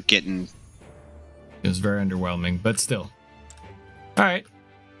necessity. We're getting. It was very underwhelming, but still. All right.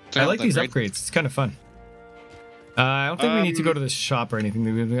 I like these upgrades. It's kind of fun. I don't think we need to go to the shop or anything.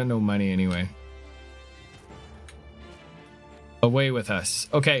 We've got no money anyway. Away with us.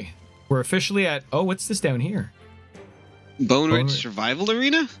 Okay. We're officially at... Oh, what's this down here? BONERIDGE Survival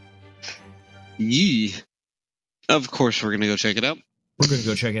Arena? Yee. Of course we're going to go check it out. We're going to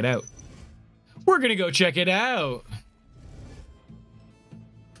go check it out. We're going to go check it out.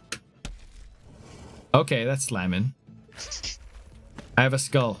 Okay, that's slamming. I have a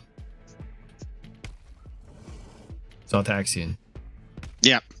skull. VitaminAxion.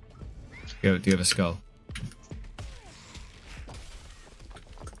 Yep. Do you have a skull?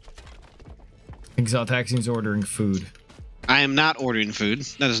 I think VitaminAxion's ordering food. I am not ordering food.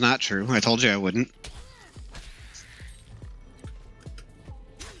 That is not true. I told you I wouldn't.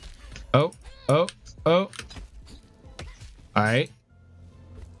 Oh. All right.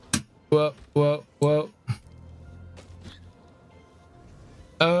 Whoa.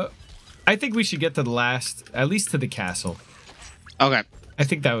 I think we should get to the last, at least to the castle. Okay. I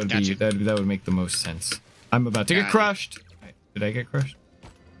think that would be that would make the most sense. I'm about to get crushed. Did I get crushed?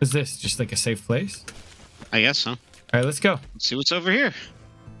 Is this just like a safe place? I guess so. All right, let's go. Let's see what's over here.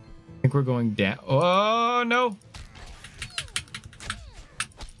 I think we're going down. Oh no!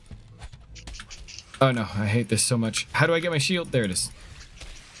 Oh no! I hate this so much. How do I get my shield? There it is.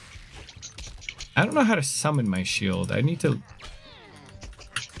 I don't know how to summon my shield. I need to.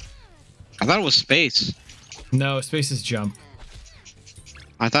 I thought it was space. No, space is jump.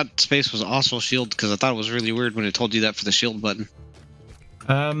 I thought space was also shield because I thought it was really weird when it told you that for the shield button.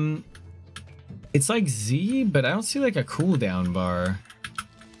 It's like Z, but I don't see like a cooldown bar.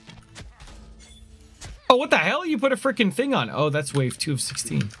 Oh, what the hell? You put a freaking thing on. Oh, that's wave 2 of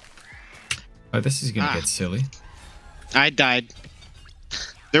 16. Oh, this is gonna get silly. I died.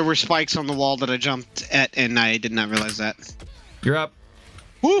 There were spikes on the wall that I jumped at, and I did not realize that. You're up.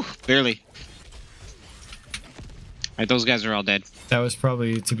 Woo! Barely. Alright, those guys are all dead. That was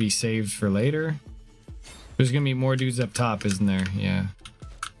probably to be saved for later. There's gonna be more dudes up top, isn't there? Yeah.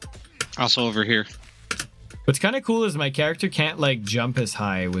 Also over here. What's kind of cool is my character can't like jump as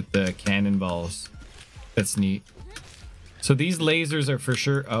high with the cannonballs. That's neat. So these lasers are for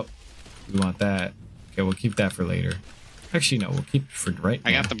sure. Oh, we want that. Okay, we'll keep that for later. Actually, no, we'll keep it for right now.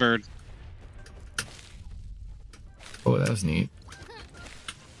 I got the bird. Oh, that was neat.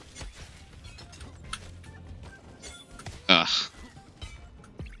 Ugh.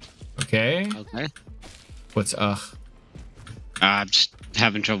 Okay. Okay. What's ugh? I'm just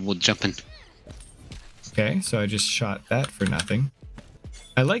having trouble with jumping. Okay, so I just shot that for nothing.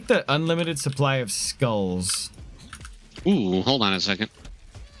 I like the unlimited supply of skulls. Ooh, hold on a second.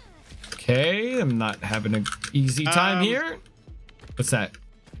 Okay, I'm not having an easy time here. What's that?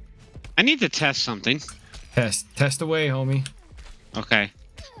 I need to test something. Test away, homie. Okay.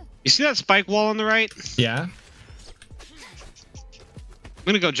 You see that spike wall on the right? Yeah. I'm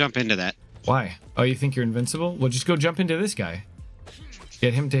gonna go jump into that. Why? Oh, you think you're invincible? Well, just go jump into this guy.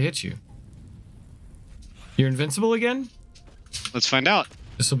 Get him to hit you. You're invincible again? Let's find out.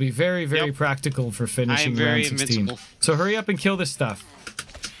 This will be very, very practical for finishing round 16. Invincible. So hurry up and kill this stuff.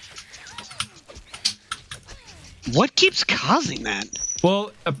 What keeps causing that?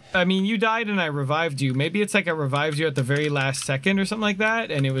 Well, I mean, you died and I revived you. Maybe it's like I revived you at the very last second or something like that,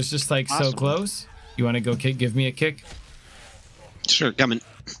 and it was just like so close. You want to go give me a kick? Sure, coming.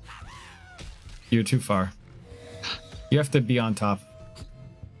 You're too far. You have to be on top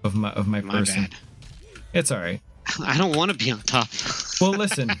of my person. Bad. It's all right. I don't want to be on top. Well,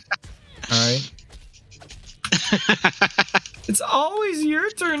 listen. All right. It's always your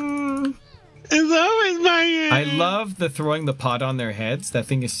turn. It's always my turn. I love the throwing the pot on their heads. That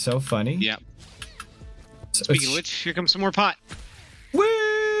thing is so funny. Yep. So Speaking of which, here comes some more pot.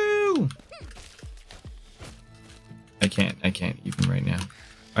 Woo! I can't even right now.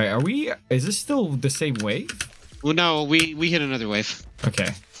 All right, is this still the same wave? Well, no, we hit another wave. Okay.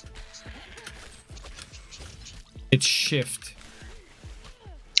 It's shift.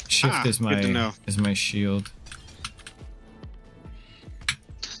 Shift is my shield.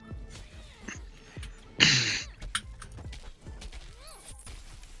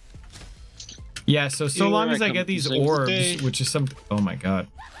 Yeah, so long as I get these orbs, which is some... Oh my god.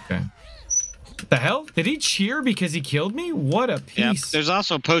 Okay. What the hell? Did he cheer because he killed me? What a piece. Yep. There's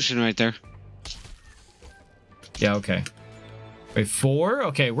also a potion right there. Yeah, okay. Wait, 4?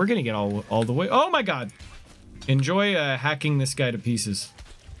 Okay, we're gonna get all the way... Oh my god! Enjoy hacking this guy to pieces.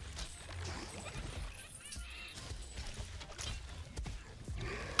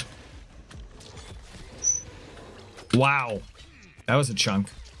 Wow. That was a chunk.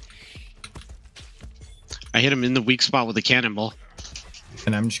 I hit him in the weak spot with a cannonball.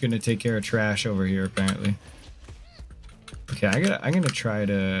 And I'm just gonna take care of trash over here, apparently. Okay, I'm gonna try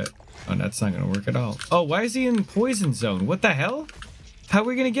to... Oh, that's not gonna work at all. Oh, why is he in poison zone? What the hell? How are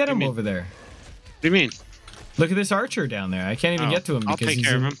we gonna get him over there? What do you mean? Look at this archer down there. I can't even get to him because I'll take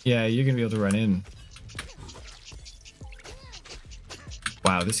care of him. Yeah, you're gonna be able to run in.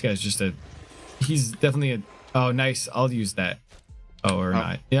 Wow, this guy's just a... He's definitely a... Oh, nice. I'll use that. Oh, or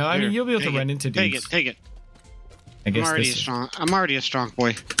not. Yeah, I mean, you'll be able to run into dudes. Take it. I guess I'm already a strong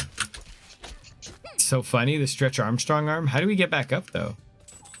boy. So funny, the Stretch Armstrong arm. How do we get back up, though?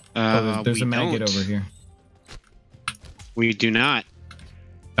 There's a maggot over here. We do not.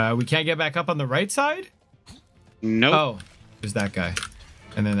 We can't get back up on the right side? Nope. Oh, there's that guy.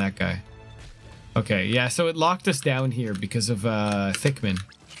 And then that guy. Okay, yeah, so it locked us down here because of Thickman.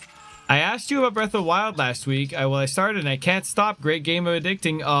 I asked you about Breath of the Wild last week. I started and I can't stop. Great game of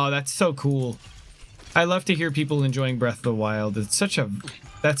addicting. Oh, that's so cool. I love to hear people enjoying Breath of the Wild. It's such a...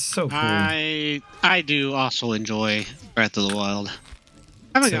 That's so cool. I do also enjoy Breath of the Wild.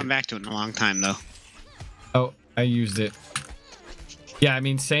 I haven't gone back to it in a long time, though. Oh, I used it. Yeah, I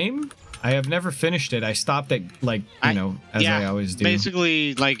mean, same. I have never finished it. I stopped at, like, as I always do.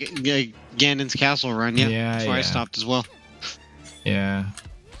 Basically, like Ganon's Castle run, yeah. That's where I stopped as well. Yeah.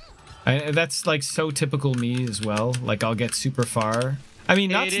 That's, like, so typical me as well. Like, I'll get super far. I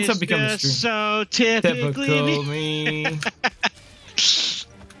mean, not since I've become a streamer. So typical me.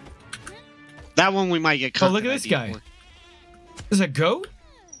 That one we might get cut. Oh, look at this guy. There's a goat?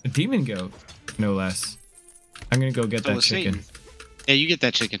 A demon goat, no less. I'm going to go get that chicken. Satan. Yeah, you get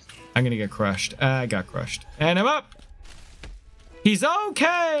that chicken. I'm going to get crushed. I got crushed. And I'm up. He's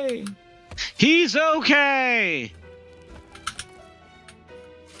okay. He's okay.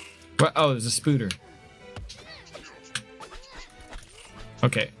 What? Oh, there's a spooter.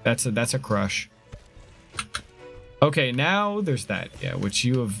 Okay, that's a crush. Okay, now there's that, yeah, which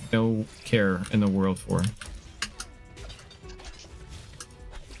you have no care in the world for.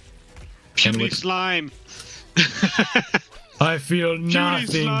 Puny slime. I feel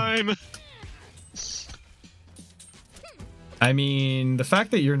nothing. Slime. I mean, the fact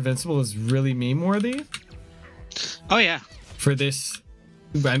that you're invincible is really meme-worthy. Oh, yeah. For this,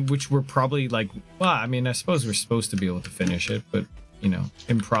 which we're probably like, well, I mean, I suppose we're supposed to be able to finish it, but, you know,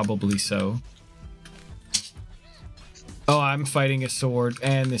 improbably so. Oh, I'm fighting a sword,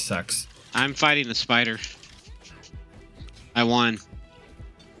 and this sucks. I'm fighting a spider. I won.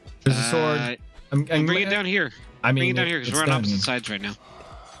 There's a sword. I'm bring it down here. I mean, bring it down here because we're on opposite sides right now.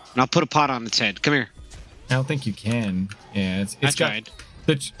 And I'll put a pot on its head. Come here. I don't think you can. Yeah, it's tried.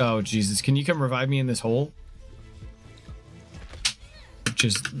 Oh, Jesus. Can you come revive me in this hole? Which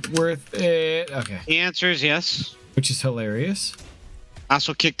is worth it. Okay. The answer is yes. Which is hilarious. I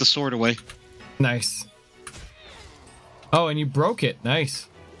also kicked the sword away. Nice. Oh, and you broke it. Nice.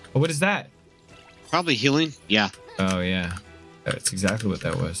 Oh, what is that? Probably healing. Yeah. Oh, yeah. That's exactly what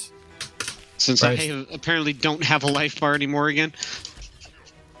that was. Since I apparently don't have a life bar anymore again.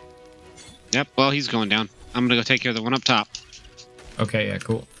 Yep, well, he's going down. I'm gonna go take care of the one up top. Okay, yeah,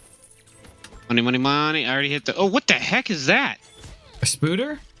 cool. Money, money, money. I already hit the... Oh, what the heck is that? A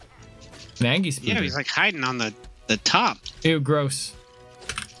spooter? An Angie spooter. Yeah, he's like hiding on the top. Ew, gross.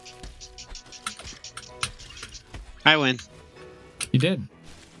 I win. You did.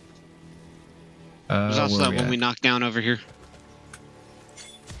 There's also that one we knocked down over here.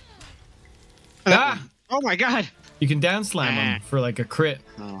 Ah! Oh my god! You can down slam him for like a crit.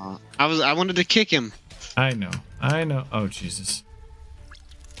 I wanted to kick him. I know. Oh Jesus.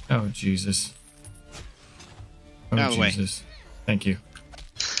 Oh Jesus. Oh Out of the way. Jesus. Thank you.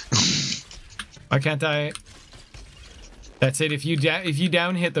 Why can't I? That's it. If you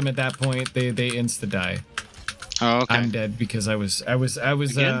down hit them at that point, they insta die. Oh, okay. I'm dead because I was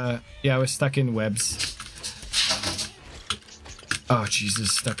Again? yeah, I was stuck in webs. Oh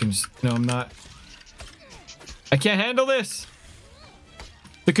Jesus, stuck in. No, I'm not. I can't handle this.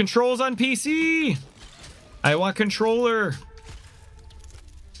 The controls on PC. I want controller.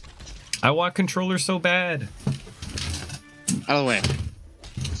 I want controller so bad. Out of the way.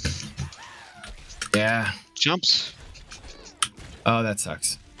 Yeah. Jumps. Oh, that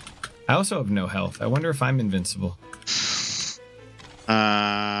sucks. I also have no health. I wonder if I'm invincible.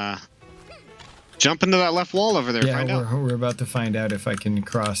 Jump into that left wall over there. Yeah, we're about to find out if I can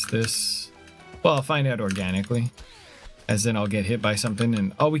cross this. Well, I'll find out organically. As in I'll get hit by something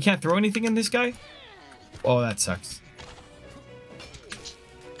and... Oh, we can't throw anything in this guy? Oh, that sucks.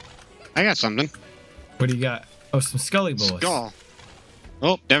 I got something. What do you got? Oh, some scully bullets. Skull.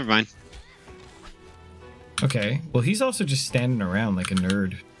 Oh, never mind. Okay. Well, he's also just standing around like a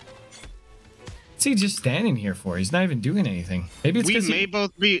nerd. What's he just standing here for? He's not even doing anything. Maybe it's because we may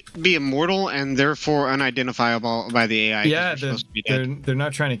both be immortal and therefore unidentifiable by the AI. Yeah, they're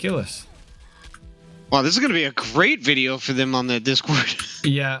not trying to kill us. Wow, this is going to be a great video for them on the Discord.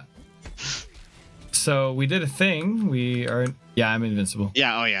 Yeah. So we did a thing. We are... Yeah, I'm invincible.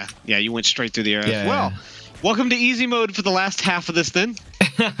 Yeah, oh yeah. Yeah, you went straight through the arrows. Yeah, well, welcome to easy mode for the last half of this then.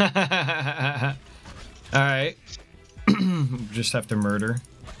 All right. Just have to murder.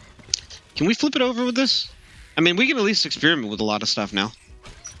 Can we flip it over with this? I mean, we can at least experiment with a lot of stuff now.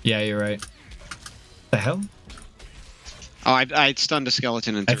 Yeah, you're right. The hell? Oh, I stunned a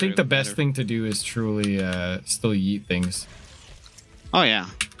skeleton and I think the best thing to do is truly still yeet things. Oh, yeah.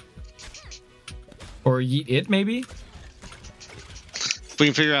 Or yeet it, maybe? If we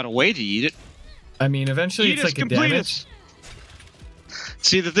can figure out a way to yeet it. I mean, eventually it's like a damage.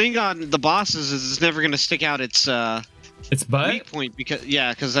 See, the thing on the bosses is it's never going to stick out its butt? weak point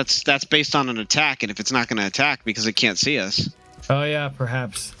because that's based on an attack, and if it's not going to attack because it can't see us. Oh yeah,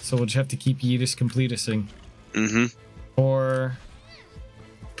 perhaps. So we'll just have to keep yeetus completusing. Mm-hmm. Or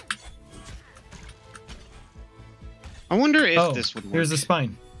I wonder if this would work. Here's the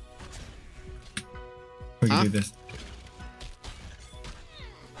spine. We can do this.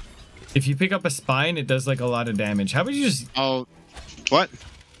 If you pick up a spine, it does like a lot of damage. How about you just... Oh, what?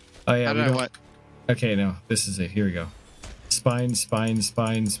 Oh yeah, we don't... What? Okay, no, this is it. Here we go. Spine, spine,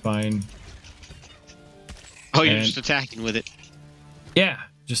 spine, spine. Oh, you're just attacking with it. Yeah,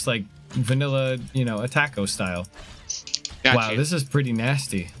 just like vanilla, Attacko style. Gotcha. Wow, this is pretty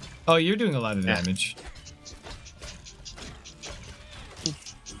nasty. Oh, you're doing a lot of damage.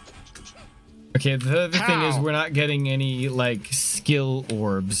 Okay, the other thing is we're not getting any, like, skill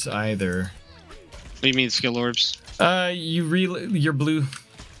orbs either. What do you mean, skill orbs? You reload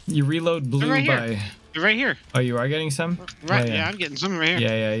blue right by... Here. They're right here. Oh, you are getting some? Right, oh, yeah, I'm getting some right here.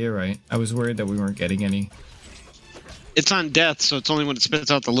 Yeah, you're right. I was worried that we weren't getting any. It's on death, so it's only when it spits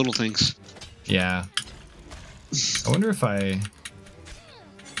out the little things. Yeah. I wonder if I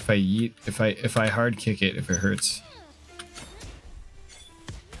hard kick it, if it hurts.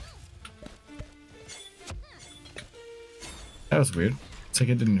 That was weird. It's like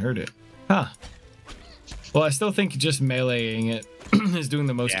it didn't hurt it. Huh. Well, I still think just meleeing it is doing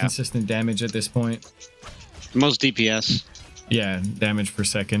the most consistent damage at this point. Most DPS. Yeah, damage per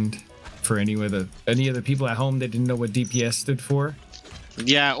second. For any of the people at home that didn't know what DPS stood for.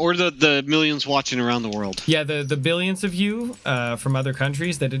 Yeah, or the millions watching around the world. Yeah, the billions of you from other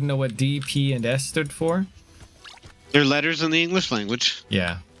countries that didn't know what D, P, and S stood for. They're letters in the English language.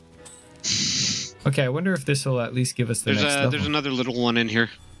 Yeah. Okay, I wonder if this will at least give us the next level. There's another little one in here.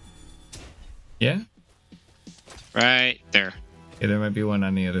 Yeah? Right there. Yeah, there might be one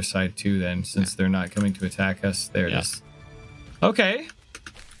on the other side too then, since they're not coming to attack us. There it is. Okay.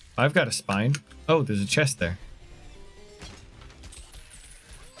 I've got a spine. Oh, there's a chest there.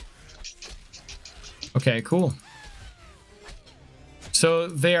 Okay, cool. So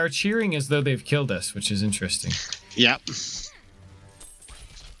they are cheering as though they've killed us, which is interesting. Yep.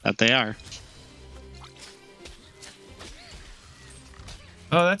 That they are.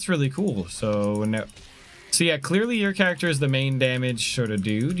 Oh, that's really cool. So now, yeah, clearly your character is the main damage sort of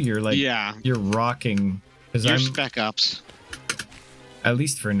dude. You're like, you're rocking. You're spec ops. At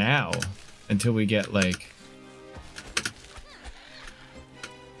least for now, until we get like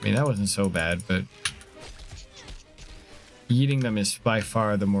I mean, that wasn't so bad, but eating them is by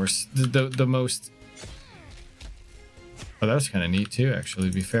far the most. Oh, that was kind of neat too, actually,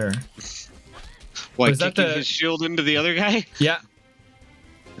 to be fair. What, kicking his shield into the other guy? Yeah.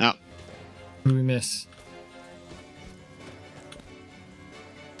 Oh. Who did we miss?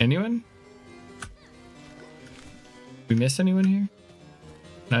 Anyone? We miss anyone here?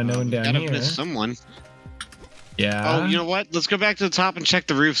 Not no one down here. Gotta miss someone. Yeah. Oh, you know what? Let's go back to the top and check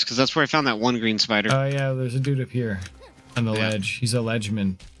the roofs, because that's where I found that one green spider. Oh, yeah, there's a dude up here on the ledge. He's a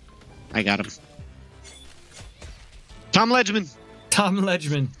ledgeman. I got him. Tom Ledgeman. Tom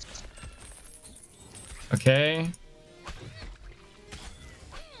Ledgeman. Okay.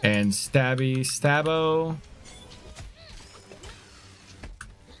 And Stabby Stabbo.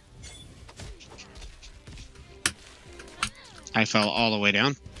 I fell all the way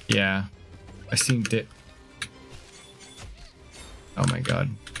down. Yeah. I seen it. Oh my god.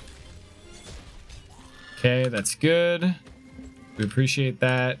 Okay, that's good. We appreciate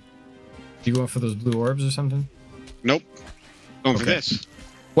that. You going for those blue orbs or something? Nope. Going for this.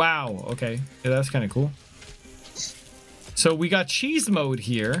 Wow. Okay. Yeah, that's kind of cool. So we got cheese mode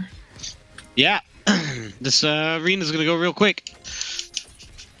here. Yeah. This arena's gonna go real quick.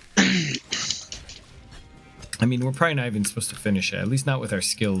 I mean, we're probably not even supposed to finish it. At least not with our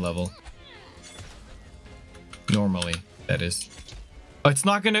skill level. Normally, that is. Oh, it's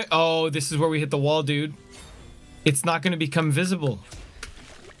not gonna... Oh, this is where we hit the wall, dude. It's not gonna become visible.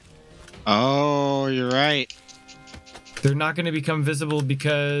 Oh, you're right. They're not gonna become visible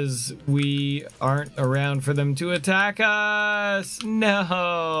because we aren't around for them to attack us.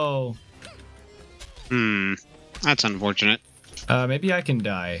 No. That's unfortunate. Maybe I can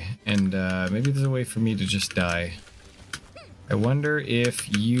die, and maybe there's a way for me to just die. I wonder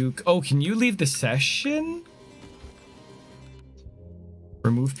if you... Oh, can you leave the session?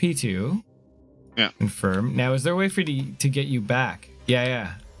 Remove P2. Yeah. Confirm. Now, is there a way for you to get you back? Yeah,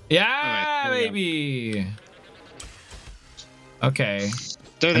 yeah. Yeah, right, baby! Okay.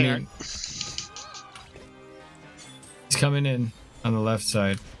 There they are. He's coming in on the left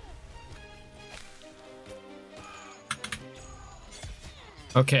side.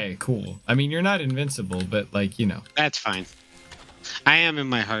 Okay, cool. I mean, you're not invincible, but, like, you know. That's fine. I am in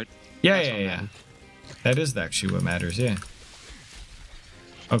my heart. Yeah, yeah. That is actually what matters, yeah.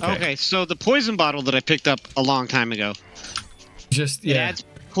 Okay, so the poison bottle that I picked up a long time ago. Just, It adds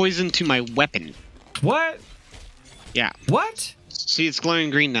poison to my weapon. What? Yeah. What? See, it's glowing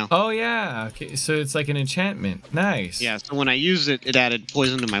green now. Oh, yeah. Okay, so it's like an enchantment. Nice. Yeah, so when I used it, it added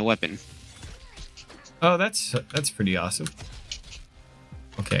poison to my weapon. Oh, that's pretty awesome.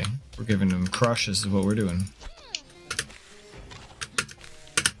 Okay, we're giving them crushes is what we're doing.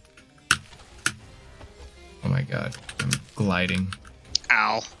 Oh my god, I'm gliding.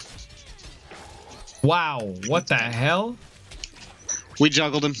 Ow. Wow, what the hell? We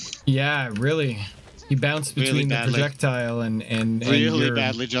juggled him. Yeah, really. He bounced between the projectile and really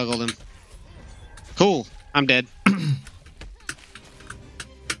badly juggled him. Cool, I'm dead.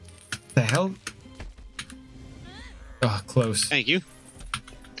 The hell? Oh, close. Thank you.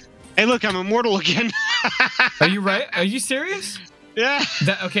 Hey, look, I'm immortal again. Are you right? Are you serious? Yeah.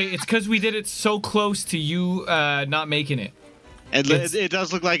 Okay, it's because we did it so close to you not making it. It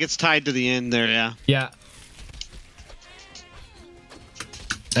does look like it's tied to the end there, yeah. Yeah.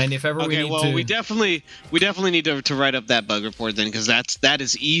 And if ever we need to... we definitely need to write up that bug report then, because that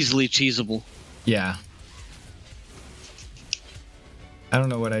is easily cheesable. Yeah. I don't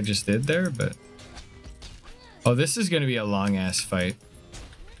know what I just did there, but... Oh, this is going to be a long-ass fight.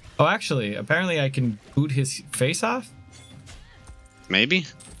 Oh, actually, apparently I can boot his face off? Maybe.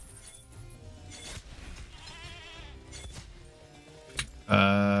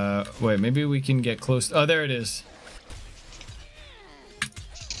 Wait, maybe we can get close. Oh, there it is.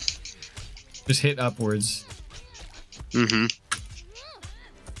 Just hit upwards. Mm-hmm.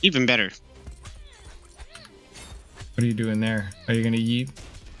 Even better. What are you doing there? Are you gonna yeet?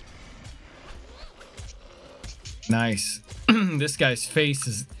 Nice. This guy's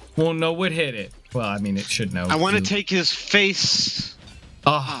face won't know what hit it. Well, I mean, it should know. I want to take his face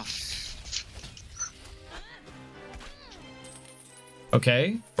off.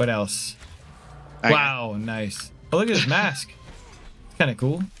 Okay, what else? Wow, nice. Oh, look at his mask. Kind of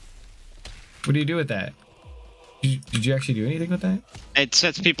cool. What do you do with that? Did you actually do anything with that? It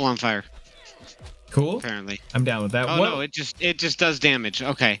sets people on fire. Cool. Apparently. I'm down with that. Oh, no, it just does damage.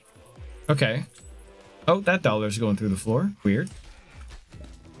 Okay. Okay. Oh, that dollar's going through the floor. Weird.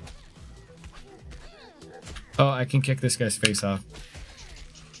 Oh, I can kick this guy's face off.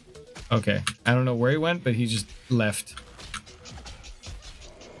 Okay. I don't know where he went, but he just left.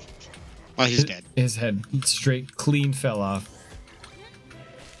 Oh, he's dead. His head straight clean fell off.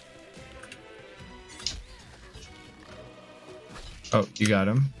 Oh, you got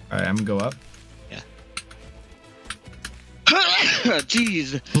him. All right, I'm gonna go up. Yeah.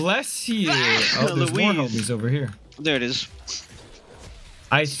 Jeez. Bless you. Oh, there's more homies over here. There it is.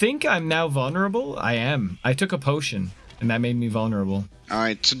 I think I'm now vulnerable. I am. I took a potion, and that made me vulnerable. All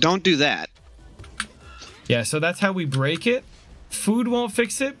right, so don't do that. Yeah, so that's how we break it. Food won't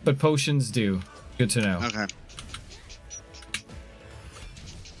fix it, but potions do. Good to know. Okay.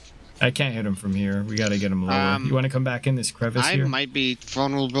 I can't hit him from here. We gotta get him lower. You want to come back in this crevice here? I might be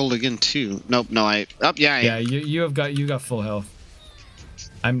vulnerable again too. Nope, no, I. Oh, yeah, yeah. You got full health.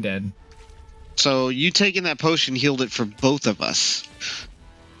 I'm dead. So you taking that potion healed it for both of us.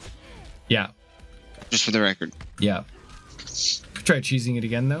 Yeah. Just for the record. Yeah. Try cheesing it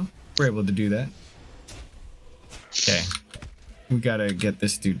again though. We're able to do that. Okay. We gotta get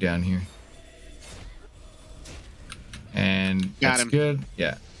this dude down here. And Got that's him. Good.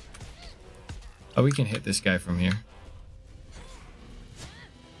 Yeah. Oh, we can hit this guy from here.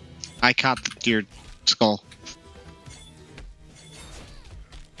 I caught your skull.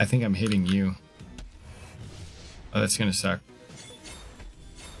 I think I'm hitting you. Oh, that's gonna suck.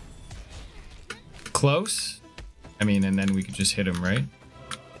 Close? I mean, and then we could just hit him, right?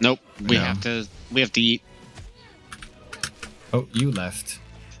 Nope. We No. have to eat. Oh, you left.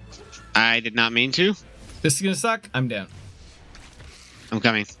 I did not mean to. This is gonna suck. I'm down. I'm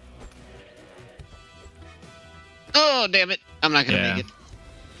coming. Oh, damn it. I'm not gonna make it.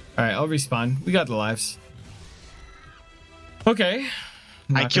 Alright, I'll respawn. We got the lives. Okay.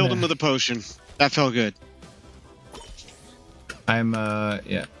 I killed him with a potion. That felt good. I'm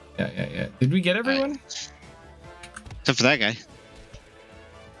yeah. Did we get everyone? Except for that guy.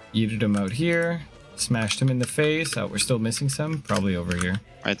 Yeeted him out here. Smashed him in the face. Oh, we're still missing some. Probably over here.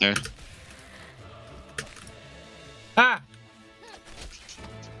 Right there. Ah!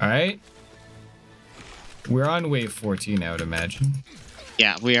 Alright. We're on wave 14, I would imagine.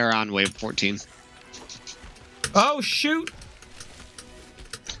 Yeah, we are on wave 14. Oh, shoot!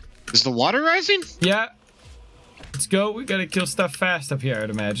 Is the water rising? Yeah. Let's go. We gotta kill stuff fast up here,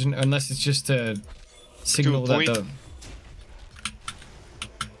 I'd imagine. Unless it's just a signal that the...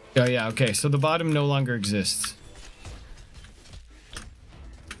 Oh, yeah, okay. So the bottom no longer exists.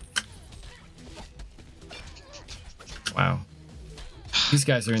 Wow. These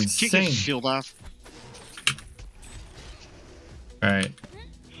guys are insane. Kick his shield off. Alright.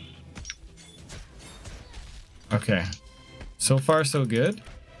 Okay. So far, so good.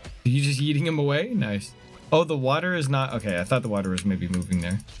 Are you just eating him away? Nice. Oh, the water is not... Okay, I thought the water was maybe moving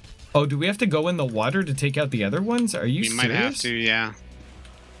there. Oh, do we have to go in the water to take out the other ones? Are you serious? We might have to, yeah.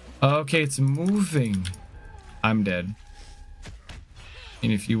 Okay, it's moving. I'm dead.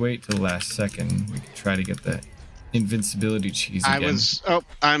 And if you wait till the last second, we can try to get that invincibility cheese again.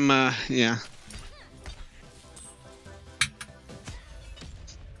 Yeah.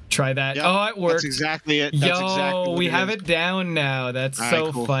 Try that. Yep, oh, it worked. That's exactly it. Yo, That's exactly what we it have is. it down now. That's All so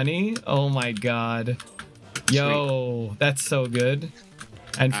right, cool. funny. Oh my god. Yo, that's so good.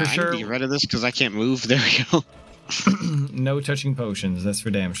 And for I sure, need to get rid of this because I can't move. There we go. no touching potions. That's for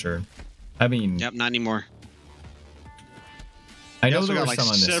damn sure. I mean, Yep, not anymore. I We know also there got were like some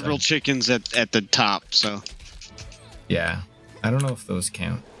on this several side. chickens at the top, so. Yeah, I don't know if those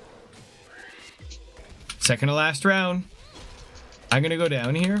count. Second to last round. I'm gonna go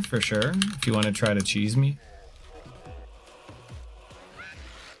down here for sure. If you want to try to cheese me.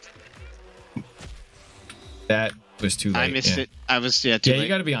 That was too late. I missed yeah. it. I was too Yeah, late. you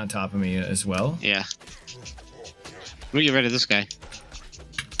got to be on top of me as well. Yeah. Let me get rid of this guy.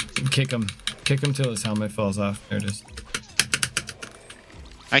 Kick him till his helmet falls off. There it is.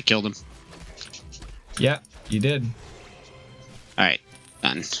 I killed him. Yeah, you did. All right,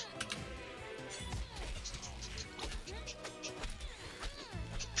 done. Looks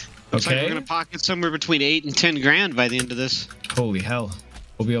like Okay. we're gonna pocket somewhere between 8 and 10 grand by the end of this. Holy hell.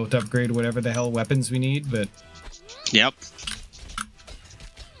 We'll be able to upgrade whatever the hell weapons we need, but Yep.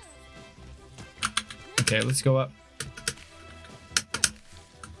 okay, let's go up.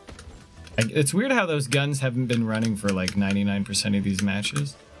 It's weird how those guns haven't been running for like 99% of these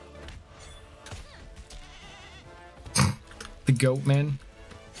matches. The goat man.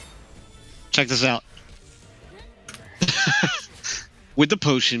 Check this out. With the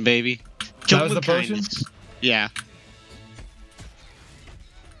potion, baby. That was the potion? Yeah.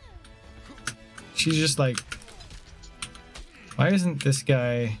 She's just like, why isn't this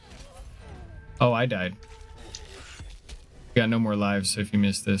guy... Oh, I died. Got no more lives, so if you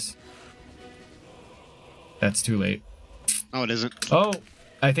missed this. That's too late. Oh, it isn't. Oh,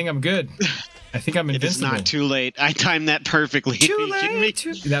 I think I'm good. I think I'm invincible. It is not too late. I timed that perfectly. Too late.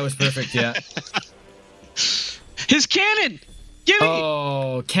 That was perfect, yeah. His cannon! Give me!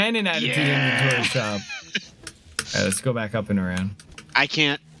 Oh, cannon added to the inventory shop. All right, let's go back up and around. I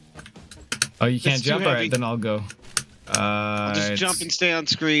can't. Oh, you can't jump? All right, then I'll go. I'll just jump and stay on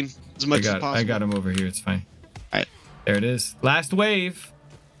screen as much as possible. I got him over here. It's fine. All right. There it is. Last wave.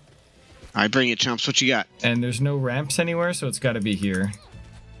 All right, bring it, chumps. What you got? And there's no ramps anywhere, so it's got to be here.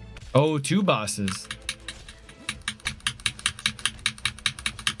 Oh, 2 bosses.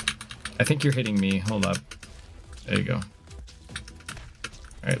 I think you're hitting me. Hold up. There you go. All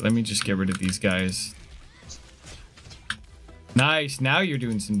right, let me just get rid of these guys. Nice. Now you're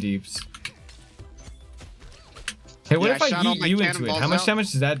doing some deeps. Hey, what if I yeet you into it? How much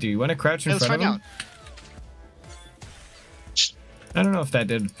damage does that do? You want to crouch in front of him? I don't know if that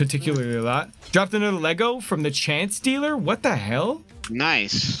did particularly a lot. Dropped another Lego from the chance dealer? What the hell?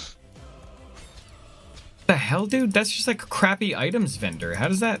 Nice. What the hell, dude? That's just like a crappy items vendor. How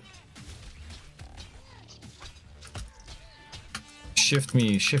does that... Shift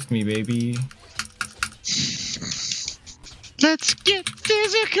me, baby. Let's get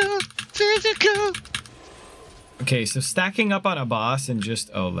physical. Okay, so stacking up on a boss and just...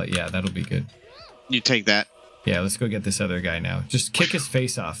 Oh, yeah, that'll be good. You take that. Yeah, let's go get this other guy now. Just kick his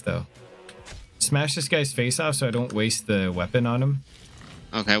face off, though. Smash this guy's face off so I don't waste the weapon on him.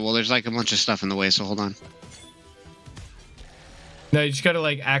 Okay, well, there's like a bunch of stuff in the way, so hold on. No, you just gotta,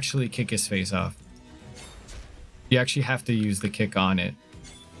 like, actually kick his face off. You actually have to use the kick on it.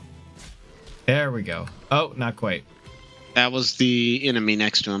 There we go. Oh, not quite. That was the enemy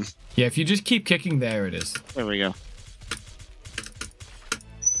next to him. Yeah, if you just keep kicking, there it is. There we go.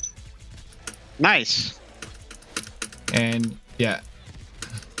 Nice. And, yeah.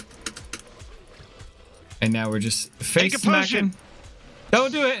 And now we're just face smacking.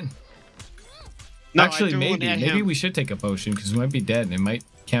 Don't do it! No, actually, maybe we should take a potion, because we might be dead, and it might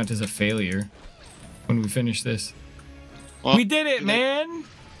count as a failure when we finish this. Well, we did it, man!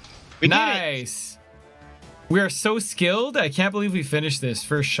 Nice! We are so skilled. I can't believe we finished this.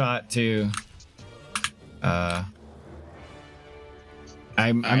 First shot, too. I'm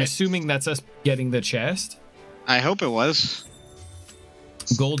assuming that's us getting the chest. I hope it was.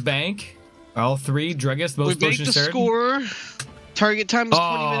 Gold bank. All 3. Druggist, most potions the score. Target time was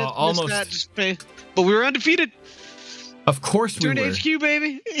 20 minutes. Almost. That, just pay. But we were undefeated. Of course we were. HQ,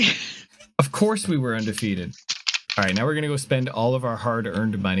 baby. Of course we were undefeated. All right, now we're going to go spend all of our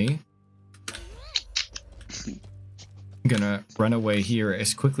hard-earned money. I'm going to run away here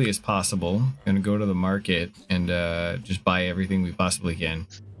as quickly as possible. I'm going to go to the market and just buy everything we possibly can.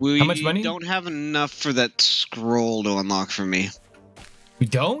 How much money? We don't have enough for that scroll to unlock for me. We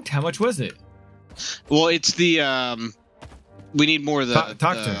don't? How much was it? Well, it's the... we need more of the...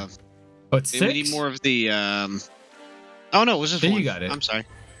 Talk to him. Oh, it's 6? We need more of the... Oh, no, it was just 1. You got it. I'm sorry.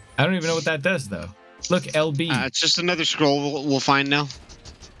 I don't even know what that does, though. Look, LB. It's just another scroll we'll find now.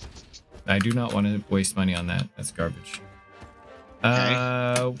 I do not want to waste money on that. That's garbage. Okay.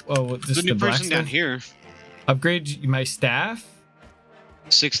 Oh, just the new person down here. Upgrade my staff?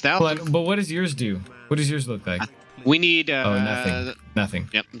 6,000. But what does yours do? What does yours look like? We need... nothing. Nothing.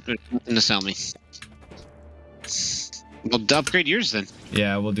 Yep, there's nothing to sell me. Well, upgrade yours then.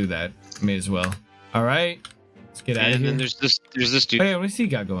 Yeah, we'll do that. May as well. All right. Let's get out of here. And then there's this dude. Oh, yeah, what's he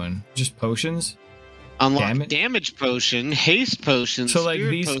got going? Just potions? Unlock damage potion, haste potion, so like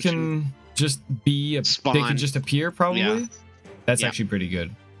these potion. Can just be spawn. They can just appear probably. Yeah. That's actually pretty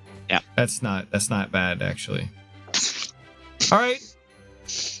good. Yeah. That's not bad actually. All right.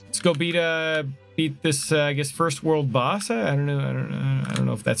 Let's go beat this I guess first world boss. I don't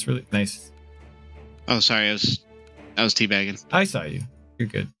know if that's really nice. Oh, sorry. I was teabagging. I saw you. You're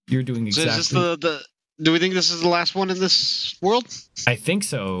good. You're doing exactly. So is this do we think this is the last one in this world? I think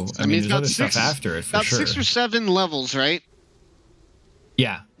so. I mean there's other stuff after it for sure. About 6 or 7 levels, right?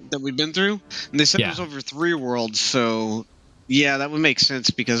 Yeah. That we've been through? And they said there's over 3 worlds, so yeah, that would make sense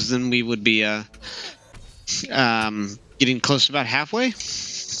because then we would be getting close to about halfway.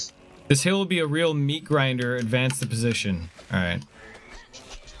 This hill will be a real meat grinder. Advance the position. All right.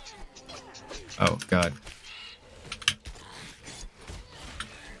 Oh, God.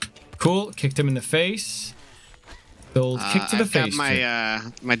 Cool. Kicked him in the face. The old kick to the face.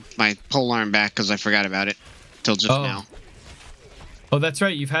 I've got my pole arm back because I forgot about it till just now. Oh, that's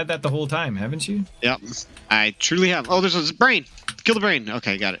right. You've had that the whole time, haven't you? Yep. I truly have. Oh, there's a brain. Kill the brain.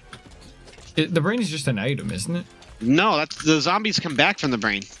 Okay, got it. The brain is just an item, isn't it? No, that's the zombies come back from the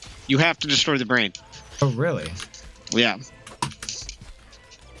brain. You have to destroy the brain. Oh, really? Yeah.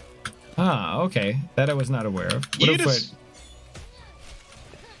 Ah, okay. That I was not aware of. What if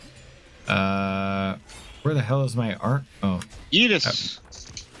Where the hell is my art? Oh. Eat us.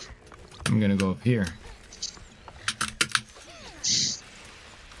 I'm gonna go up here.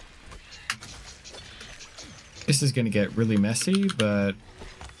 This is gonna get really messy, but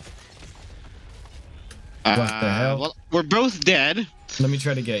what the hell? Well, we're both dead. Let me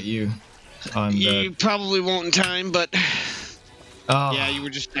try to get you on You probably won't in time, but yeah, you were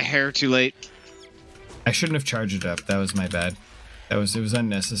just a hair too late. I shouldn't have charged it up. That was my bad. It was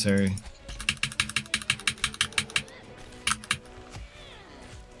unnecessary.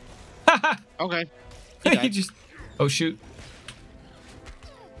 Okay. He just. Oh shoot!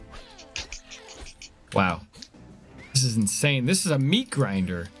 Wow, this is insane. This is a meat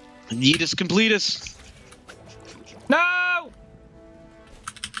grinder. Eat us, complete us. No!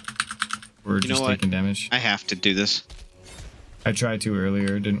 We're just taking damage. I have to do this. I tried to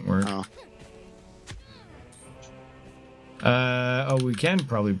earlier. It didn't work. Oh. Oh, we can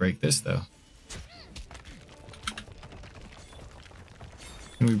probably break this though.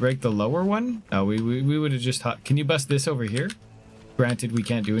 Can we break the lower one? No, we would have just... Can you bust this over here? Granted, we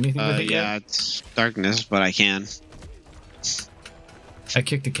can't do anything with it yeah, yet. it's darkness, but I can. I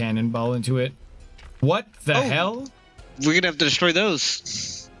kicked a cannonball into it. What the hell? We're gonna have to destroy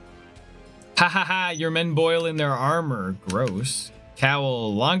those. Ha ha ha, your men boil in their armor. Gross.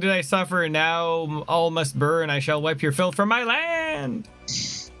 Cowl, long did I suffer, and now all must burn. I shall wipe your filth from my land.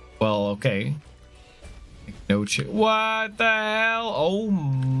 Well, okay. No shit. What the hell? Oh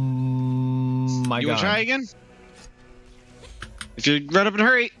my god. You wanna try again? If you run up and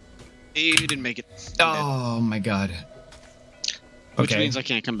hurry. You didn't make it. Oh my god. Which Okay. means I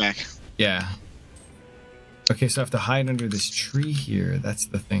can't come back. Yeah. Okay, so I have to hide under this tree here. That's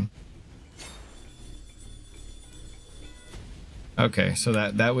the thing. Okay, so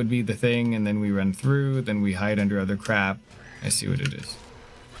that would be the thing, and then we run through, then we hide under other crap. I see what it is.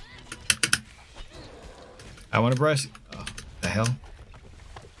 I want to brush. Oh, the hell?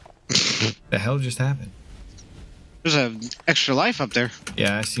 The hell just happened? There's an extra life up there.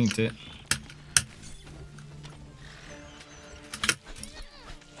 Yeah, I seen it.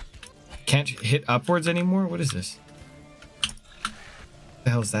 Can't hit upwards anymore? What is this? What the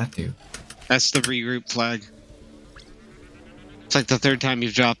hell does that do? That's the regroup flag. It's like the third time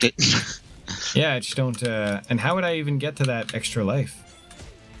you've dropped it. Yeah, I just don't... and how would I even get to that extra life?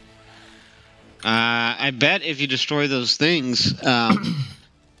 I bet if you destroy those things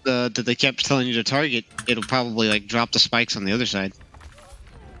that they kept telling you to target, it'll probably like drop the spikes on the other side.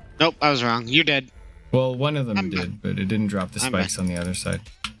 Nope, I was wrong. You're dead. Well, one of them did, but it didn't drop the spikes on the other side.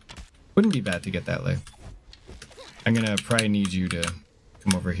 Wouldn't be bad to get that life. I'm gonna probably need you to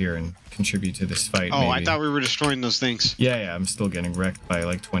come over here and contribute to this fight. Oh, maybe. I thought we were destroying those things. Yeah, I'm still getting wrecked by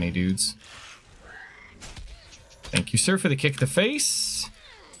like 20 dudes. Thank you, sir, for the kick to face.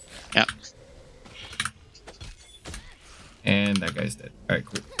 Yep. And that guy's dead. All right,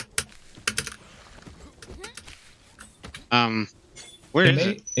 cool. Where is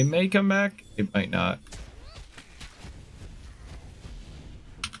it? It may come back. It might not.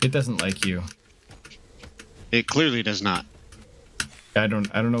 It doesn't like you. It clearly does not. I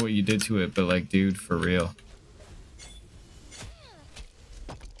don't know what you did to it, but like, dude, for real.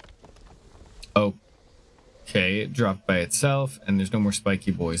 Oh. Okay, it dropped by itself, and there's no more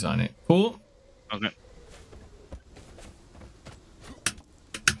spiky boys on it. Cool. Okay.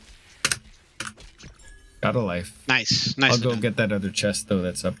 Got a life. Nice. Nice. I'll go get that other chest, though,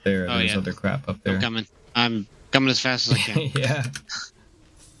 that's up there. Oh, There's yeah. other crap up there. I'm coming. I'm coming as fast as I can. Yeah.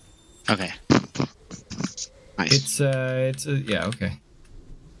 Okay. Nice. Yeah, okay.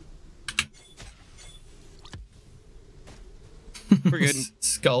 We're good.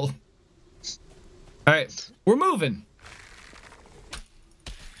 Skull. All right, we're moving.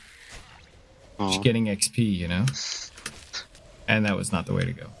 Aw. Just getting XP, you know? And that was not the way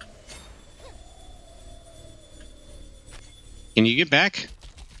to go. Can you get back?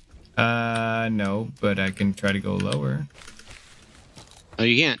 No, but I can try to go lower. Oh,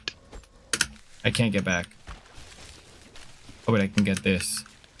 you can't. I can't get back. Oh, but I can get this.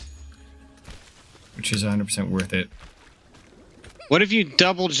 Which is 100% worth it. What if you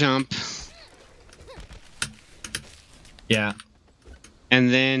double jump Yeah.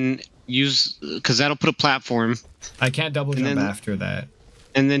 and then use... Because that'll put a platform. I can't double jump then- after that.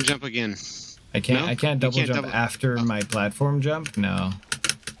 And then jump again. I can't. No? I can't You double can't jump double- after my platform jump. No.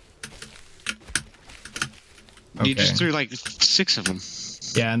 You Okay. just threw like 6 of them.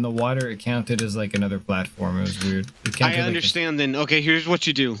 Yeah, and the water it counted as like another platform. It was weird. It I counted like understand then. Okay, here's what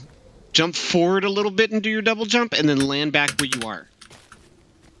you do. Jump forward a little bit and do your double jump, and then land back where you are.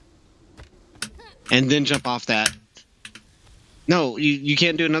 And then jump off that. No, you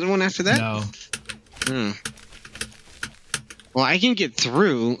can't do another one after that? No. Hmm. Well, I can get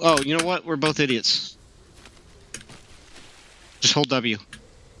through. Oh, you know what? We're both idiots. Just hold W.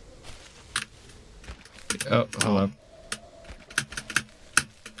 Oh, hold up.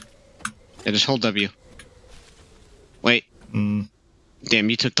 Yeah, just hold W. Wait. Mm. Damn,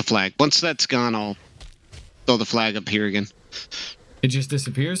 you took the flag. Once that's gone, I'll throw the flag up here again. It just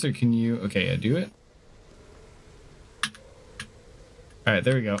disappears, or can you... Okay, I do it. All right,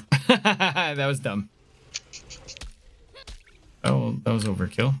 there we go. That was dumb. Oh, that was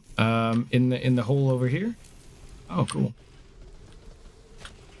overkill. In the hole over here. Oh, cool.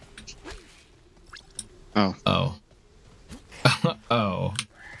 Oh. Oh. Oh.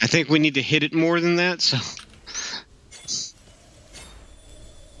 I think we need to hit it more than that, so...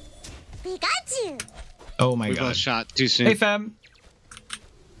 Oh my we god. both shot too soon. Hey, fam.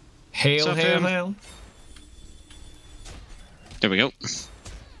 Hail, What's up, hail, fam? hail. There we go.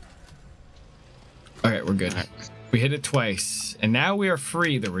 All right, we're good. All right. We hit it twice, and now we are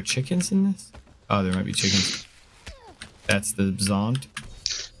free. There were chickens in this? Oh, there might be chickens. That's the zond.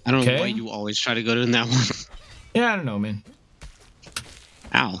 I don't know Okay. why you always try to go in that one. Yeah, I don't know, man.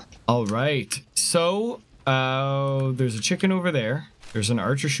 Ow. All right. So, there's a chicken over there. There's an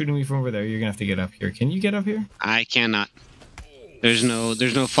archer shooting me from over there. You're gonna have to get up here. Can you get up here? I cannot. There's no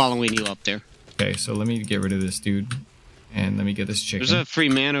following you up there. Okay, so let me get rid of this dude, and let me get this chicken. There's a free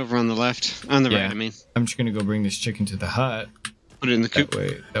man over on the left. On the right, I mean. I'm just gonna go bring this chicken to the hut. Put it in the coop.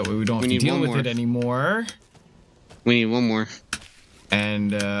 That way we don't have to need deal one with more. it anymore. We need one more.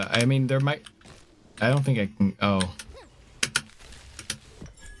 And I mean, there might. I don't think I can. Oh.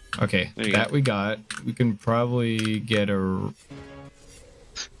 Okay, There you that go. we got. We can probably get a.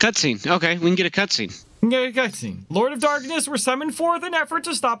 Cutscene. Okay, we can get a cutscene. Get a cutscene. Lord of Darkness were summoned forth in effort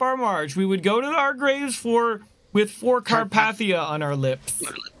to stop our march. We would go to our graves with 4 Carpathia on our lips.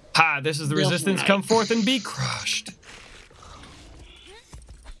 Ha! This is the resistance. Come forth and be crushed.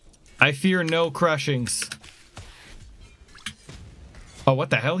 I fear no crushings. Oh, what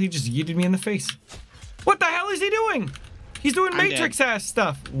the hell? He just yeeted me in the face. What the hell is he doing? He's doing Matrix-ass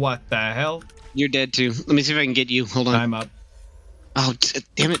stuff. What the hell? You're dead too. Let me see if I can get you. Hold on. I'm up. Oh,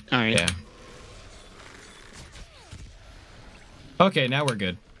 damn it. All right. Yeah. Okay, now we're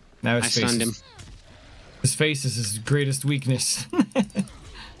good. Now his I face stunned him. His face is his greatest weakness.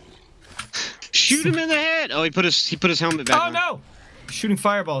 Shoot him in the head. Oh, he put his helmet back Oh on. no! Shooting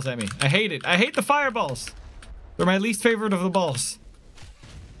fireballs at me. I hate it. I hate the fireballs. They're my least favorite of the balls.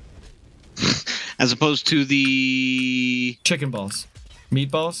 As opposed to the... Chicken balls.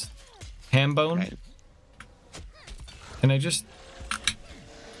 Meatballs. Ham bone. Right. And I just...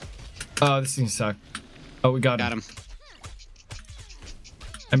 Oh, this thing sucked. Oh, we got him.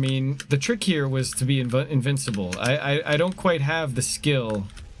 I mean, the trick here was to be invincible. I don't quite have the skill. All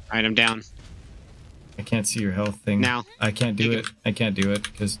right, I'm down. I can't see your health thing. Now. I can't do it. I can't do it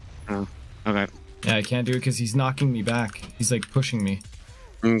because... Oh, okay. Yeah, I can't do it because he's knocking me back. He's like pushing me.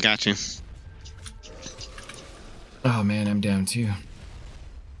 Gotcha. Oh man, I'm down too.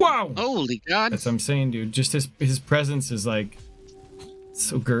 Wow! Holy God. That's what I'm saying, dude. Just his presence is like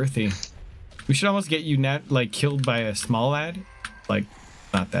so girthy. We should almost get you like killed by a small ad. Like,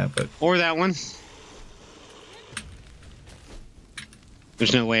 not that, but Or that one.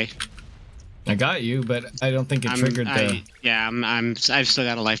 There's no way. I got you, but I don't think it triggered the... Yeah, I've still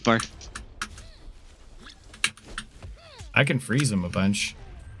got a life bar. I can freeze him a bunch.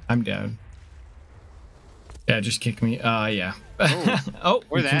 I'm down. Yeah, just kick me. Yeah. Oh,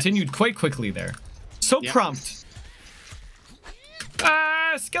 we continued quite quickly there. So prompt.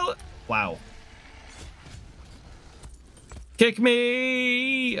 Skeleton. Wow. Kick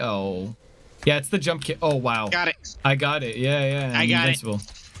me. Oh. Yeah, it's the jump kick. Oh, wow. Got it. I got it. Yeah. I got invincible.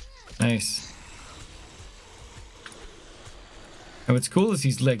 Nice. And what's cool is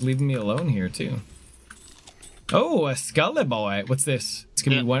he's like leaving me alone here too. Oh, a Scully boy. What's this? It's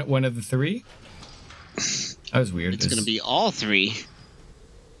gonna be one of the 3. That was weird. It's gonna be all 3.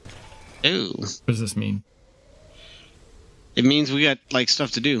 Ooh. What does this mean? It means we got like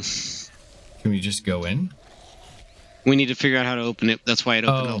stuff to do. Can we just go in? We need to figure out how to open it. That's why it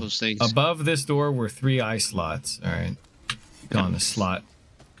opened all those things. Above this door were 3 eye slots. All right. Go on the slot.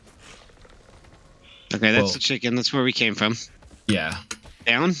 Okay, that's the chicken. That's where we came from. Yeah.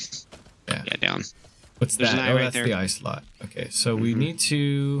 Down? Yeah. Yeah, down. What's There's that? an eye Oh, right that's there. the eye slot. Okay, so we need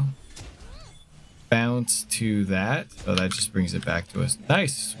to bounce to that. Oh, that just brings it back to us.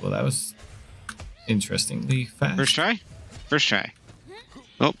 Nice. Well, that was interestingly fast. First try? First try.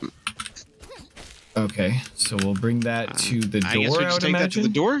 Oh. Okay, so we'll bring that to the door, I guess we just take that to the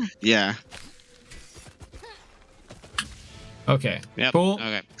door? Yeah. Okay. Yep. Cool.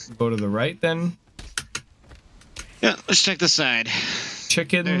 Okay. Go to the right then. Yeah, let's check the side.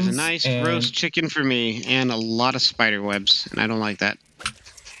 Chickens. There's a nice roast chicken for me and a lot of spider webs, and I don't like that.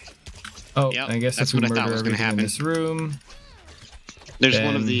 Oh, yep, I guess that's if we what I thought murder was going to everything in happen. this room. There's then...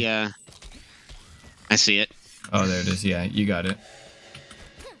 one of the, I see it. Oh, there it is. Yeah, you got it.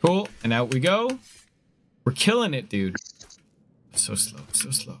 Cool. And out we go. We're killing it, dude. So slow,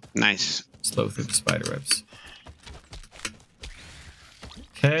 so slow. Nice. Slow through the spider webs.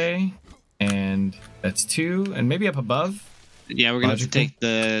 Okay. And that's 2. And maybe up above. Yeah, we're going to have to take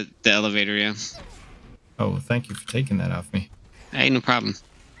the elevator, yeah. Oh, thank you for taking that off me. Hey, no problem.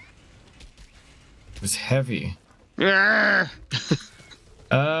 It was heavy. I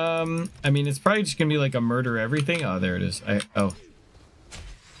mean, it's probably just gonna be like a murder everything. Oh, there it is.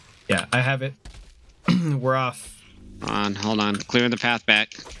 Yeah, I have it. We're off. Hold on. Clearing the path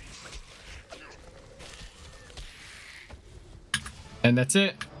back. And that's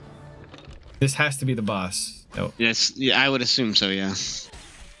it. This has to be the boss. Oh. Yes, yeah, I would assume so, yeah.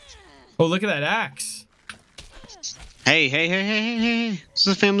 Oh, look at that axe. Hey. This is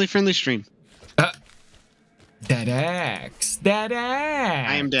a family-friendly stream. That axe. That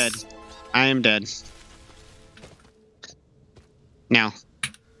axe. I am dead. I am dead. Now.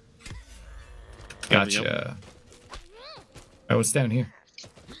 Gotcha. Oh, what's down here?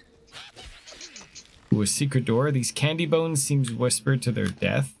 Ooh, a secret door. These candy bones seems whispered to their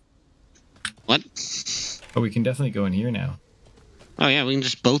death. What? Oh, we can definitely go in here now. Oh, yeah, we can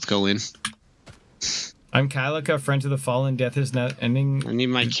just both go in. I'm Kylika, friend to the fallen. Death is not ending. I need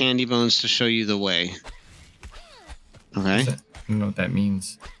my candy bones to show you the way. Okay. I don't know what that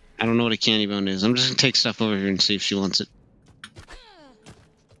means. I don't know what a candy bone is. I'm just gonna take stuff over here and see if she wants it.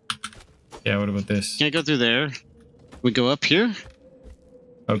 Yeah, what about this? Can I go through there? We go up here?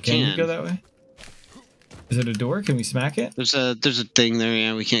 Oh, can you go that way? Is it a door? Can we smack it? There's a thing there,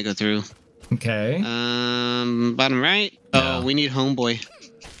 yeah, we can't go through. Okay. Bottom right? No. Oh, we need Homeboy.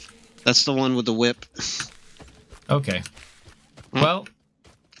 That's the one with the whip. Okay. Well,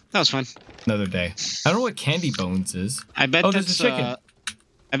 that was fun. Another day. I don't know what candy bones is. I bet there's a chicken.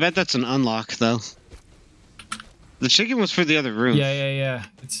 I bet that's an unlock though. The chicken was for the other room. Yeah.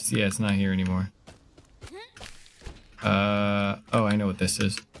 It's not here anymore. Oh, I know what this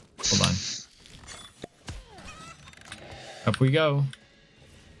is. Hold on. Up we go.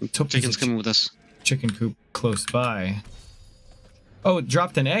 Chicken's coming with us. Chicken coop close by. Oh, it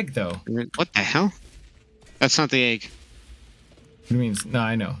dropped an egg though. What the hell? That's not the egg. What do you mean? No,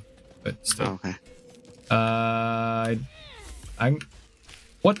 I know. But still. Oh, okay. I'm.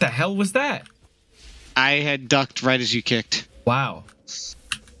 What the hell was that? I had ducked right as you kicked. Wow.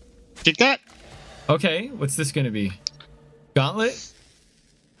 Kick that? Okay, what's this gonna be? Gauntlet?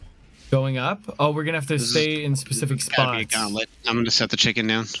 Going up? Oh, we're gonna have to stay in specific spots. Gotta be a gauntlet. I'm gonna set the chicken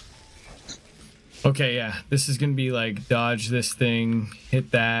down. Okay, yeah. This is gonna be like dodge this thing,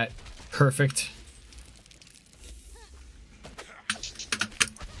 hit that. Perfect.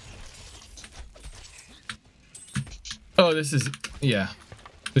 Oh, this is, yeah.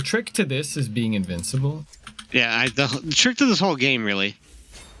 The trick to this is being invincible. Yeah, the trick to this whole game, really.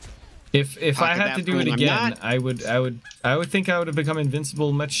 If I had to do it again, I would think I would have become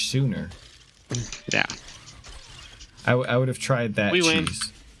invincible much sooner. Yeah. I would have tried that cheese. Win.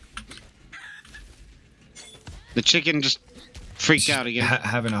 The chicken just freaked out again.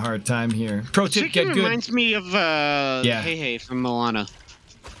 Having a hard time here. Pro tip: get good. Reminds me of Hey from Moana.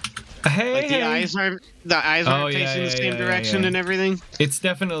 Hey, like the eyes aren't facing the same direction and everything. It's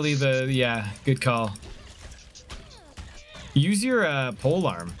definitely good call. Use your pole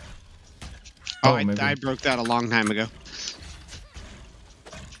arm. Oh, I broke that a long time ago.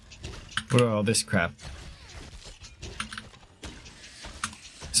 What all this crap?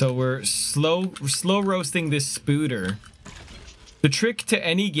 So we're slow roasting this spooter. The trick to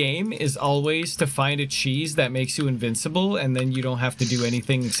any game is always to find a cheese that makes you invincible, and then you don't have to do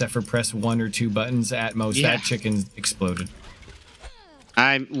anything except for press 1 or 2 buttons at most. Yeah. That chicken exploded.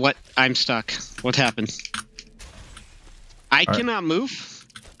 I'm stuck. What happened? I cannot move.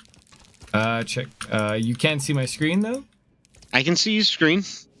 Check. You can't see my screen though? I can see your screen.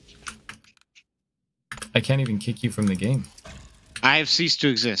 I can't even kick you from the game. I have ceased to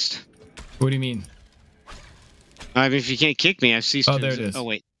exist. What do you mean? I mean, if you can't kick me, I've ceased to exist. There it is. Oh,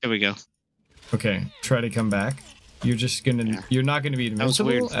 wait. There we go. Okay. Try to come back. You're just gonna... Yeah. You're not gonna be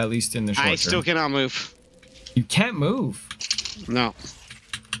invincible, at least in the short term. I still cannot move. You can't move? No.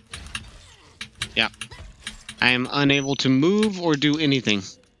 Yeah. I am unable to move or do anything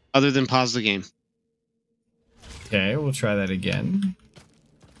other than pause the game. Okay, we'll try that again.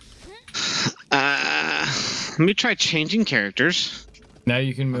 me try changing characters. Now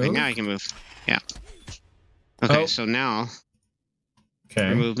you can move. Okay, now I can move. Yeah. Okay, Oh. so now Okay.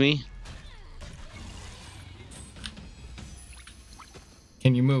 remove me.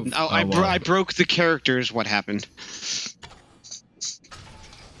 Can you move? Oh, I broke the characters. What happened?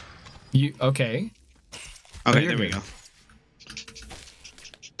 You okay? Okay, there we go.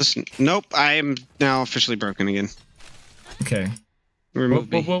 Listen, nope, I am now officially broken again. Okay.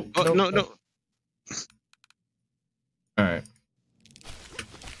 Remove me. Whoa, Oh, no. All right.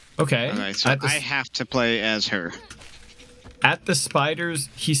 Okay. All right, so I have to play as her. At the spiders,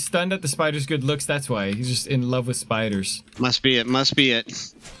 he's stunned at the spiders' good looks. That's why he's just in love with spiders. Must be it. Must be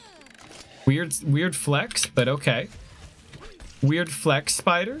it. Weird flex, but okay. Weird flex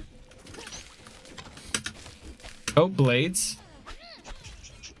spider. Oh, blades.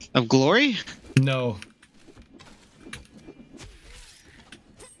 Of glory? No.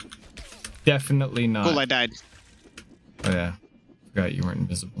 Definitely not. Cool, I died. Oh yeah. Forgot you weren't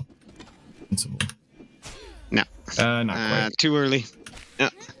invisible. Invincible. No. Not quite. Too early.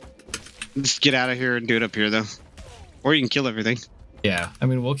 Just get out of here and do it up here, though. Or you can kill everything. Yeah. I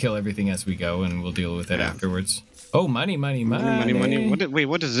mean, we'll kill everything as we go, and we'll deal with it afterwards. Oh, money. Money. Wait,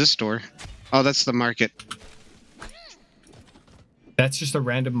 what is this store? Oh, that's the market. That's just a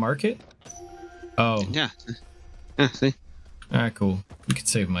random market? Oh. Yeah. Yeah, see? Alright, cool. We could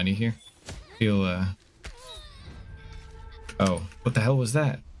save money here. Oh, what the hell was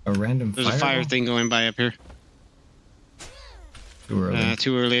that? A random There's a fire thing going by up here. Too early.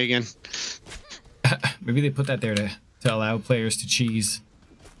 Too early again. Maybe they put that there to allow players to cheese.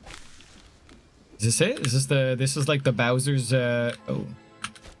 Is this it? This is like the Bowser's, oh.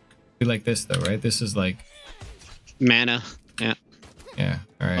 Be like this though, right? This is like... Mana. Yeah. Yeah,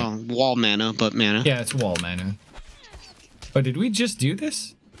 alright. Well, wall mana, but mana. Yeah, it's wall mana. Oh, did we just do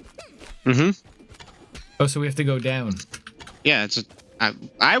this? Mm-hmm. Oh, so we have to go down. Yeah, it's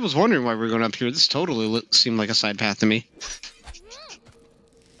I was wondering why we were going up here. This totally seemed like a side path to me.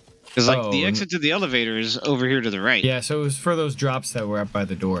 Because, like, the exit to the elevator is over here to the right. Yeah, so it was for those drops that were up by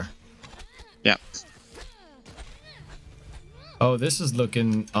the door. Yeah. Oh, this is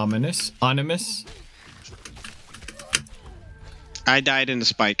looking ominous. Ominous. I died in the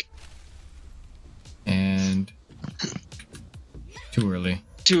spike. And... too early.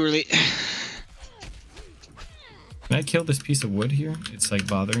 Too early. Can I kill this piece of wood here? It's, like,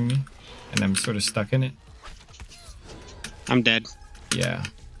 bothering me. And I'm sort of stuck in it. I'm dead. Yeah.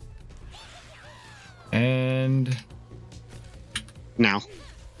 And... now.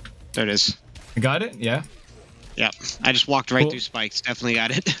 There it is. I got it? Yeah? Yeah. I just walked right through spikes. Definitely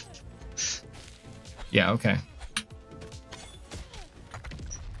got it. Yeah, okay.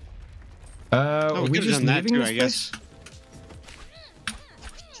 Oh, we just done that too, I guess.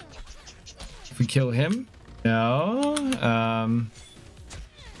 If we kill him? No.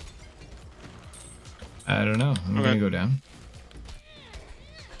 I don't know. I'm gonna go down.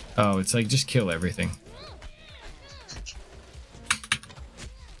 Oh, it's like just kill everything.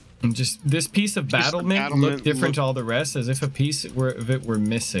 And just this piece of battlement looked different to all the rest, as if a piece of it were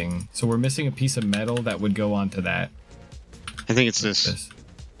missing. So we're missing a piece of metal that would go onto that. I think it's this.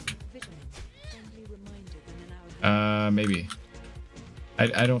 Maybe.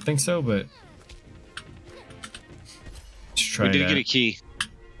 I don't think so, but let's try that. We did get a key.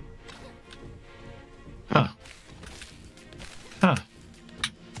 Huh. Huh.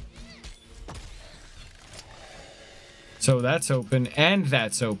 So that's open, and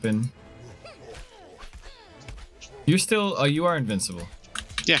that's open. You're still... oh, you are invincible.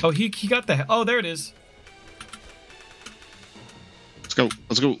 Yeah. Oh, he got the... oh, there it is. Let's go.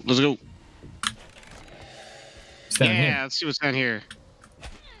 Let's go. Let's go. It's down here. Let's see what's down here.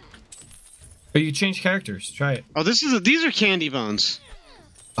 Oh, you change characters. Try it. Oh, these are candy bones.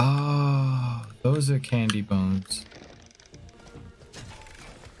 Oh, those are candy bones.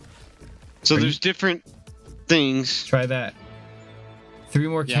 So there's different things. Try that. 3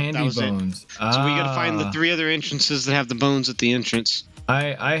 more candy bones. So we gotta find the 3 other entrances that have the bones at the entrance.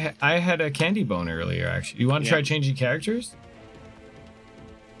 I had a candy bone earlier, actually. You want to try changing characters?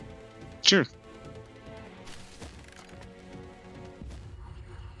 Sure.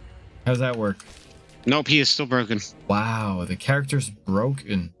 How's that work? Nope, he is still broken. Wow, the character's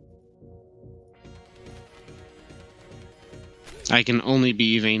broken. I can only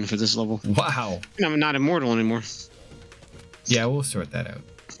be Evane for this level. Wow. I'm not immortal anymore. Yeah, we'll sort that out.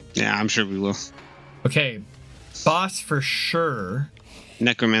 Yeah, I'm sure we will. Okay, boss for sure.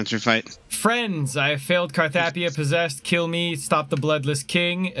 Necromancer fight. Friends, I have failed Carthappia, possessed, kill me, stop the bloodless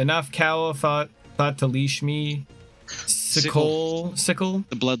king. Enough cowl thought to leash me. sickle.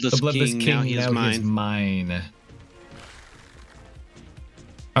 The bloodless king. Now he is mine.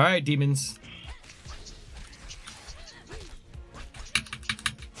 All right, demons.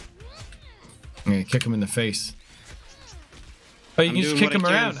 I'm gonna kick him in the face. Oh, you can just kick him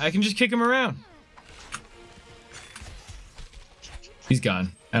around. I can just kick him around. He's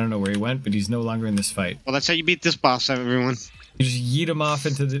gone. I don't know where he went, but he's no longer in this fight. Well, that's how you beat this boss, everyone. You just yeet him off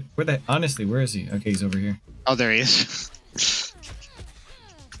into the... Honestly, where is he? Okay, he's over here. Oh, there he is.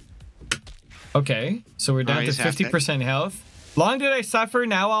 Okay, so we're down to 50% health. Long did I suffer,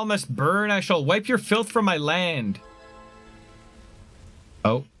 now all must burn. I shall wipe your filth from my land.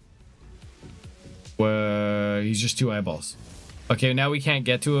 Oh. He's just 2 eyeballs. Okay, now we can't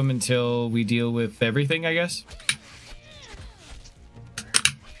get to him until we deal with everything, I guess.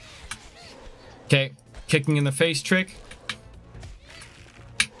 Okay, kicking in the face trick.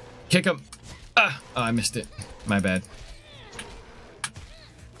 Kick him. Ah! Oh, I missed it. My bad.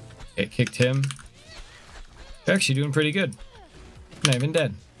 Okay, kicked him. You're actually doing pretty good. Not even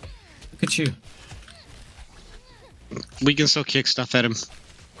dead. Look at you. We can still kick stuff at him.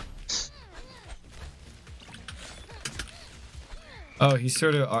 Oh, he's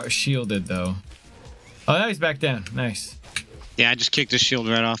sort of shielded, though. Oh, now he's back down. Nice. Yeah, I just kicked his shield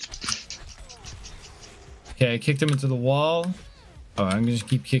right off. Okay, I kicked him into the wall. Oh, I'm gonna just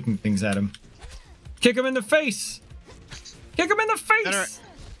keep kicking things at him. Kick him in the face! Kick him in the face!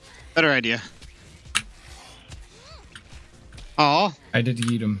 Better idea. Oh. I did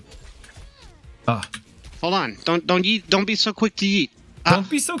yeet him. Ah. Hold on. Don't be so quick to yeet. Don't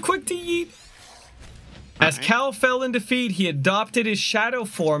be so quick to yeet. As Cal fell in defeat, he adopted his shadow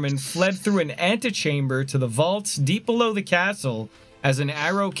form and fled through an antechamber to the vaults deep below the castle as an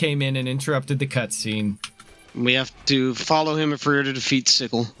arrow came in and interrupted the cutscene. We have to follow him if we're to defeat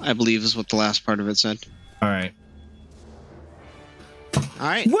Sickle, I believe is what the last part of it said. All right. All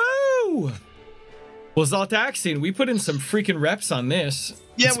right. Woo! Well, ZaltAxion, we put in some freaking reps on this.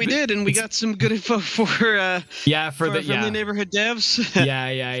 Yeah, we did, and we got some good info for the friendly neighborhood devs.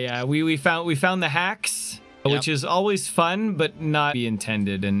 yeah. We found the hacks, which is always fun, but not be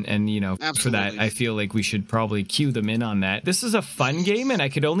intended. And you know, Absolutely. For that, I feel like we should probably cue them in on that. This is a fun game, and I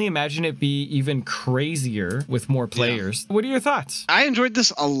could only imagine it be even crazier with more players. Yeah. What are your thoughts? I enjoyed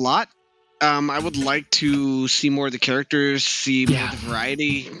this a lot. I would like to see more of the characters, see more of the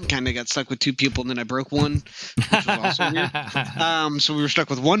variety. Kind of got stuck with 2 people, and then I broke one, which was also weird. So we were stuck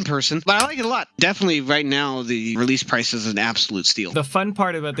with 1 person, but I like it a lot. Definitely, right now, the release price is an absolute steal. The fun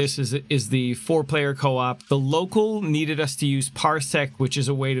part about this is the 4-player co-op. The local needed us to use Parsec, which is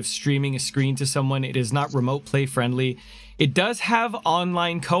a way of streaming a screen to someone. It is not remote play friendly. It does have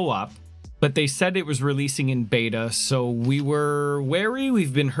online co-op, but they said it was releasing in beta, so we were wary.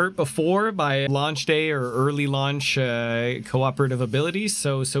 We've been hurt before by launch day or early launch cooperative abilities,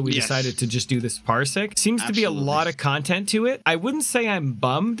 so we decided to just do this Parsec. Seems to be a lot of content to it. I wouldn't say I'm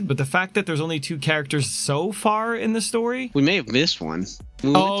bummed, but the fact that there's only 2 characters so far in the story. We may have missed one.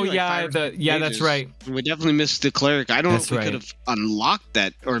 Oh yeah, that's right. We definitely missed the cleric. I don't know if we could have unlocked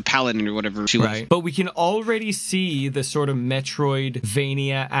that, or paladin or whatever she was. Right, but we can already see the sort of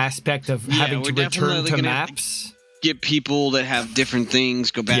Metroidvania aspect of having to return to maps. Get people that have different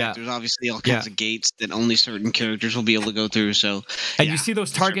things go back. Yeah. There's obviously all kinds of gates that only certain characters will be able to go through. So, and you see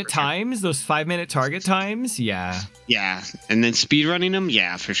those target times, those 5-minute target times. Yeah, and then speed running them.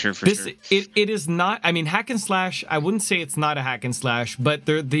 Yeah, for sure. It is not. I mean, hack and slash. I wouldn't say it's not a hack and slash, but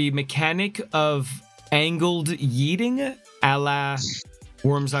the mechanic of angled yeeting, a la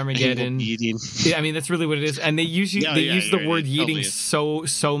Worms Armageddon. Yeah, I mean that's really what it is. And they use the word yeeting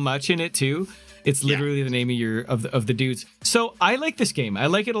so much in it too. It's literally the name of the dudes. So I like this game. I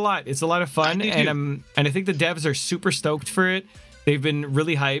like it a lot. It's a lot of fun, and I think the devs are super stoked for it. They've been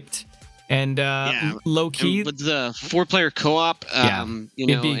really hyped, and low key. With the 4-player co-op, it'd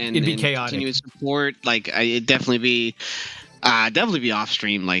be chaotic. Continuous support, it'd definitely be off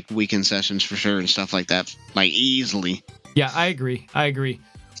stream, like weekend sessions for sure and stuff like that, like easily. Yeah, I agree.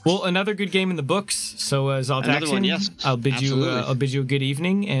 Well, another good game in the books. So, ZaltAxion, I'll bid you a good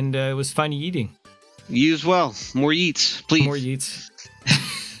evening, and it was fun eating. You as well. More yeets, please. More yeets.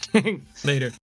 Later.